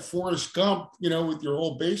 you're like Forrest Gump, with your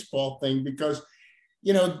whole baseball thing, because,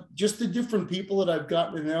 just the different people that I've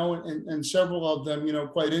gotten to know and several of them,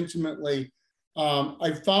 quite intimately,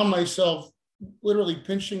 I found myself literally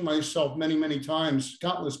pinching myself many, many times,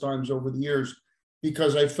 countless times over the years,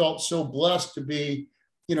 because I felt so blessed to be,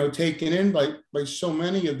 taken in by so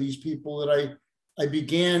many of these people that I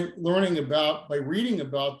began learning about by reading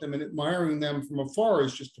about them and admiring them from afar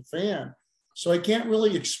as just a fan. So I can't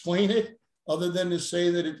really explain it other than to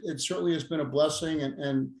say that it certainly has been a blessing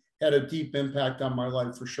and had a deep impact on my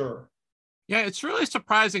life for sure. Yeah, it's really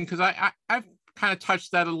surprising because I've kind of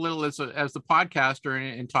touched that a little as the podcaster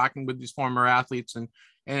and talking with these former athletes and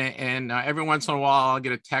every once in a while I'll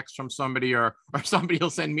get a text from somebody or somebody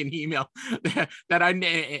will send me an email that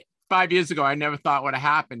I 5 years ago I never thought would have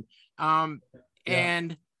happened.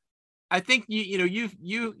 And I think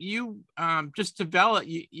you just develop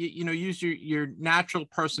use your natural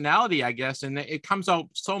personality, I guess, and it comes out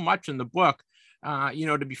so much in the book.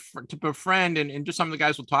 To befriend and just some of the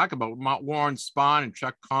guys we'll talk about, Warren Spahn and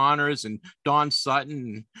Chuck Connors and Don Sutton,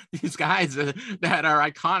 and these guys that are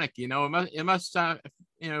iconic. It must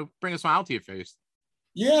bring a smile to your face.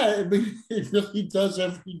 Yeah, it really does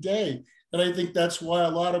every day, and I think that's why a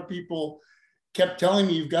lot of people kept telling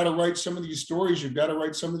me, you've got to write some of these stories. You've got to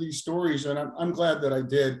write some of these stories, and I'm glad that I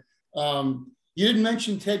did. You didn't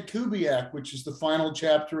mention Ted Kubiak, which is the final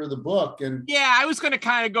chapter of the book. And yeah, I was going to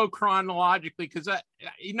kind of go chronologically because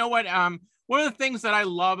you know what? One of the things that I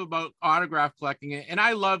love about autograph collecting, and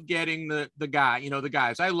I love getting the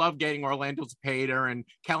guys. I love getting Orlando Cepeda and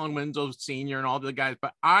Kellen Winslow Sr. and all the guys.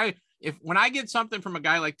 But when I get something from a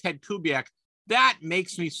guy like Ted Kubiak, that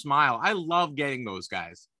makes me smile. I love getting those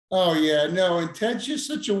guys. Oh yeah, no, and Ted's just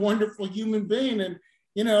such a wonderful human being, and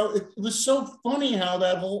it was so funny how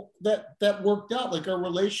that worked out. Like our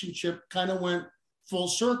relationship kind of went full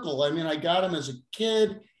circle. I mean, I got him as a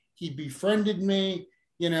kid. He befriended me.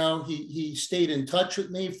 he stayed in touch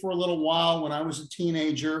with me for a little while when I was a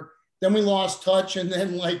teenager. Then we lost touch. And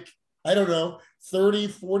then, like, I don't know, 30,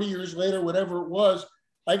 40 years later, whatever it was,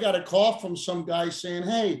 I got a call from some guy saying,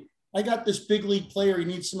 hey, I got this big league player. He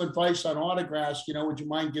needs some advice on autographs. Would you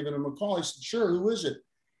mind giving him a call? I said, sure. Who is it?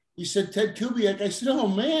 He said, Ted Kubiak. I said, oh,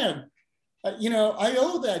 man, I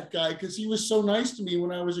owe that guy because he was so nice to me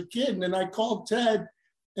when I was a kid. And then I called Ted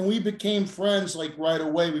and we became friends like right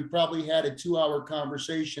away. We probably had a 2-hour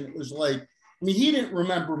conversation. It was like, he didn't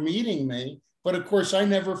remember meeting me, but of course I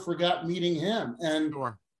never forgot meeting him. And,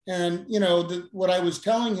 Sure. and what I was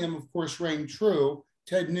telling him, of course, rang true.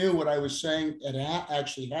 Ted knew what I was saying had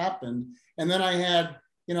actually happened. And then I had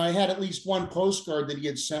at least one postcard that he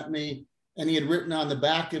had sent me, and he had written on the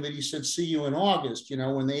back of it, he said, see you in August,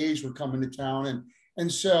 when the A's were coming to town.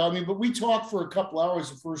 And so, but we talked for a couple hours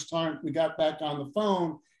the first time we got back on the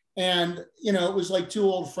phone. And, it was like two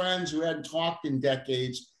old friends who hadn't talked in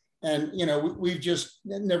decades. And, we've just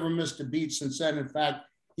never missed a beat since then. In fact,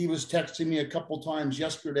 he was texting me a couple times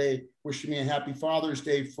yesterday, wishing me a happy Father's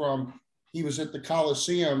Day he was at the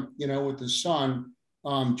Coliseum, with his son,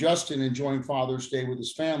 Justin, enjoying Father's Day with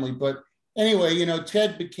his family. But anyway,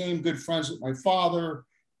 Ted became good friends with my father,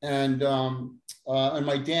 and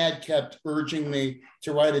my dad kept urging me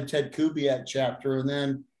to write a Ted Kubiak chapter. And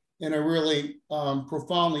then in a really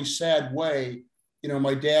profoundly sad way,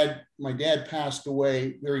 my dad passed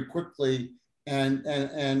away very quickly. And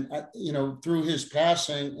through his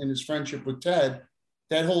passing and his friendship with Ted,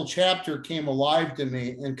 that whole chapter came alive to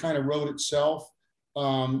me and kind of wrote itself.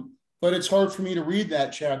 But it's hard for me to read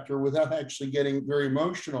that chapter without actually getting very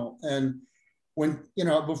emotional. And when,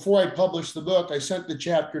 before I published the book, I sent the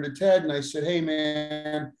chapter to Ted and I said, hey,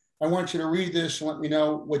 man, I want you to read this and let me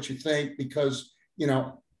know what you think, because,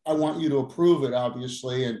 I want you to approve it,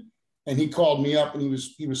 obviously. And he called me up and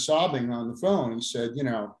he was sobbing on the phone. He said,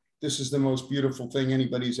 this is the most beautiful thing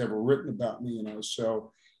anybody's ever written about me,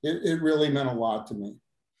 so it really meant a lot to me.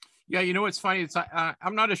 Yeah, what's funny? It's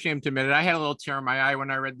I'm not ashamed to admit it. I had a little tear in my eye when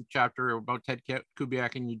I read the chapter about Ted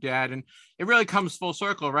Kubiak and your dad, and it really comes full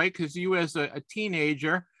circle, right? Because you, as a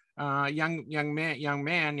teenager,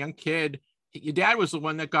 young kid, your dad was the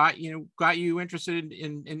one that got you interested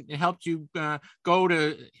in helped you go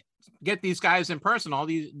to get these guys in person. All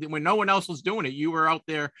these, when no one else was doing it, you were out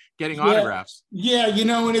there getting autographs. Yeah,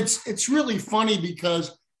 and it's really funny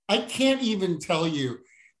because I can't even tell you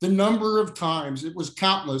the number of times, it was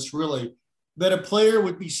countless really, that a player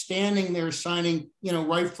would be standing there signing,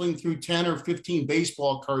 rifling through 10 or 15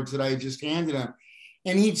 baseball cards that I had just handed him.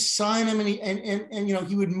 And he'd sign them and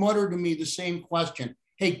he would mutter to me the same question.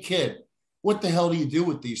 Hey, kid, what the hell do you do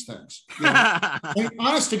with these things?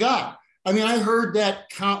 Honest to God. I heard that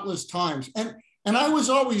countless times. And I was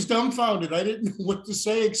always dumbfounded. I didn't know what to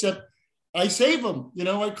say except I save them,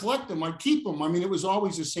 I collect them, I keep them. It was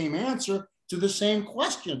always the same answer to the same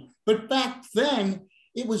question. But back then,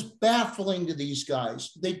 it was baffling to these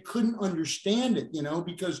guys. They couldn't understand it,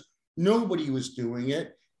 because nobody was doing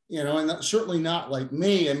it, and certainly not like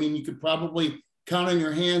me. You could probably count on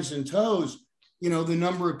your hands and toes, the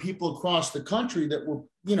number of people across the country that were,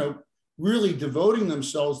 really devoting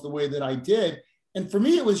themselves the way that I did. And for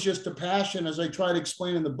me, it was just a passion, as I try to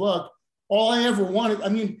explain in the book. All I ever wanted,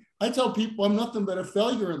 I tell people I'm nothing but a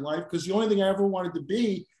failure in life because the only thing I ever wanted to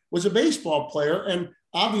be was a baseball player. And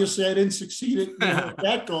obviously I didn't succeed at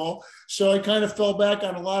that goal. So I kind of fell back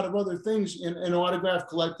on a lot of other things, and autograph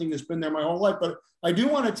collecting has been there my whole life. But I do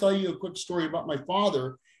want to tell you a quick story about my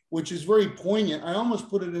father, which is very poignant. I almost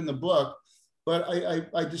put it in the book, but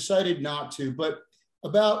I decided not to. But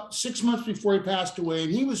about 6 months before he passed away,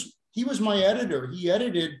 and he was my editor. He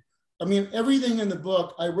edited, everything in the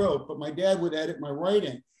book I wrote, but my dad would edit my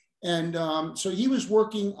writing. And so he was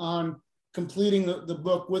working on completing the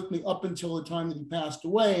book with me up until the time that he passed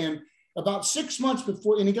away. And about 6 months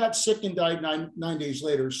before, and he got sick and died nine days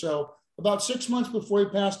later. So about 6 months before he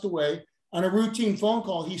passed away, on a routine phone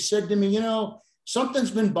call, he said to me, something's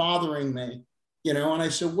been bothering me, and I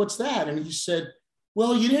said, what's that? And he said,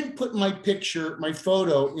 well, you didn't put my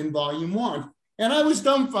photo in volume 1. And I was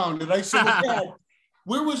dumbfounded. I said, well, Dad,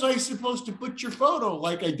 where was I supposed to put your photo?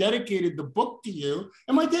 Like, I dedicated the book to you.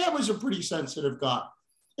 And my dad was a pretty sensitive guy.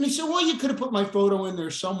 And he said, well, you could have put my photo in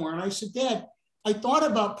there somewhere. And I said, Dad, I thought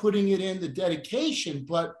about putting it in the dedication,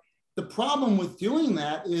 but the problem with doing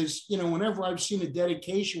that is, whenever I've seen a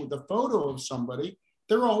dedication with a photo of somebody,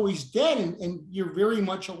 they're always dead and you're very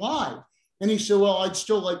much alive. And he said, well, I'd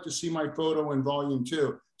still like to see my photo in volume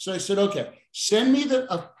 2. So I said, okay, send me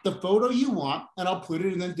the photo you want and I'll put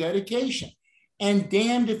it in the dedication. And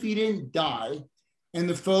damned if he didn't die. and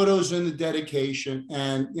the photos and the dedication.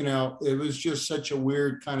 And, it was just such a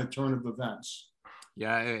weird kind of turn of events.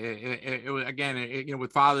 Yeah, it was, again,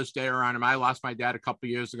 with Father's Day around him. I lost my dad a couple of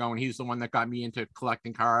years ago, and he's the one that got me into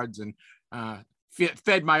collecting cards and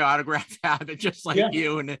fed my autograph habit, just like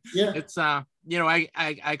you. And it's I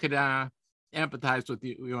could empathize with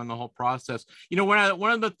you on the whole process.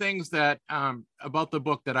 One of the things that about the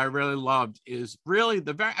book that I really loved is really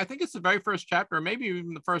I think it's the very first chapter, or maybe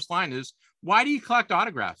even the first line, is, why do you collect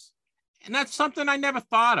autographs? And that's something I never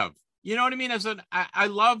thought of. You know what I mean? I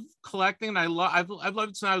love collecting, and I've loved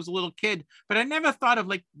it since I was a little kid, but I never thought of,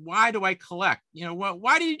 like, why do I collect?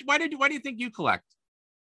 Why do you think you collect?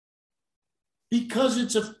 Because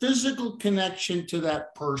it's a physical connection to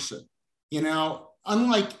that person.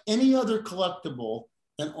 Unlike any other collectible,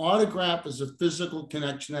 an autograph is a physical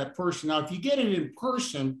connection to that person. Now, if you get it in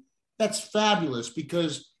person, that's fabulous,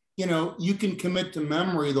 because, you can commit to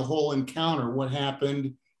memory the whole encounter, what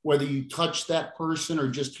happened, whether you touched that person or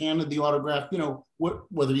just handed the autograph,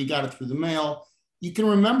 whether you got it through the mail, you can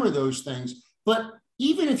remember those things. But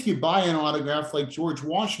even if you buy an autograph like George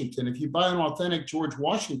Washington, if you buy an authentic George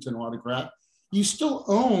Washington autograph, you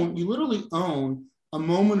literally own a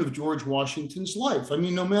moment of George Washington's life. I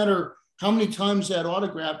mean, no matter how many times that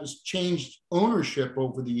autograph has changed ownership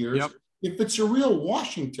over the years, if it's a real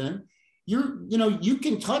Washington, you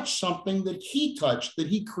can touch something that he touched, that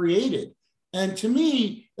he created. And to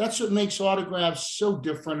me, that's what makes autographs so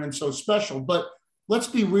different and so special. But let's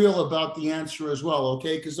be real about the answer as well,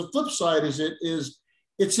 okay? Because the flip side is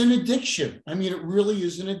it's an addiction. I mean, it really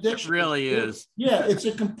is an addiction. It really is. Yeah, it's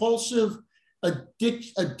a compulsive,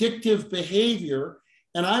 addictive behavior.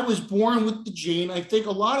 And I was born with the gene. I think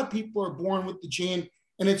a lot of people are born with the gene,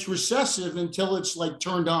 and it's recessive until it's like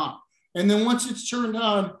turned on. And then once it's turned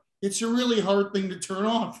on, it's a really hard thing to turn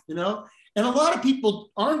off, And a lot of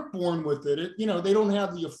people aren't born with it. They don't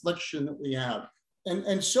have the affliction that we have.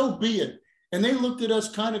 And so be it. And they looked at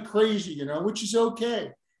us kind of crazy, which is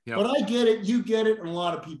okay. Yep. But I get it, you get it, and a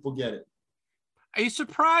lot of people get it. Are you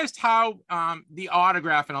surprised how the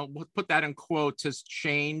autograph, and I'll put that in quotes, has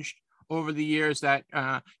changed over the years? That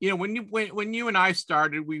when you and I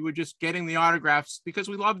started, we were just getting the autographs because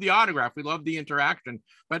we love the autograph, we love the interaction.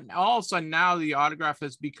 But all of a sudden now the autograph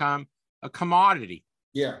has become a commodity.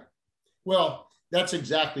 Yeah. Well, that's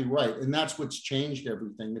exactly right. And that's what's changed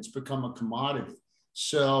everything. It's become a commodity.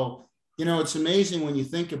 So, it's amazing when you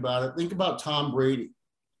think about it. Think about Tom Brady.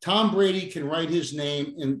 Tom Brady can write his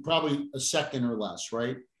name in probably a second or less,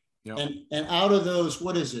 right? Yep. And out of those,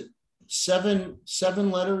 what is it? Seven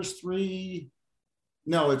letters, three?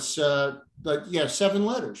 No, it's 7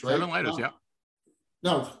 letters, right? 7 letters, yeah.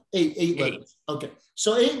 No, eight letters. Okay.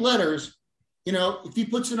 So 8 letters, if he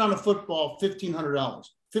puts it on a football, $1,500.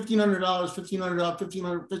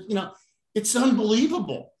 $1,500, it's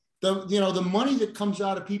unbelievable. The money that comes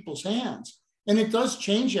out of people's hands. And it does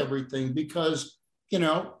change everything because,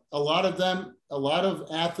 a lot of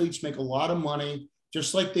athletes make a lot of money,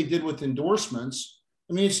 just like they did with endorsements.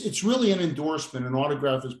 I mean, it's really an endorsement. An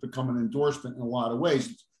autograph has become an endorsement in a lot of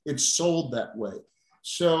ways. It's sold that way.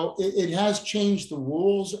 So it has changed the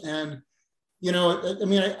rules. And,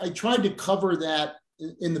 I tried to cover that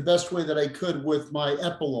in the best way that I could with my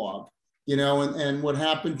epilogue, and what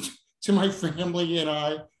happened to my family and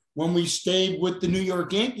I when we stayed with the New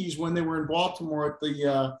York Yankees when they were in Baltimore at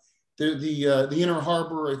the Inner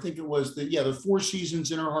Harbor. I think it was the Four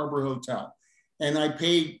Seasons Inner Harbor Hotel. And I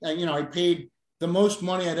paid the most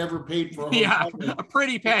money I'd ever paid for a hotel. Yeah, a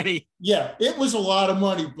pretty penny. Yeah, it was a lot of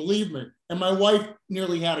money, believe me. And my wife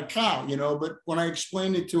nearly had a cow, but when I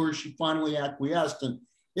explained it to her, she finally acquiesced. And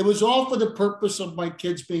it was all for the purpose of my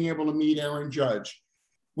kids being able to meet Aaron Judge.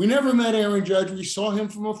 We never met Aaron Judge. We saw him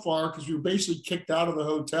from afar because we were basically kicked out of the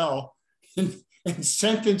hotel and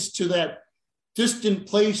sentenced to that distant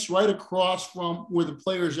place right across from where the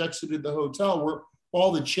players exited the hotel, where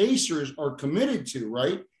all the chasers are committed to,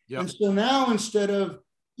 right? Yep. And so now, instead of,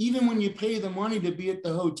 even when you pay the money to be at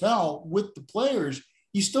the hotel with the players,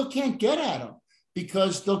 you still can't get at them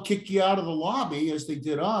because they'll kick you out of the lobby, as they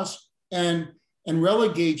did us, and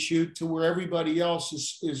relegate you to where everybody else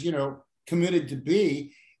is committed to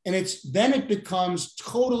be. And then it becomes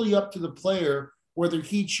totally up to the player whether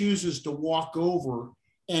he chooses to walk over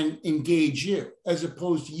and engage you, as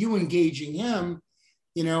opposed to you engaging him,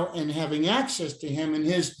 and having access to him and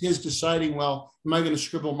his deciding, well, am I going to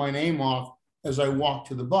scribble my name off as I walk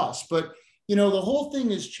to the bus? But, the whole thing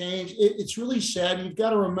has changed. It's really sad. You've got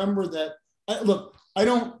to remember that, I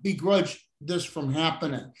don't begrudge this from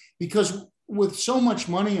happening because with so much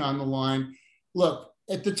money on the line, look,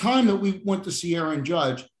 at the time that we went to see Aaron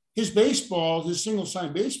Judge, his baseball, his single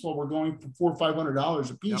sign baseball, were going for $400 or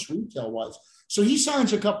 $500 a piece retail wise. So he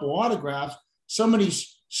signs a couple autographs. Somebody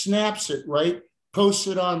snaps it, right? Posts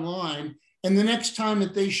it online. And the next time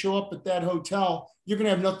that they show up at that hotel, you're going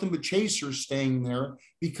to have nothing but chasers staying there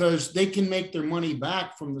because they can make their money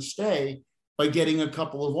back from the stay by getting a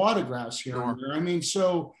couple of autographs here and there. I mean,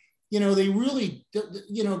 so, they really,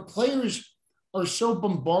 players are so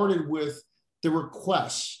bombarded with the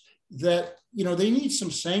requests that, they need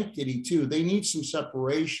some sanctity too. They need some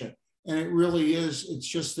separation. And it really is. It's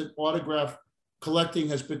just that autograph collecting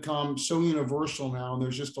has become so universal now, and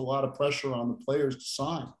there's just a lot of pressure on the players to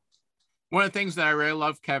sign. One of the things that I really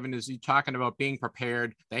love, Kevin, is you talking about being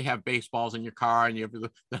prepared. They have baseballs in your car and you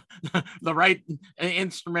have the right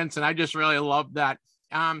instruments. And I just really love that.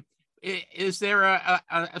 Is there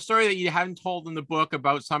a story that you haven't told in the book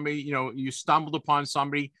about somebody, you stumbled upon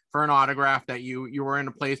somebody for an autograph, that you were in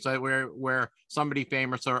a place where somebody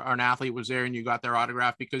famous or an athlete was there and you got their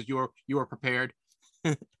autograph because you were prepared?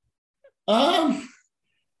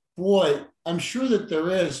 Boy, I'm sure that there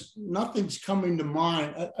is. Nothing's coming to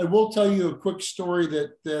mind. I will tell you a quick story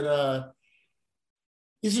that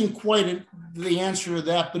isn't quite the answer to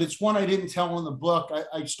that, but it's one I didn't tell in the book.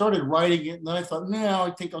 I started writing it and then I thought, no,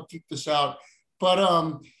 I think I'll keep this out. But,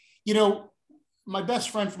 my best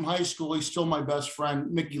friend from high school, he's still my best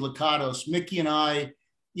friend, Mickey Lakatos. Mickey and I,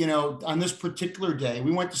 on this particular day,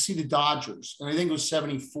 we went to see the Dodgers, and I think it was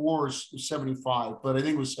 74 or 75, but I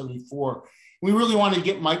think it was 74. We really wanted to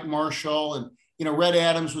get Mike Marshall, and, Red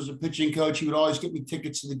Adams was a pitching coach. He would always get me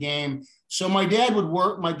tickets to the game. So my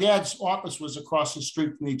dad's office was across the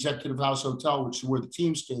street from the Executive House Hotel, which is where the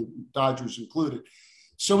team stayed, Dodgers included.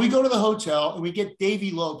 So we go to the hotel and we get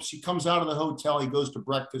Davey Lopes. He comes out of the hotel. He goes to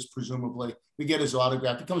breakfast, presumably. We get his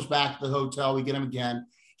autograph. He comes back to the hotel. We get him again.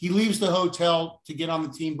 He leaves the hotel to get on the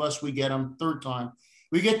team bus. We get him third time.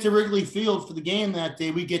 We get to Wrigley Field for the game that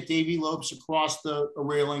day. We get Davey Lopes across the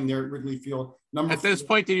railing there at Wrigley Field. At this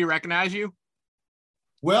point, did he recognize you?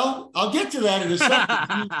 Well, I'll get to that in a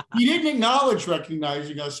second. He didn't acknowledge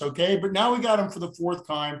recognizing us, okay? But now we got him for the fourth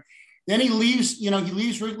time. Then he leaves, he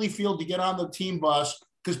leaves Wrigley Field to get on the team bus,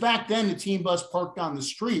 because back then the team bus parked on the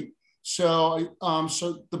street. So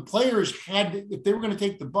the players had to, if they were going to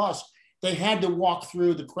take the bus, they had to walk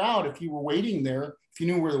through the crowd. If you were waiting there, if you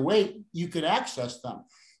knew where to wait, you could access them.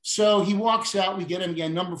 So he walks out, we get him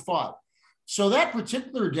again, number 5. So that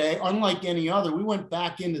particular day, unlike any other, we went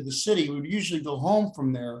back into the city. We would usually go home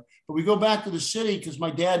from there, but we go back to the city because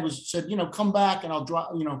my dad said, come back and I'll drive,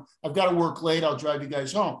 I've got to work late. I'll drive you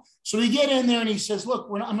guys home. So we get in there and he says, look,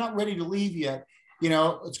 I'm not ready to leave yet.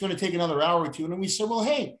 It's going to take another hour or two. And then we said, well,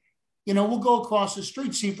 hey, we'll go across the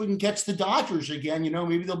street, see if we can catch the Dodgers again.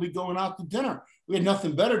 Maybe they'll be going out to dinner. We had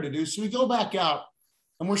nothing better to do. So we go back out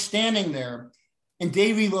and we're standing there and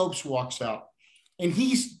Davey Lopes walks out and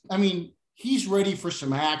he's ready for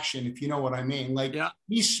some action, if you know what I mean.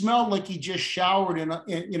 He smelled like he just showered in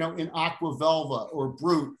Aqua Velva or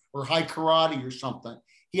Brute or High Karate or something.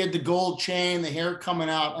 He had the gold chain, the hair coming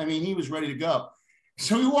out. He was ready to go.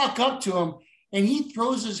 So we walk up to him and he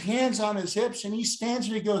throws his hands on his hips and he stands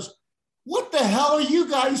there and he goes, what the hell are you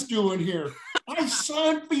guys doing here? I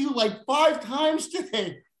signed for you like 5 times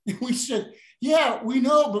today. And we said, yeah, we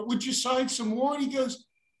know, but would you sign some more? And he goes,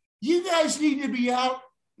 you guys need to be out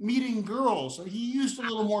meeting girls. He used a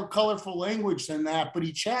little more colorful language than that, but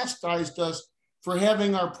he chastised us for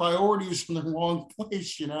having our priorities in the wrong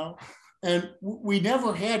place, And we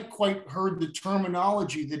never had quite heard the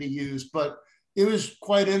terminology that he used, but it was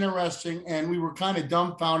quite interesting. And we were kind of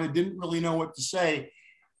dumbfounded, didn't really know what to say.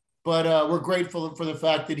 But we're grateful for the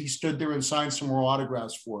fact that he stood there and signed some more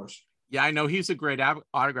autographs for us. Yeah, I know he's a great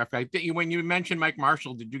autograph guy. When you mentioned Mike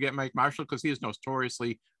Marshall, did you get Mike Marshall? Because he is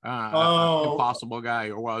notoriously an impossible guy,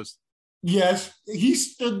 or was. Yes, he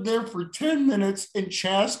stood there for 10 minutes and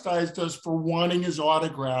chastised us for wanting his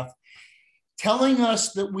autograph, telling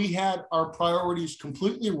us that we had our priorities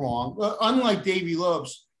completely wrong. Unlike Davey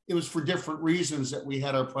Lopes, it was for different reasons that we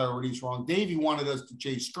had our priorities wrong. Davey wanted us to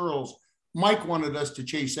chase girls. Mike wanted us to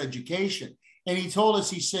chase education. And he told us,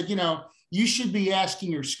 he said, you should be asking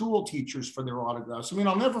your school teachers for their autographs.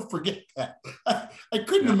 I'll never forget that. I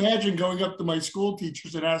couldn't imagine going up to my school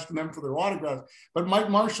teachers and asking them for their autographs. But Mike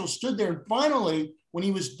Marshall stood there. And finally, when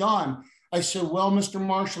he was done, I said, well, Mr.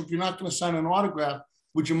 Marshall, if you're not going to sign an autograph,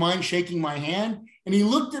 would you mind shaking my hand? And he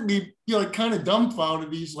looked at me, kind of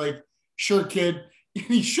dumbfounded. He's like, sure, kid. And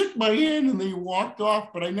he shook my hand and then he walked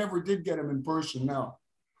off, but I never did get him in person, no.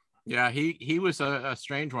 Yeah, he was a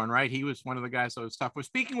strange one, right? He was one of the guys that was tough. We're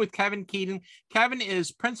speaking with Kevin Keaton. Kevin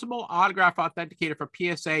is principal autograph authenticator for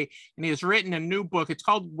PSA, and he has written a new book. It's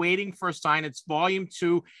called Waiting for a Sign. It's volume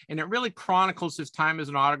 2, and it really chronicles his time as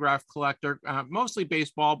an autograph collector, mostly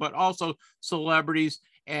baseball, but also celebrities.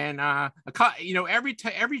 And every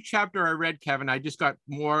chapter I read, Kevin, I just got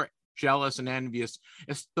more jealous and envious.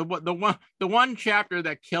 It's the one chapter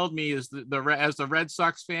that killed me is as a Red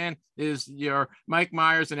Sox fan is your Mike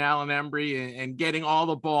Myers and Alan Embry and getting all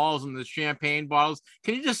the balls and the champagne bottles.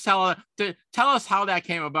 Can you just tell us how that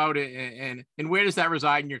came about and where does that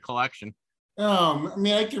reside in your collection? I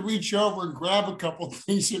mean, I could reach over and grab a couple of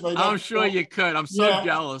things. I'm sure you could. I'm so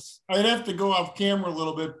jealous. I'd have to go off camera a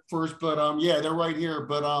little bit first, but yeah, they're right here.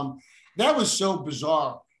 But that was so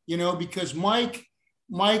bizarre, because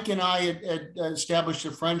Mike and I had established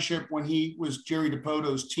a friendship when he was Jerry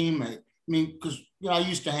DiPoto's teammate. I mean, because I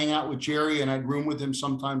used to hang out with Jerry and I'd room with him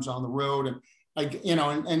sometimes on the road, and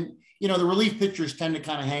the relief pitchers tend to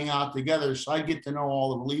kind of hang out together, so I get to know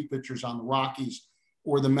all the relief pitchers on the Rockies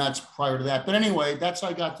or the Mets prior to that. But anyway, that's how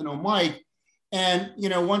I got to know Mike. And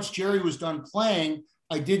once Jerry was done playing,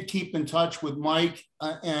 I did keep in touch with Mike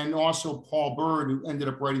and also Paul Bird, who ended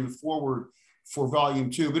up writing the foreword for Volume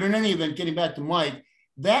 2. But in any event, getting back to Mike.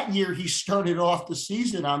 That year, he started off the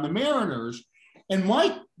season on the Mariners, and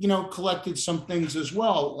Mike, collected some things as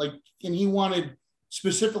well. And he wanted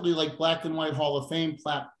specifically like black and white Hall of Fame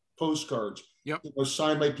postcards,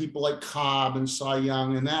 signed by people like Cobb and Cy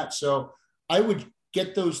Young and that. So I would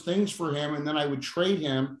get those things for him, and then I would trade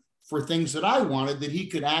him for things that I wanted that he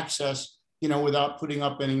could access, without putting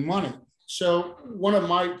up any money. So one of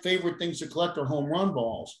my favorite things to collect are home run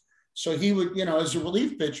balls. So he would, as a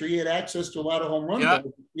relief pitcher, he had access to a lot of home run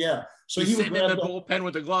balls. Yeah. So he would grab in the bullpen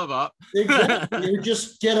with the glove up. Exactly. He would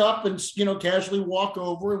just get up and, casually walk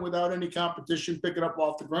over and without any competition, pick it up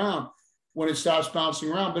off the ground when it stops bouncing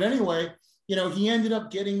around. But anyway, he ended up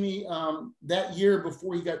getting me that year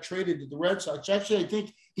before he got traded to the Red Sox. Actually, I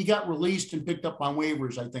think he got released and picked up on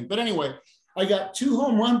waivers, I think. But anyway, I got 2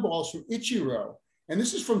 home run balls from Ichiro. And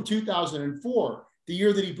this is from 2004, the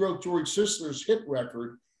year that he broke George Sisler's hit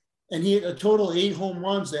record. And he had a total of 8 home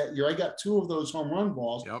runs that year. I got 2 of those home run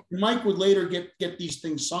balls. Yep. Mike would later get these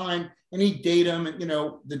things signed, and he'd date them, and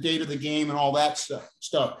the date of the game and all that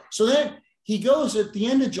stuff. So then he goes at the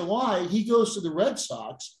end of July. He goes to the Red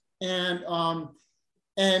Sox, and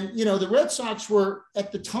the Red Sox were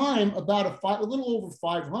at the time about a little over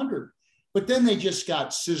 500, but then they just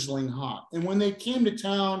got sizzling hot. And when they came to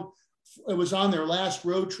town, it was on their last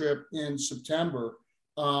road trip in September.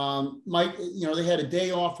 Mike, they had a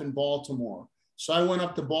day off in Baltimore. So I went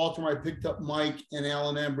up to Baltimore. I picked up Mike and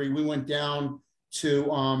Alan Embry. We went down to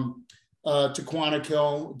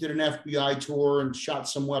Quantico, did an FBI tour and shot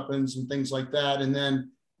some weapons and things like that. And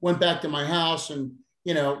then went back to my house and,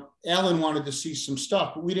 Alan wanted to see some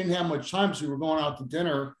stuff, but we didn't have much time. So we were going out to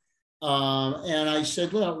dinner. And I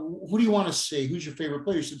said, well, who do you want to see? Who's your favorite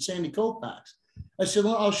player? He said, Sandy Koufax. I said,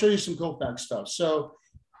 well, I'll show you some Koufax stuff. So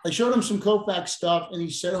I showed him some Koufax stuff, and he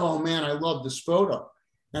said, oh, man, I love this photo.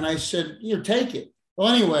 And I said, here, take it. Well,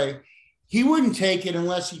 anyway, he wouldn't take it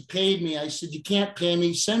unless he paid me. I said, you can't pay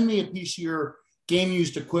me. Send me a piece of your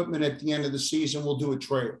game-used equipment at the end of the season. We'll do a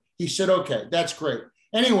trade. He said, okay, that's great.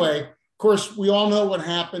 Anyway, of course, we all know what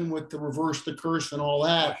happened with the reverse the curse and all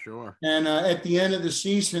that. Sure. And at the end of the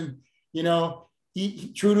season, he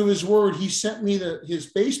true to his word, he sent me his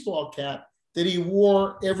baseball cap that he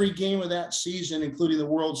wore every game of that season, including the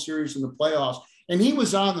World Series and the playoffs. And he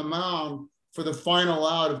was on the mound for the final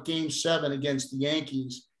out of Game 7 against the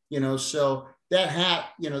Yankees, so that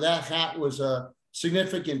hat was a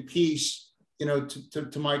significant piece,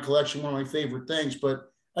 to my collection, one of my favorite things. But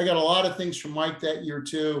I got a lot of things from Mike that year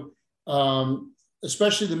too,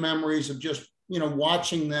 especially the memories of just,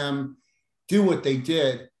 watching them do what they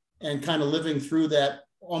did and kind of living through that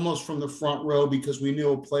almost from the front row because we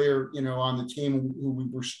knew a player, on the team who we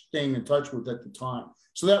were staying in touch with at the time.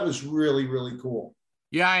 So that was really, really cool.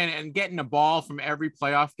 Yeah. And getting a ball from every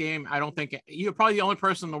playoff game. I don't think you're probably the only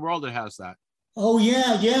person in the world that has that. Oh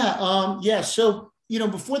yeah. Yeah. So,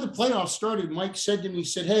 before the playoffs started, Mike said to me, he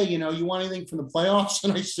said, hey, you want anything from the playoffs?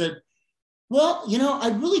 And I said, well,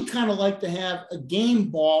 I'd really kind of like to have a game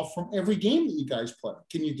ball from every game that you guys play.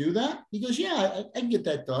 Can you do that? He goes, yeah, I can get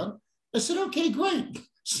that done. I said, okay, great.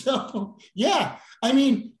 So, yeah, I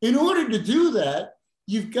mean, in order to do that,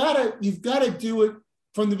 you've got to do it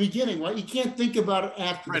from the beginning, right? You can't think about it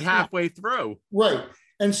after halfway through. Right.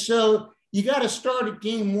 And so you got to start at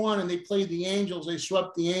Game 1, and they played the Angels. They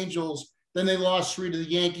swept the Angels. Then they lost 3 to the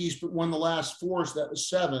Yankees, but won the last 4, so that was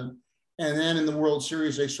 7. And then in the World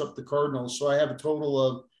Series, they swept the Cardinals. So I have a total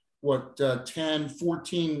of 10,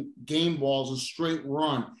 14 game balls a straight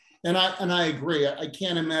run. And I agree. I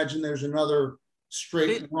can't imagine there's another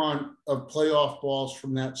straight run of playoff balls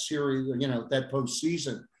from that series, that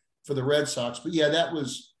postseason for the Red Sox. But yeah, that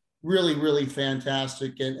was really, really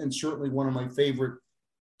fantastic, and certainly one of my favorite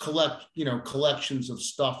collections of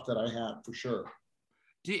stuff that I have, for sure.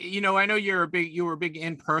 I know you were a big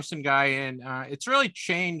in-person guy, and it's really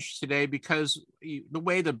changed today because the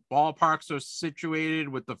way the ballparks are situated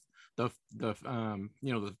with the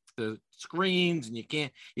screens, and you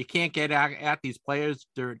can't get at these players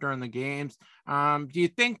during the games. Do you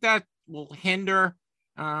think that will hinder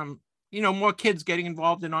more kids getting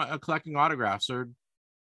involved in collecting autographs, or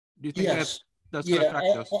do you think that's going to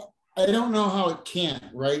affect us? I don't know how it can,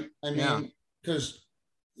 right? I mean, because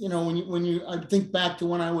when I think back to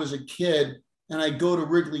when I was a kid and I go to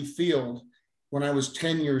Wrigley Field when I was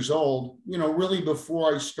 10 years old, really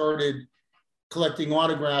before I started collecting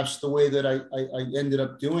autographs the way that I ended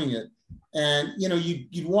up doing it. And,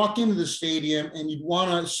 you'd walk into the stadium and you'd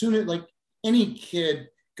want to, as soon as, like any kid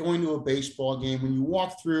going to a baseball game, when you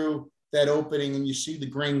walk through that opening and you see the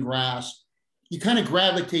green grass, you kind of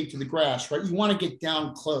gravitate to the grass, right? You want to get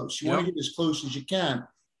down close. You want to get as close as you can.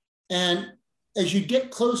 And as you get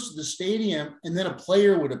close to the stadium, and then a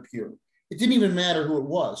player would appear, it didn't even matter who it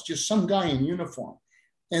was, just some guy in uniform.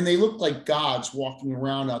 And they looked like gods walking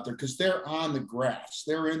around out there because they're on the grass.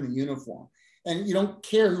 They're in the uniform. And you don't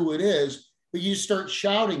care who it is, but you start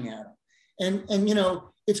shouting at them. And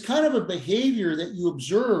it's kind of a behavior that you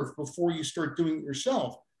observe before you start doing it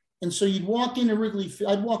yourself. And so I'd walk into Wrigley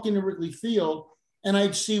Field, and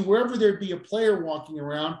I'd see wherever there'd be a player walking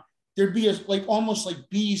around, there'd be almost like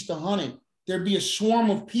bees to honey. There'd be a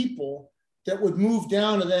swarm of people that would move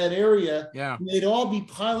down to that area. Yeah. And they'd all be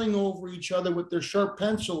piling over each other with their sharp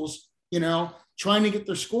pencils, trying to get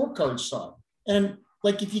their scorecards signed. And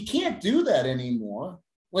if you can't do that anymore,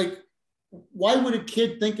 why would a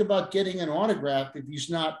kid think about getting an autograph if he's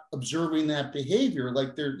not observing that behavior?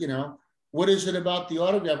 What is it about the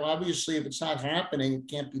autograph? Obviously, if it's not happening, it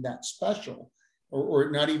can't be that special, or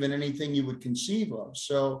not even anything you would conceive of.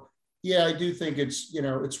 So, yeah, I do think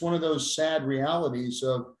it's one of those sad realities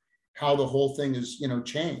of how the whole thing is,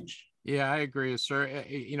 changed. Yeah, I agree, sir.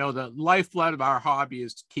 The lifeblood of our hobby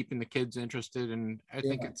is keeping the kids interested, and I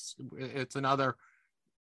think it's another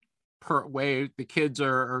way the kids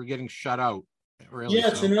are getting shut out. Really,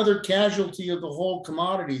 it's another casualty of the whole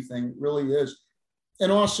commodity thing. It really is.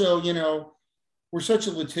 And also, we're such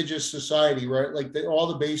a litigious society, right? All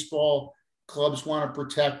the baseball clubs want to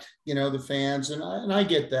protect, the fans, and I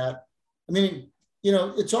get that. I mean,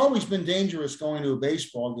 it's always been dangerous going to a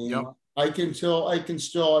baseball game. Yep. I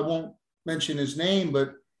won't mention his name,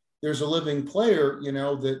 but there's a living player,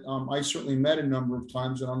 that I certainly met a number of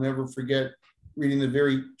times, and I'll never forget reading the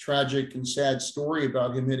very tragic and sad story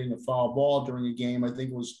about him hitting a foul ball during a game. I think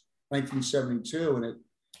it was 1972, and it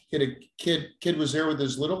hit a kid was there with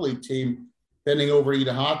his little league team, bending over to eat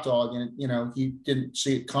a hot dog, and he didn't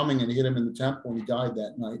see it coming, and it hit him in the temple, and he died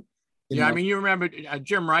that night. I mean, you remember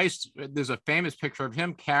Jim Rice, there's a famous picture of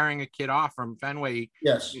him carrying a kid off from Fenway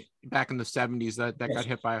back in the 70s that got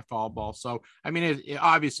hit by a foul ball. So, I mean,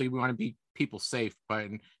 obviously we want to be people safe, but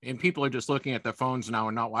and people are just looking at their phones now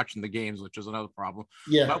and not watching the games, which is another problem.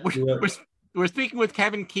 Yeah. But we're speaking with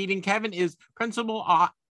Kevin Keating. Kevin is principal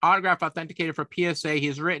autograph authenticator for PSA. He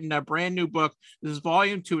has written a brand new book. This is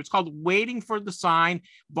volume 2. It's called Waiting for the Sign,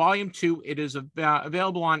 volume 2. It is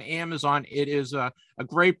available on Amazon. It is a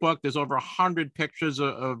great book. There's over 100 pictures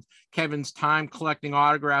of Kevin's time collecting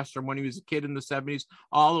autographs from when he was a kid in the 70s,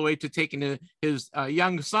 all the way to taking his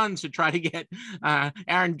young sons to try to get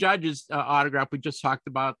Aaron Judge's autograph. We just talked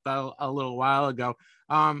about that a little while ago.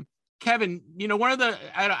 Kevin, one of the,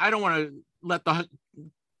 I don't want to let the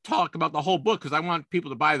talk about the whole book because I want people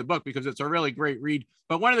to buy the book because it's a really great read.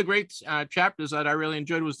 But one of the great chapters that I really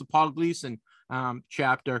enjoyed was the Paul Gleason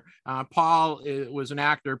chapter. Paul was an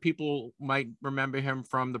actor. People might remember him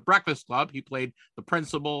from The Breakfast Club. He played the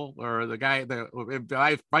principal, or the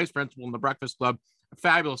vice principal in The Breakfast Club. A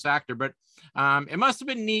fabulous actor. But it must have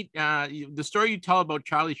been neat, the story you tell about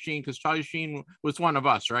Charlie Sheen, because Charlie Sheen was one of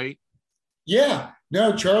us, right? Yeah.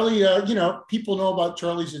 No, Charlie, people know about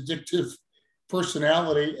Charlie's addictive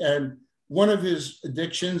personality, and one of his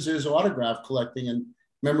addictions is autograph collecting and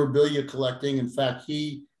memorabilia collecting. In fact,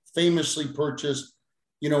 he famously purchased,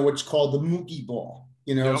 what's called the Mookie ball,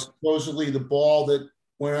 supposedly the ball that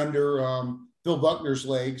went under Bill Buckner's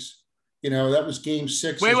legs. That was game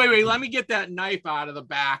 6. Wait. Let me get that knife out of the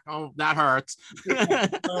back. Oh, that hurts.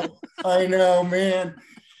 I know, man.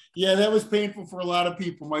 Yeah, that was painful for a lot of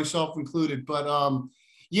people, myself included. But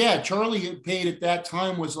Yeah, Charlie paid at that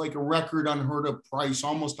time was like a record unheard of price,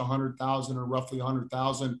 almost 100,000 or roughly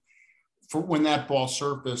 100,000 for when that ball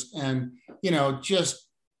surfaced, and just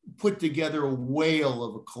put together a whale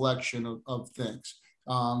of a collection of things.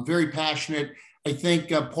 Very passionate. I think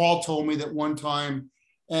Paul told me that one time,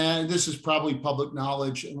 and this is probably public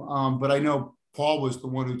knowledge, but I know Paul was the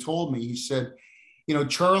one who told me. He said,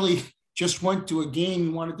 Charlie just went to a game. He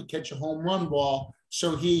wanted to catch a home run ball,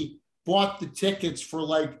 so he bought the tickets for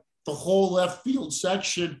like the whole left field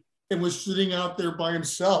section and was sitting out there by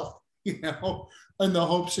himself, in the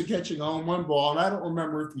hopes of catching a home run ball. And I don't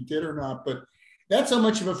remember if he did or not, but that's how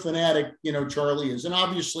much of a fanatic, Charlie is. And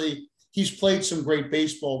obviously he's played some great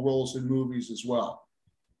baseball roles in movies as well.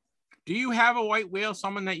 Do you have a white whale,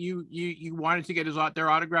 someone that you wanted to get their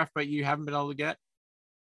autograph, but you haven't been able to get?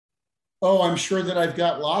 Oh, I'm sure that I've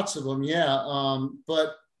got lots of them. Yeah.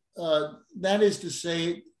 But that is to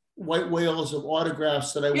say, white whales of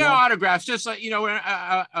autographs that I want. Autographs, just like,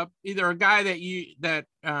 either a guy that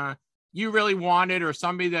you really wanted, or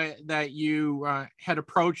somebody that you had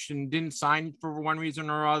approached and didn't sign for one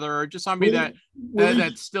reason or other, or just somebody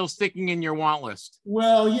that's still sticking in your want list.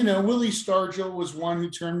 Well, Willie Stargell was one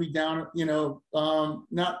who turned me down,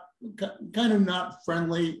 not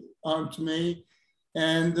friendly to me.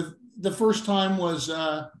 And the first time was,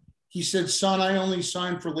 he said, "Son, I only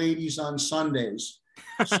sign for ladies on Sundays."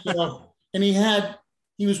 So, and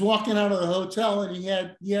he was walking out of the hotel, and he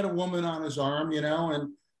had a woman on his arm,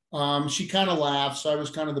 and she kind of laughed. So I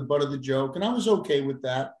was kind of the butt of the joke, and I was okay with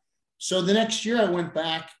that. So the next year I went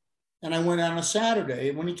back, and I went on a Saturday.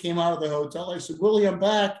 And when he came out of the hotel, I said, "Willie, I'm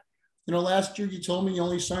back. Last year you told me you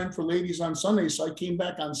only signed for ladies on Sundays." So I came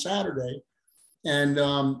back on Saturday, and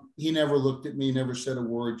he never looked at me, never said a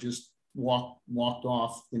word, just walked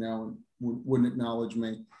off, and wouldn't acknowledge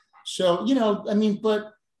me. So,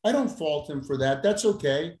 but I don't fault him for that. That's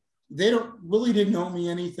okay. Willie didn't owe me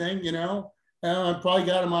anything, I probably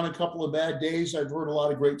got him on a couple of bad days. I've heard a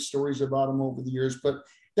lot of great stories about him over the years, but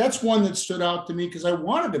that's one that stood out to me because I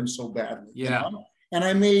wanted him so badly. Yeah. And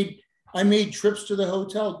I made trips to the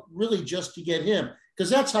hotel really just to get him,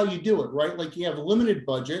 because that's how you do it, right? Like, you have a limited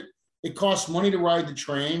budget. It costs money to ride the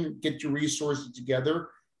train, get your resources together,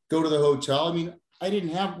 go to the hotel. I mean, we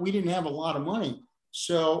didn't have a lot of money.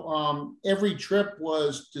 So every trip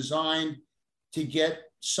was designed to get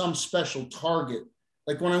some special target.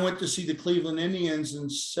 Like when I went to see the Cleveland Indians in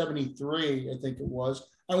 '73, I think it was,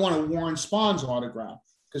 I wanted Warren Spahn's autograph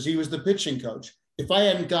because he was the pitching coach. If I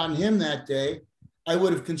hadn't gotten him that day, I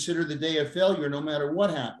would have considered the day a failure no matter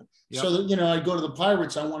what happened. Yep. So that, I'd go to the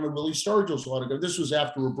Pirates. I wanted Willie Stargell's autograph. This was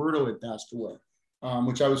after Roberto had passed away,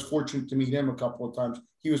 which I was fortunate to meet him a couple of times.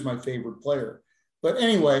 He was my favorite player. But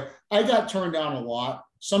anyway, I got turned down a lot.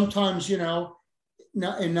 Sometimes,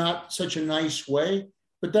 not such a nice way,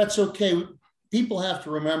 but that's okay. People have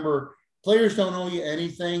to remember, players don't owe you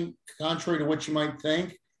anything, contrary to what you might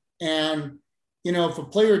think. And, if a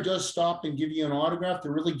player does stop and give you an autograph,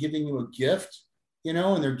 they're really giving you a gift,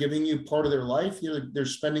 and they're giving you part of their life. They're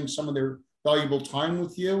spending some of their valuable time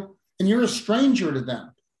with you, and you're a stranger to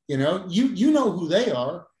them. You know who they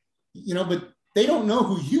are, but they don't know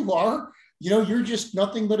who you are. You're just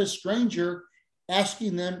nothing but a stranger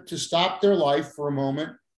asking them to stop their life for a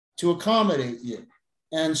moment to accommodate you.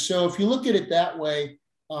 And so if you look at it that way,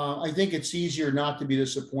 I think it's easier not to be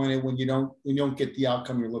disappointed when you don't get the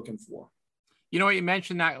outcome you're looking for. You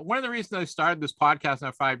mentioned that one of the reasons I started this podcast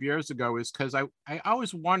now 5 years ago is because I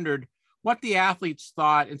always wondered what the athletes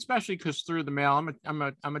thought, especially because through the mail, I'm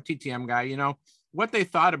a TTM guy, what they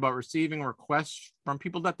thought about receiving requests from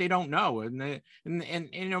people that they don't know. And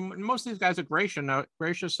most of these guys are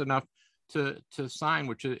gracious enough to sign,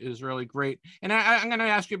 which is really great. And I'm going to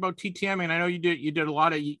ask you about TTMing. And I know you did a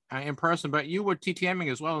lot of in person, but you were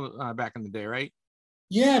TTMing as well back in the day, right?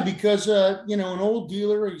 Yeah, because, an old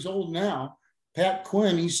dealer, he's old now, Pat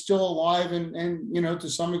Quinn, he's still alive. And to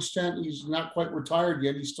some extent, he's not quite retired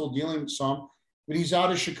yet. He's still dealing with some, but he's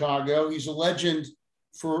out of Chicago. He's a legend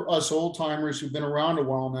for us old timers who've been around a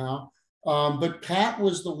while now. But Pat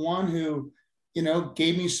was the one who,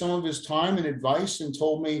 gave me some of his time and advice and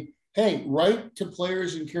told me, hey, write to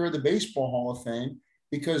players in care of the Baseball Hall of Fame,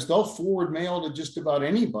 because they'll forward mail to just about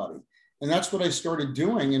anybody. And that's what I started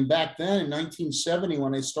doing. And back then in 1970,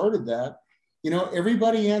 when I started that,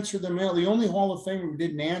 everybody answered the mail. The only Hall of Famer who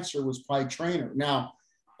didn't answer was Pie Traynor. Now,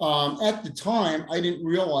 at the time, I didn't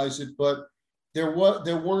realize it, but there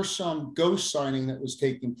were some ghost signing that was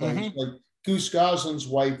taking place. Mm-hmm. Like Goose Goslin's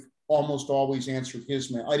wife almost always answered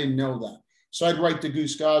his mail. I didn't know that. So I'd write to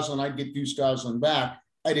Goose Goslin. I'd get Goose Goslin back.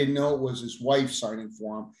 I didn't know it was his wife signing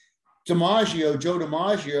for him. Joe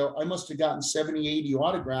DiMaggio, I must have gotten 70, 80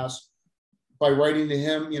 autographs by writing to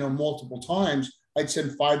him, multiple times. I'd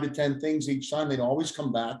send 5 to 10 things each time. They'd always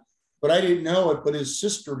come back, but I didn't know it. But his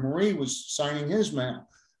sister, Marie, was signing his mail.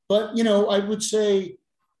 But, I would say,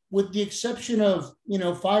 with the exception of,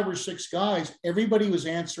 5 or 6 guys, everybody was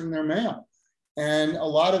answering their mail. And a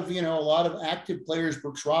lot of active players,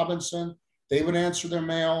 Brooks Robinson, they would answer their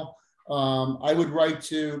mail. I would write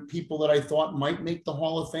to people that I thought might make the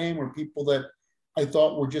Hall of Fame, or people that I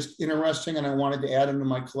thought were just interesting and I wanted to add them to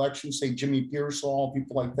my collection, say Jimmy Pearsall,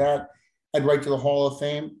 people like that. I'd write to the Hall of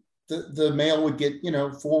Fame. The mail would get,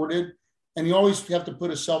 forwarded. And you always have to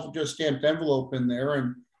put a self-addressed stamped envelope in there.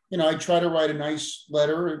 And, I try to write a nice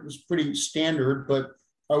letter. It was pretty standard, but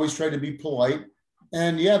I always tried to be polite.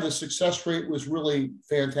 And yeah, the success rate was really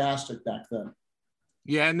fantastic back then.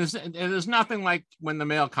 Yeah, and there's nothing like when the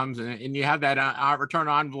mail comes in and you have that return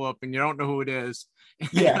envelope and you don't know who it is.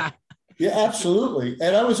 Yeah, yeah, absolutely.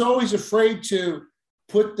 And I was always afraid to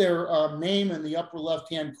put their name in the upper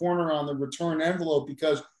left-hand corner on the return envelope,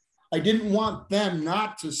 because I didn't want them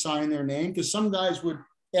not to sign their name, because some guys would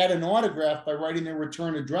add an autograph by writing their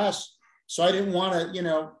return address. So I didn't want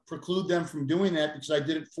to, preclude them from doing that, because I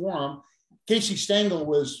did it for them. Casey Stengel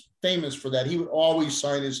was famous for that. He would always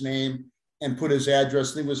sign his name and put his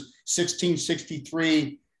address. I think it was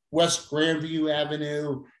 1663 West Grandview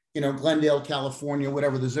Avenue, Glendale, California,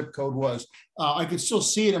 whatever the zip code was. I could still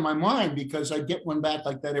see it in my mind because I get one back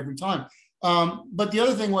like that every time. But the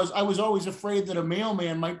other thing was, I was always afraid that a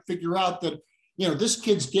mailman might figure out that, this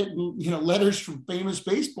kid's getting, letters from famous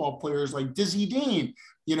baseball players like Dizzy Dean.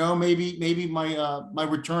 Maybe my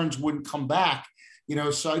returns wouldn't come back,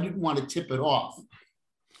 so I didn't want to tip it off.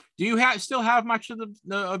 Do you still have much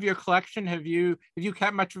of your collection? Have you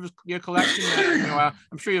kept much of your collection?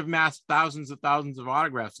 I'm sure you've amassed thousands of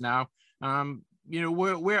autographs now. Where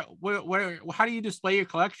how do you display your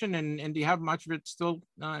collection, and do you have much of it still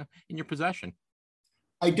in your possession?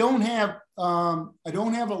 I don't have a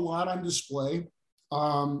lot on display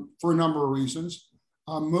for a number of reasons.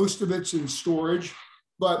 Most of it's in storage,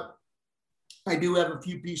 but I do have a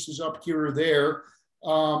few pieces up here or there.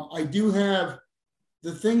 I do have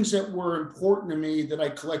the things that were important to me that I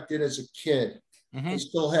collected as a kid. Mm-hmm. I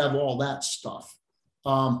still have all that stuff.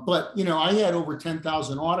 But, I had over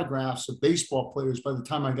 10,000 autographs of baseball players by the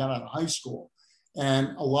time I got out of high school.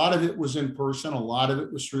 And a lot of it was in person. A lot of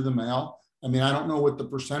it was through the mail. I mean, I don't know what the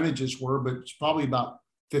percentages were, but it's probably about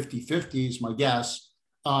 50-50 is my guess.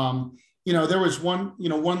 There was one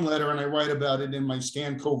letter, and I write about it in my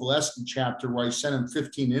Stan Kovaleski chapter, where I sent him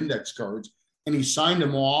 15 index cards and he signed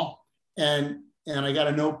them all. And I got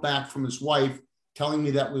a note back from his wife telling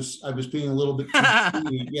me I was being a little bit too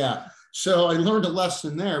speedy. Yeah. So I learned a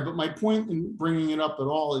lesson there. But my point in bringing it up at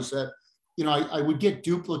all is that, I would get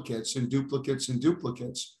duplicates and duplicates and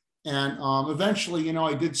duplicates. And eventually,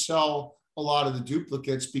 I did sell a lot of the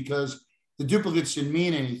duplicates, because the duplicates didn't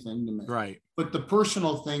mean anything to me. Right. But the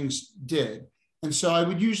personal things did. And so I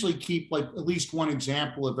would usually keep like at least one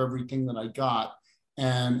example of everything that I got.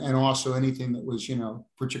 And also anything that was,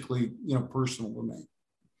 particularly, personal to me.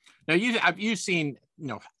 Now you've seen,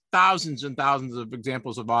 thousands and thousands of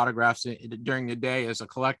examples of autographs during the day as a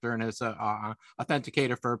collector and as a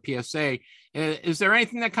authenticator for a PSA. Is there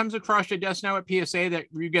anything that comes across your desk now at PSA that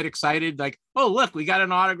you get excited, like, oh, look, we got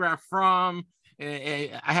an autograph from,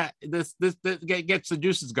 this gets the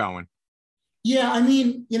juices going? Yeah. I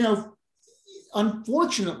mean,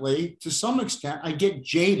 unfortunately, to some extent, I get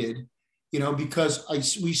jaded, because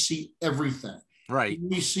we see everything. Right.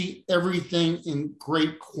 We see everything in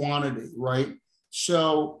great quantity, right?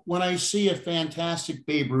 So when I see a fantastic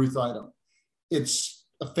Babe Ruth item, it's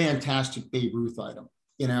a fantastic Babe Ruth item,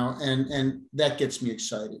 and that gets me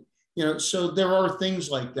excited. So there are things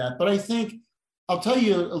like that. But I think I'll tell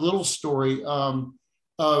you a little story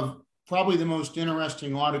of probably the most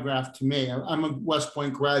interesting autograph to me. I'm a West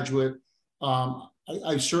Point graduate.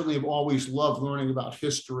 I certainly have always loved learning about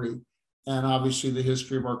history. And obviously the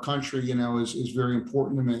history of our country, is very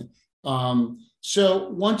important to me. So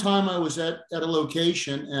one time I was at a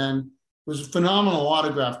location, and it was a phenomenal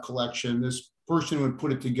autograph collection. This person who had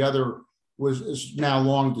put it together is now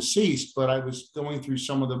long deceased, but I was going through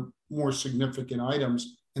some of the more significant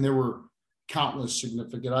items, and there were countless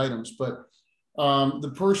significant items. But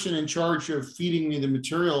the person in charge of feeding me the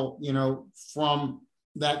material, from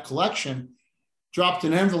that collection, dropped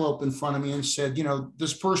an envelope in front of me and said,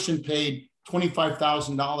 this person paid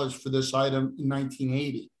 $25,000 for this item in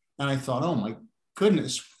 1980. And I thought, oh my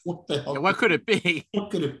goodness, what the hell? What could it be?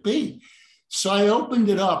 What could it be? So I opened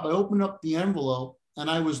it up. I opened up the envelope, and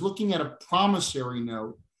I was looking at a promissory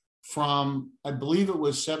note from, I believe it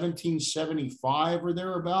was 1775 or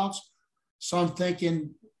thereabouts. So I'm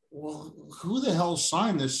thinking, well, who the hell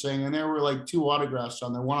signed this thing? And there were like two autographs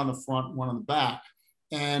on there, one on the front, one on the back.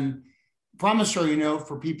 And promissory note,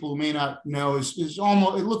 for people who may not know, is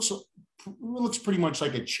almost, it looks pretty much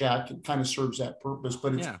like a check. It kind of serves that purpose,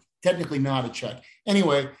 but it's technically not a check.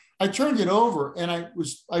 Anyway, I turned it over and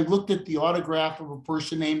I looked at the autograph of a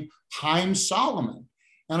person named Haim Solomon.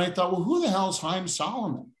 And I thought, well, who the hell is Haim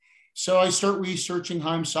Solomon? So I start researching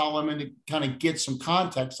Haim Solomon to kind of get some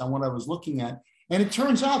context on what I was looking at. And it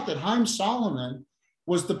turns out that Haim Solomon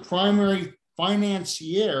was the primary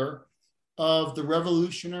financier of the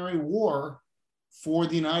Revolutionary War for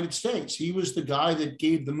the United States. He was the guy that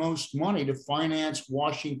gave the most money to finance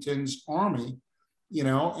Washington's army,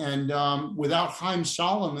 and without Haim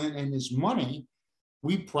Solomon and his money,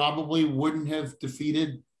 we probably wouldn't have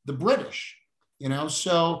defeated the British,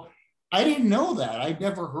 So I didn't know that. I'd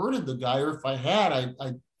never heard of the guy, or if I had,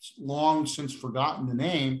 I'd long since forgotten the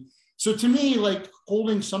name. So to me, like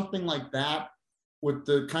holding something like that with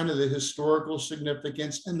the kind of the historical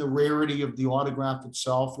significance and the rarity of the autograph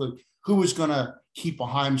itself, like who was going to keep a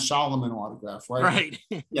Haim Solomon autograph, right? Right.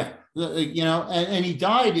 Yeah. And he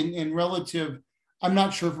died in relative, I'm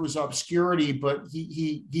not sure if it was obscurity, but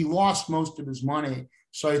he lost most of his money.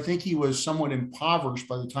 So I think he was somewhat impoverished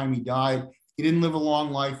by the time he died. He didn't live a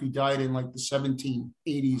long life. He died in like the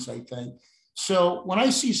 1780s, I think. So when I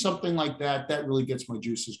see something like that, that really gets my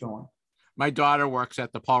juices going. My daughter works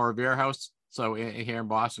at the Paul Revere House, so here in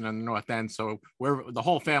Boston on the North End. So the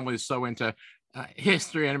whole family is so into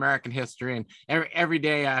history and American history, and every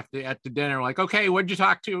day after at the dinner, like, okay, what did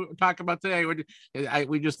you talk about today? We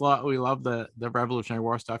love the Revolutionary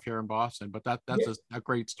War stuff here in Boston. But that's a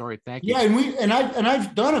great story. Thank you. Yeah, and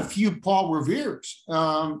I've done a few Paul Reveres,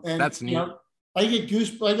 and that's neat. I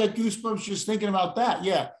got goosebumps just thinking about that.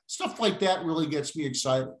 Yeah, stuff like that really gets me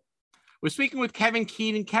excited. We're speaking with Kevin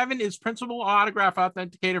Keating. Kevin is principal autograph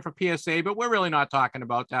authenticator for PSA, but we're really not talking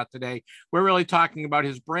about that today. We're really talking about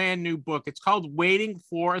his brand new book. It's called Waiting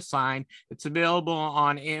for a Sign. It's available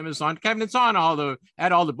on Amazon. Kevin, it's on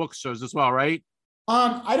at all the bookstores as well, right?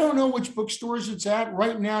 I don't know which bookstores it's at.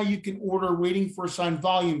 Right now, you can order Waiting for a Sign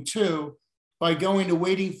Volume 2 by going to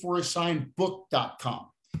waitingforasignbook.com.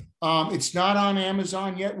 It's not on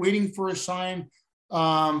Amazon yet. Waiting for a Sign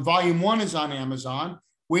Volume 1 is on Amazon.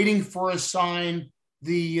 Waiting for a Sign,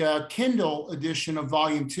 the Kindle edition of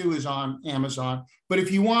Volume 2 is on Amazon. But if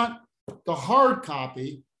you want the hard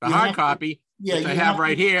copy, which I have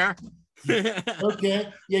right here. Okay.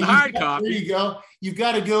 Yeah, the hard copy. There you go. You've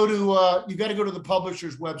got to go to the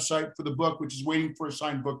publisher's website for the book, which is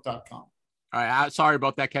waitingforasignbook.com. All right. Sorry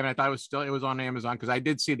about that, Kevin. I thought it was on Amazon because I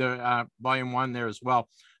did see the Volume 1 there as well.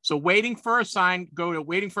 So Waiting for a Sign, go to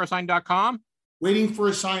waitingforasign.com.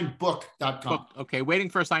 Waitingforasignbook.com. Okay,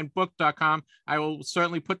 waitingforasignbook.com. I will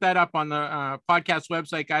certainly put that up on the podcast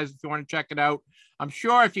website, guys, if you want to check it out. I'm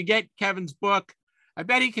sure if you get Kevin's book, I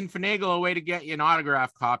bet he can finagle a way to get you an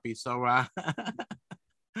autograph copy. So I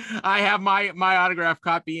have my autograph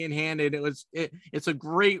copy in hand, and it's a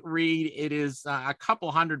great read. It is a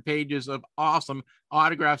couple hundred pages of awesome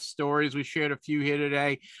autograph stories. We shared a few here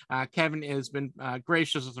today. Kevin has been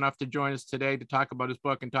gracious enough to join us today to talk about his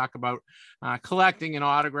book and talk about collecting and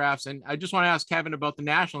autographs. And I just want to ask Kevin about the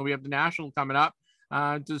National. We have the National coming up.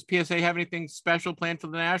 Does PSA have anything special planned for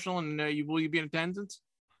the National? And will you be in attendance?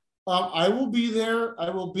 I will be there. I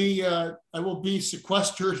will be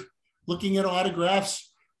sequestered looking at autographs.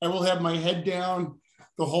 I will have my head down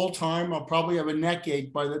the whole time. I'll probably have a neck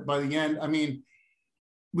ache by the end. I mean,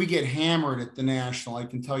 we get hammered at the National, I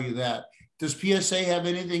can tell you that. Does PSA have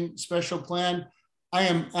anything special planned? I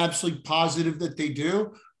am absolutely positive that they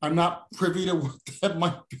do. I'm not privy to what that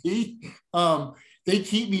might be. They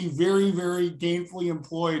keep me very, very gainfully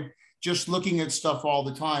employed just looking at stuff all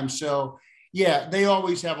the time. So yeah, they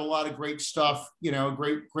always have a lot of great stuff,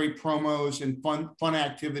 great promos and fun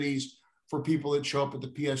activities for people that show up at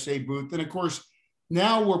the PSA booth. And of course,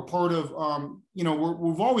 now we're part of,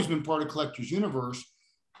 we've always been part of Collectors Universe,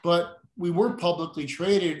 but we were publicly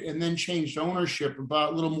traded and then changed ownership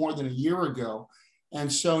about a little more than a year ago.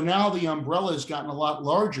 And so now the umbrella has gotten a lot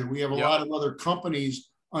larger. We have a lot of other companies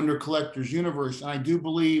under Collectors Universe. And I do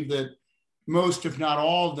believe that most, if not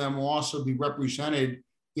all of them, will also be represented,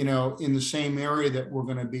 in the same area that we're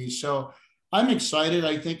going to be. So I'm excited.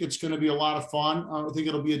 I think it's going to be a lot of fun. I think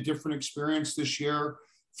it'll be a different experience this year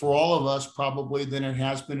for all of us probably than it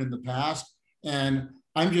has been in the past. And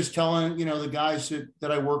I'm just telling, the guys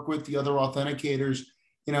that I work with, the other authenticators,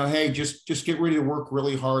 hey, just get ready to work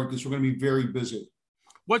really hard because we're going to be very busy.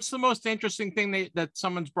 What's the most interesting thing that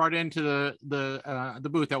someone's brought into the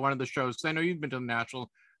booth at one of the shows? Because I know you've been to the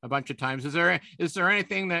National a bunch of times. Is there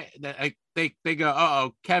anything that they go,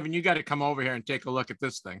 oh, Kevin, you got to come over here and take a look at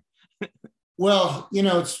this thing? Well,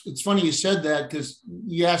 it's funny you said that, because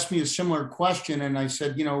you asked me a similar question and I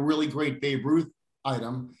said, really great Babe Ruth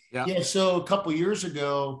item. Yeah. So a couple of years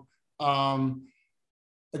ago,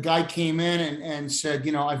 a guy came in and said,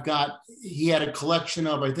 he had a collection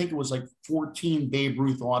of, I think it was like 14 Babe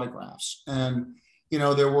Ruth autographs. And,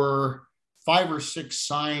 there were 5 or 6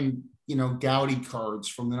 signed, Gowdy cards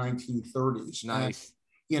from the 1930s. Nice.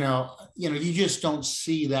 And, you just don't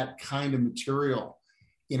see that kind of material,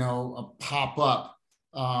 pop up.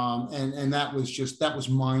 And that was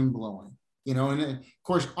mind blowing, and of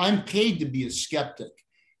course I'm paid to be a skeptic,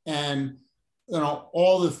 and,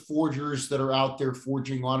 all the forgers that are out there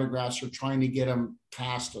forging autographs are trying to get them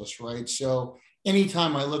past us. Right. So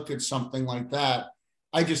anytime I look at something like that,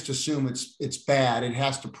 I just assume it's bad. It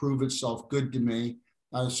has to prove itself good to me.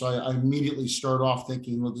 So I immediately start off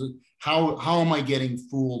thinking, well, how am I getting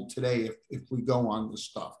fooled today if we go on this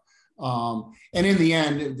stuff? And in the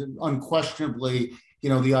end, unquestionably,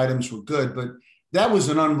 the items were good, but that was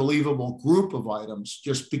an unbelievable group of items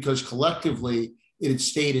just because collectively it had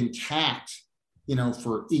stayed intact,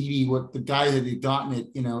 for 80, what the guy that had gotten it,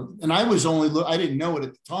 and I was I didn't know it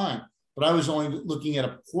at the time, but I was only looking at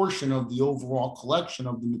a portion of the overall collection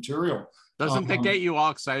of the material. Doesn't that get you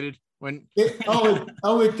all excited when? It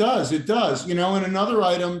does. It does. And another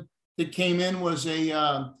item that came in was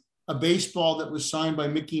a baseball that was signed by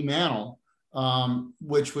Mickey Mantle,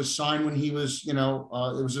 which was signed when he was, it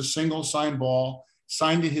was a single signed ball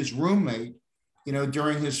signed to his roommate,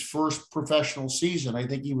 during his first professional season. I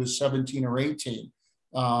think he was 17 or 18.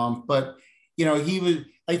 But, he was,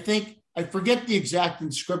 I forget the exact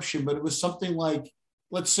inscription, but it was something like,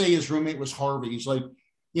 let's say his roommate was Harvey. He's like,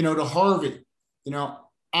 to Harvey,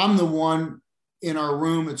 I'm the one in our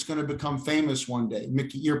room that's going to become famous one day,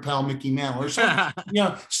 Mickey, your pal Mickey Mantle, or something,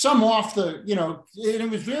 some off the, and it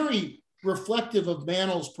was very reflective of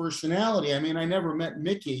Mantle's personality. I mean, I never met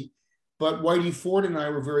Mickey, but Whitey Ford and I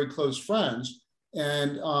were very close friends.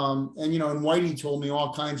 And Whitey told me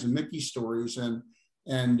all kinds of Mickey stories, and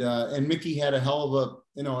Mickey had a hell of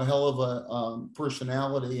a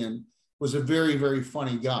personality and was a very, very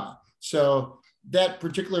funny guy. So that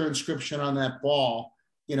particular inscription on that ball,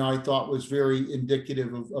 I thought was very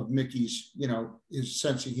indicative of Mickey's, his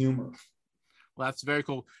sense of humor. Well, that's very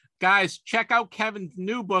cool. Guys, check out Kevin's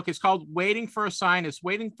new book. It's called Waiting for a Sign. It's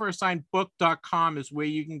waitingforasignbook.com is where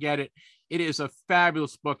you can get it. It is a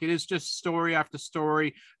fabulous book. It is just story after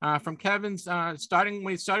story from Kevin's starting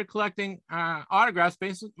when he started collecting autographs,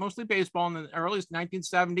 mostly baseball in the early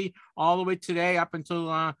 1970, all the way today up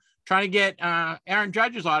until trying to get Aaron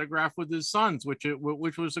Judge's autograph with his sons, which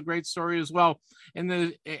was a great story as well.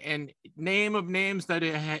 And name of names that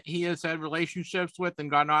he has had relationships with and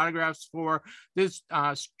gotten autographs for. This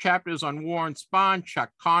chapter is on Warren Spahn,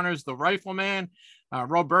 Chuck Connors, the Rifleman,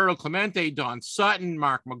 Roberto Clemente, Don Sutton,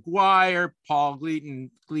 Mark McGuire, Paul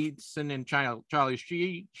Gleason and Charlie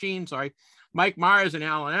Sheen, Mike Myers and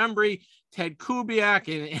Alan Embry, Ted Kubiak,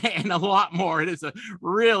 and a lot more. It is a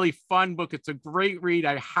really fun book. It's a great read.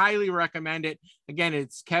 I highly recommend it. Again,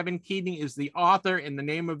 it's Kevin Keating is the author, and the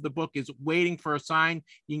name of the book is Waiting for a Sign.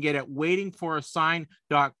 You can get it at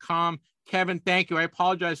waitingforasign.com. Kevin, thank you. I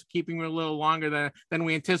apologize for keeping you a little longer than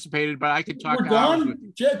we anticipated, but I could talk. We're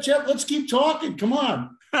done. Jeff, let's keep talking. Come on.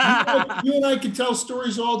 You and I can tell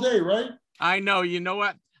stories all day, right? I know. You know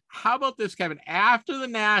what? How about this, Kevin? After the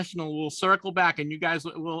National, we'll circle back, and you guys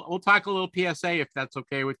we'll talk a little PSA if that's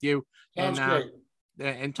okay with you. Sounds great.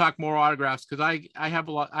 And talk more autographs, because I have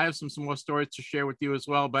a lot. I have some more stories to share with you as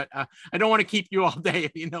well. But I don't want to keep you all day,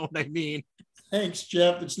 if you know what I mean. Thanks,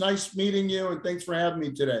 Jeff. It's nice meeting you, and thanks for having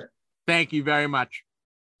me today. Thank you very much.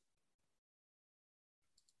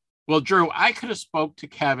 Well, Drew, I could have spoke to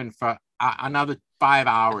Kevin for another 5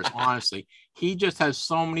 hours. Honestly, he just has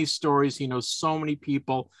so many stories. He knows so many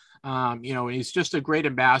people. And he's just a great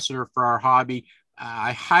ambassador for our hobby.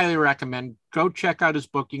 I highly recommend go check out his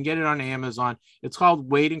book. You can get it on Amazon. It's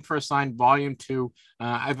called Waiting for a Sign Volume 2.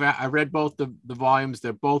 I read both the volumes.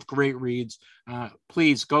 They're both great reads.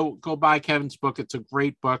 Please go buy Kevin's book. It's a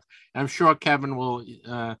great book. And I'm sure Kevin will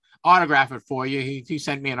autograph it for you. He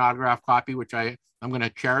sent me an autograph copy, which I'm going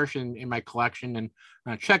to cherish in my collection. And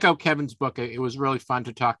check out Kevin's book. It was really fun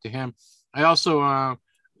to talk to him. I also,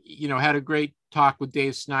 had a great talk with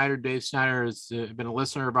Dave Snyder. Dave Snyder has been a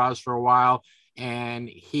listener of ours for a while. And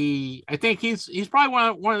I think he's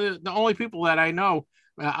probably one of the only people that I know,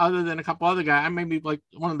 other than a couple other guys. I may be like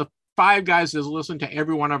one of the 5 guys that listen to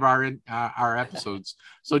every one of our episodes.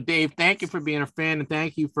 So Dave, thank you for being a fan, and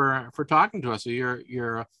thank you for talking to us. So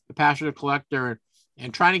you're a passionate collector,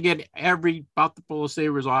 and trying to get every About the Polo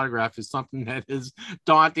Sabres autograph is something that is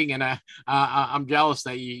daunting, and I'm jealous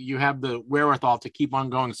that you have the wherewithal to keep on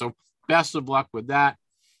going. So best of luck with that.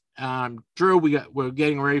 Drew, we're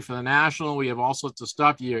getting ready for the National. We have all sorts of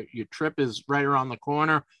stuff. Your trip is right around the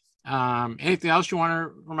corner. Anything else you want to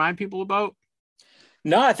remind people about?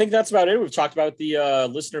 No, I think that's about it. We've talked about the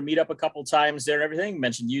listener meetup a couple times there and everything.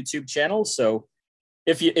 Mentioned YouTube channel. So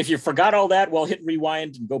if you forgot all that, well, hit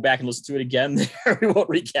rewind and go back and listen to it again. We won't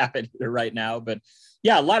recap it here right now, but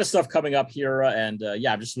yeah, a lot of stuff coming up here, and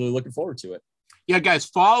I'm just really looking forward to it. Yeah, guys,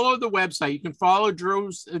 follow the website. You can follow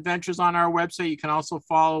Drew's adventures on our website. You can also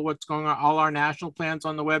follow what's going on, all our national plans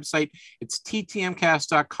on the website. It's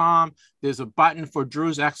ttmcast.com. There's a button for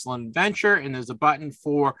Drew's Excellent Adventure, and there's a button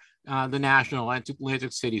for the National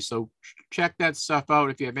Atlantic City. So check that stuff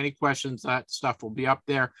out. If you have any questions, that stuff will be up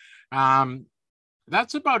there.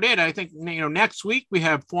 That's about it. I think, next week we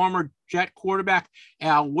have former Jet quarterback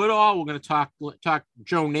Al Woodall. We're going to talk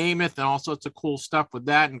Joe Namath and all sorts of cool stuff with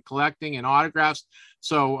that, and collecting and autographs.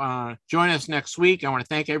 So join us next week. I want to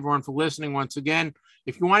thank everyone for listening once again.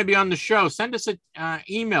 If you want to be on the show, send us an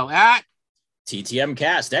email at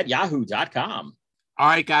ttmcast@yahoo.com. All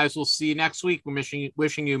right, guys, we'll see you next week. We're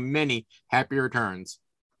wishing you many happy returns.